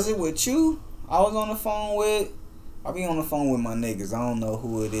was it with you? I was on the phone with. I be on the phone with my niggas. I don't know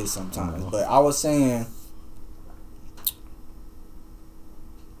who it is sometimes, but I was saying.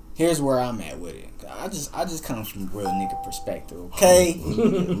 Here's where I'm at with it. I just come from real nigga perspective, okay?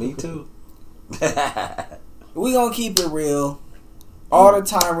 Me too. We gonna keep it real. All the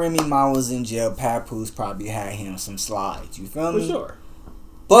time Remy Ma was in jail, Papoose probably had him some slides. You feel me? For sure.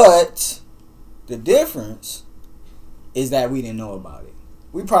 But the difference is that we didn't know about it.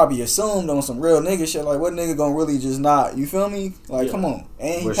 We probably assumed on some real nigga shit, like what nigga gonna really just not, you feel me? Like, come on.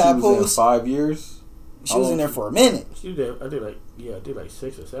 And but Papoose, she was in 5 years? She was in there for a minute. She did. I did like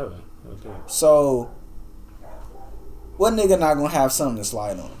 6 or 7. Okay. So, what nigga not gonna have something to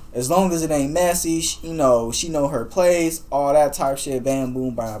slide on? As long as it ain't messy, she know her place, all that type shit. Bam,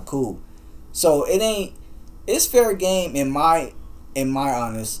 boom, bam, cool. So it ain't. It's fair game in my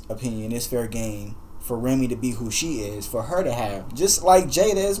honest opinion. It's fair game for Remy to be who she is, for her to have, just like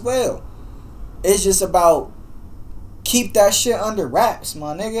Jada as well. It's just about. Keep that shit under wraps,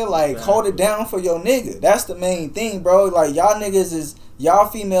 my nigga. Like, hold it down for your nigga. That's the main thing, bro. Like, y'all niggas is... Y'all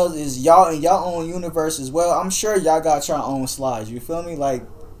females is y'all in y'all own universe as well. I'm sure y'all got your own slides. You feel me? Like,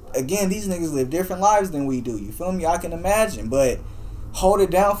 again, these niggas live different lives than we do. You feel me? I can imagine. But hold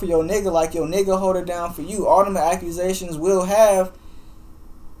it down for your nigga like your nigga hold it down for you. All them accusations will have...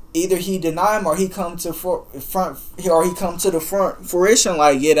 Either he deny him or he come to the front fruition.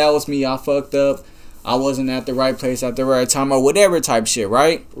 Like, yeah, that was me. I fucked up. I wasn't at the right place at the right time or whatever type shit,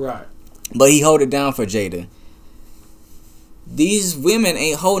 right? Right. But he hold it down for Jada. These women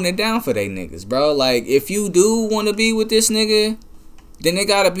ain't holding it down for they niggas, bro. Like, if you do want to be with this nigga, then it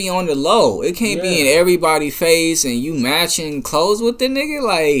gotta be on the low. It can't be in everybody's face and you matching clothes with the nigga.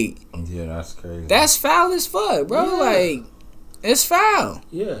 Like, yeah, that's crazy. That's foul as fuck, bro. Yeah. Like, it's foul.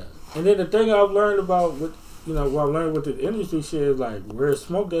 Yeah. And then the thing I've learned about, what I learned with the industry shit is, like, where it's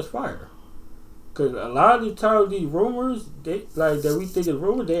smoke, there's fire. Because a lot of the times, these rumors, that we think is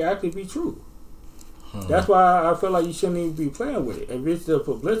rumors, they actually be true. That's why I feel like you shouldn't even be playing with it. If it's the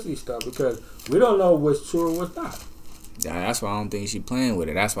publicity stuff, because we don't know what's true or what's not. Yeah, that's why I don't think she playing with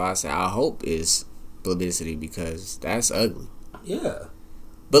it. That's why I say I hope it's publicity, because that's ugly. Yeah.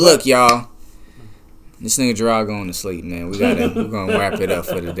 But look, y'all. This nigga Gerard going to sleep, man. We're gonna wrap it up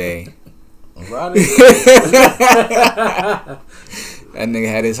for the day. That nigga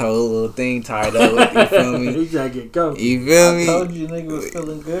had his whole little thing tied up. You feel me? He trying to get comfy. You feel me? I told you nigga was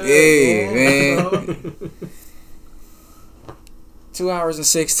feeling good. Yeah, man. 2 hours and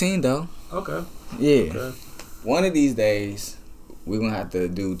 16 though. Okay. Yeah. Okay. One of these days, we're gonna have to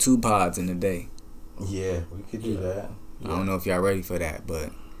do 2 pods in a day. Yeah, we could do that. I don't know if y'all ready for that,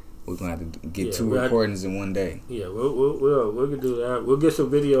 but we're gonna have to get 2 recordings in one day. Yeah, we can do that. We'll get some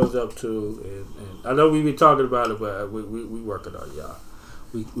videos up too, and I know we been talking about it, but we working on it, y'all.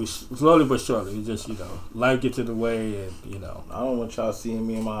 We slowly but surely. We just life gets in the way, and I don't want y'all seeing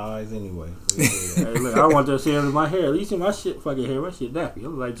me in my eyes anyway. Hey, look, I don't want to see it in my hair. You see my shit, fucking hair, my shit nappy.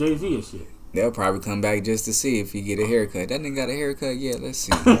 I'm like Jay-Z and shit. They'll probably come back just to see if you get a haircut. That nigga got a haircut? Yeah, let's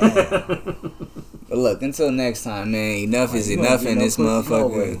see. But look, until next time, man. Enough is enough in this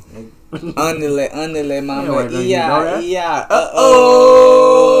motherfucker. Underlay, mama. Yeah.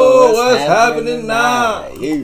 Uh-oh. What's happening now?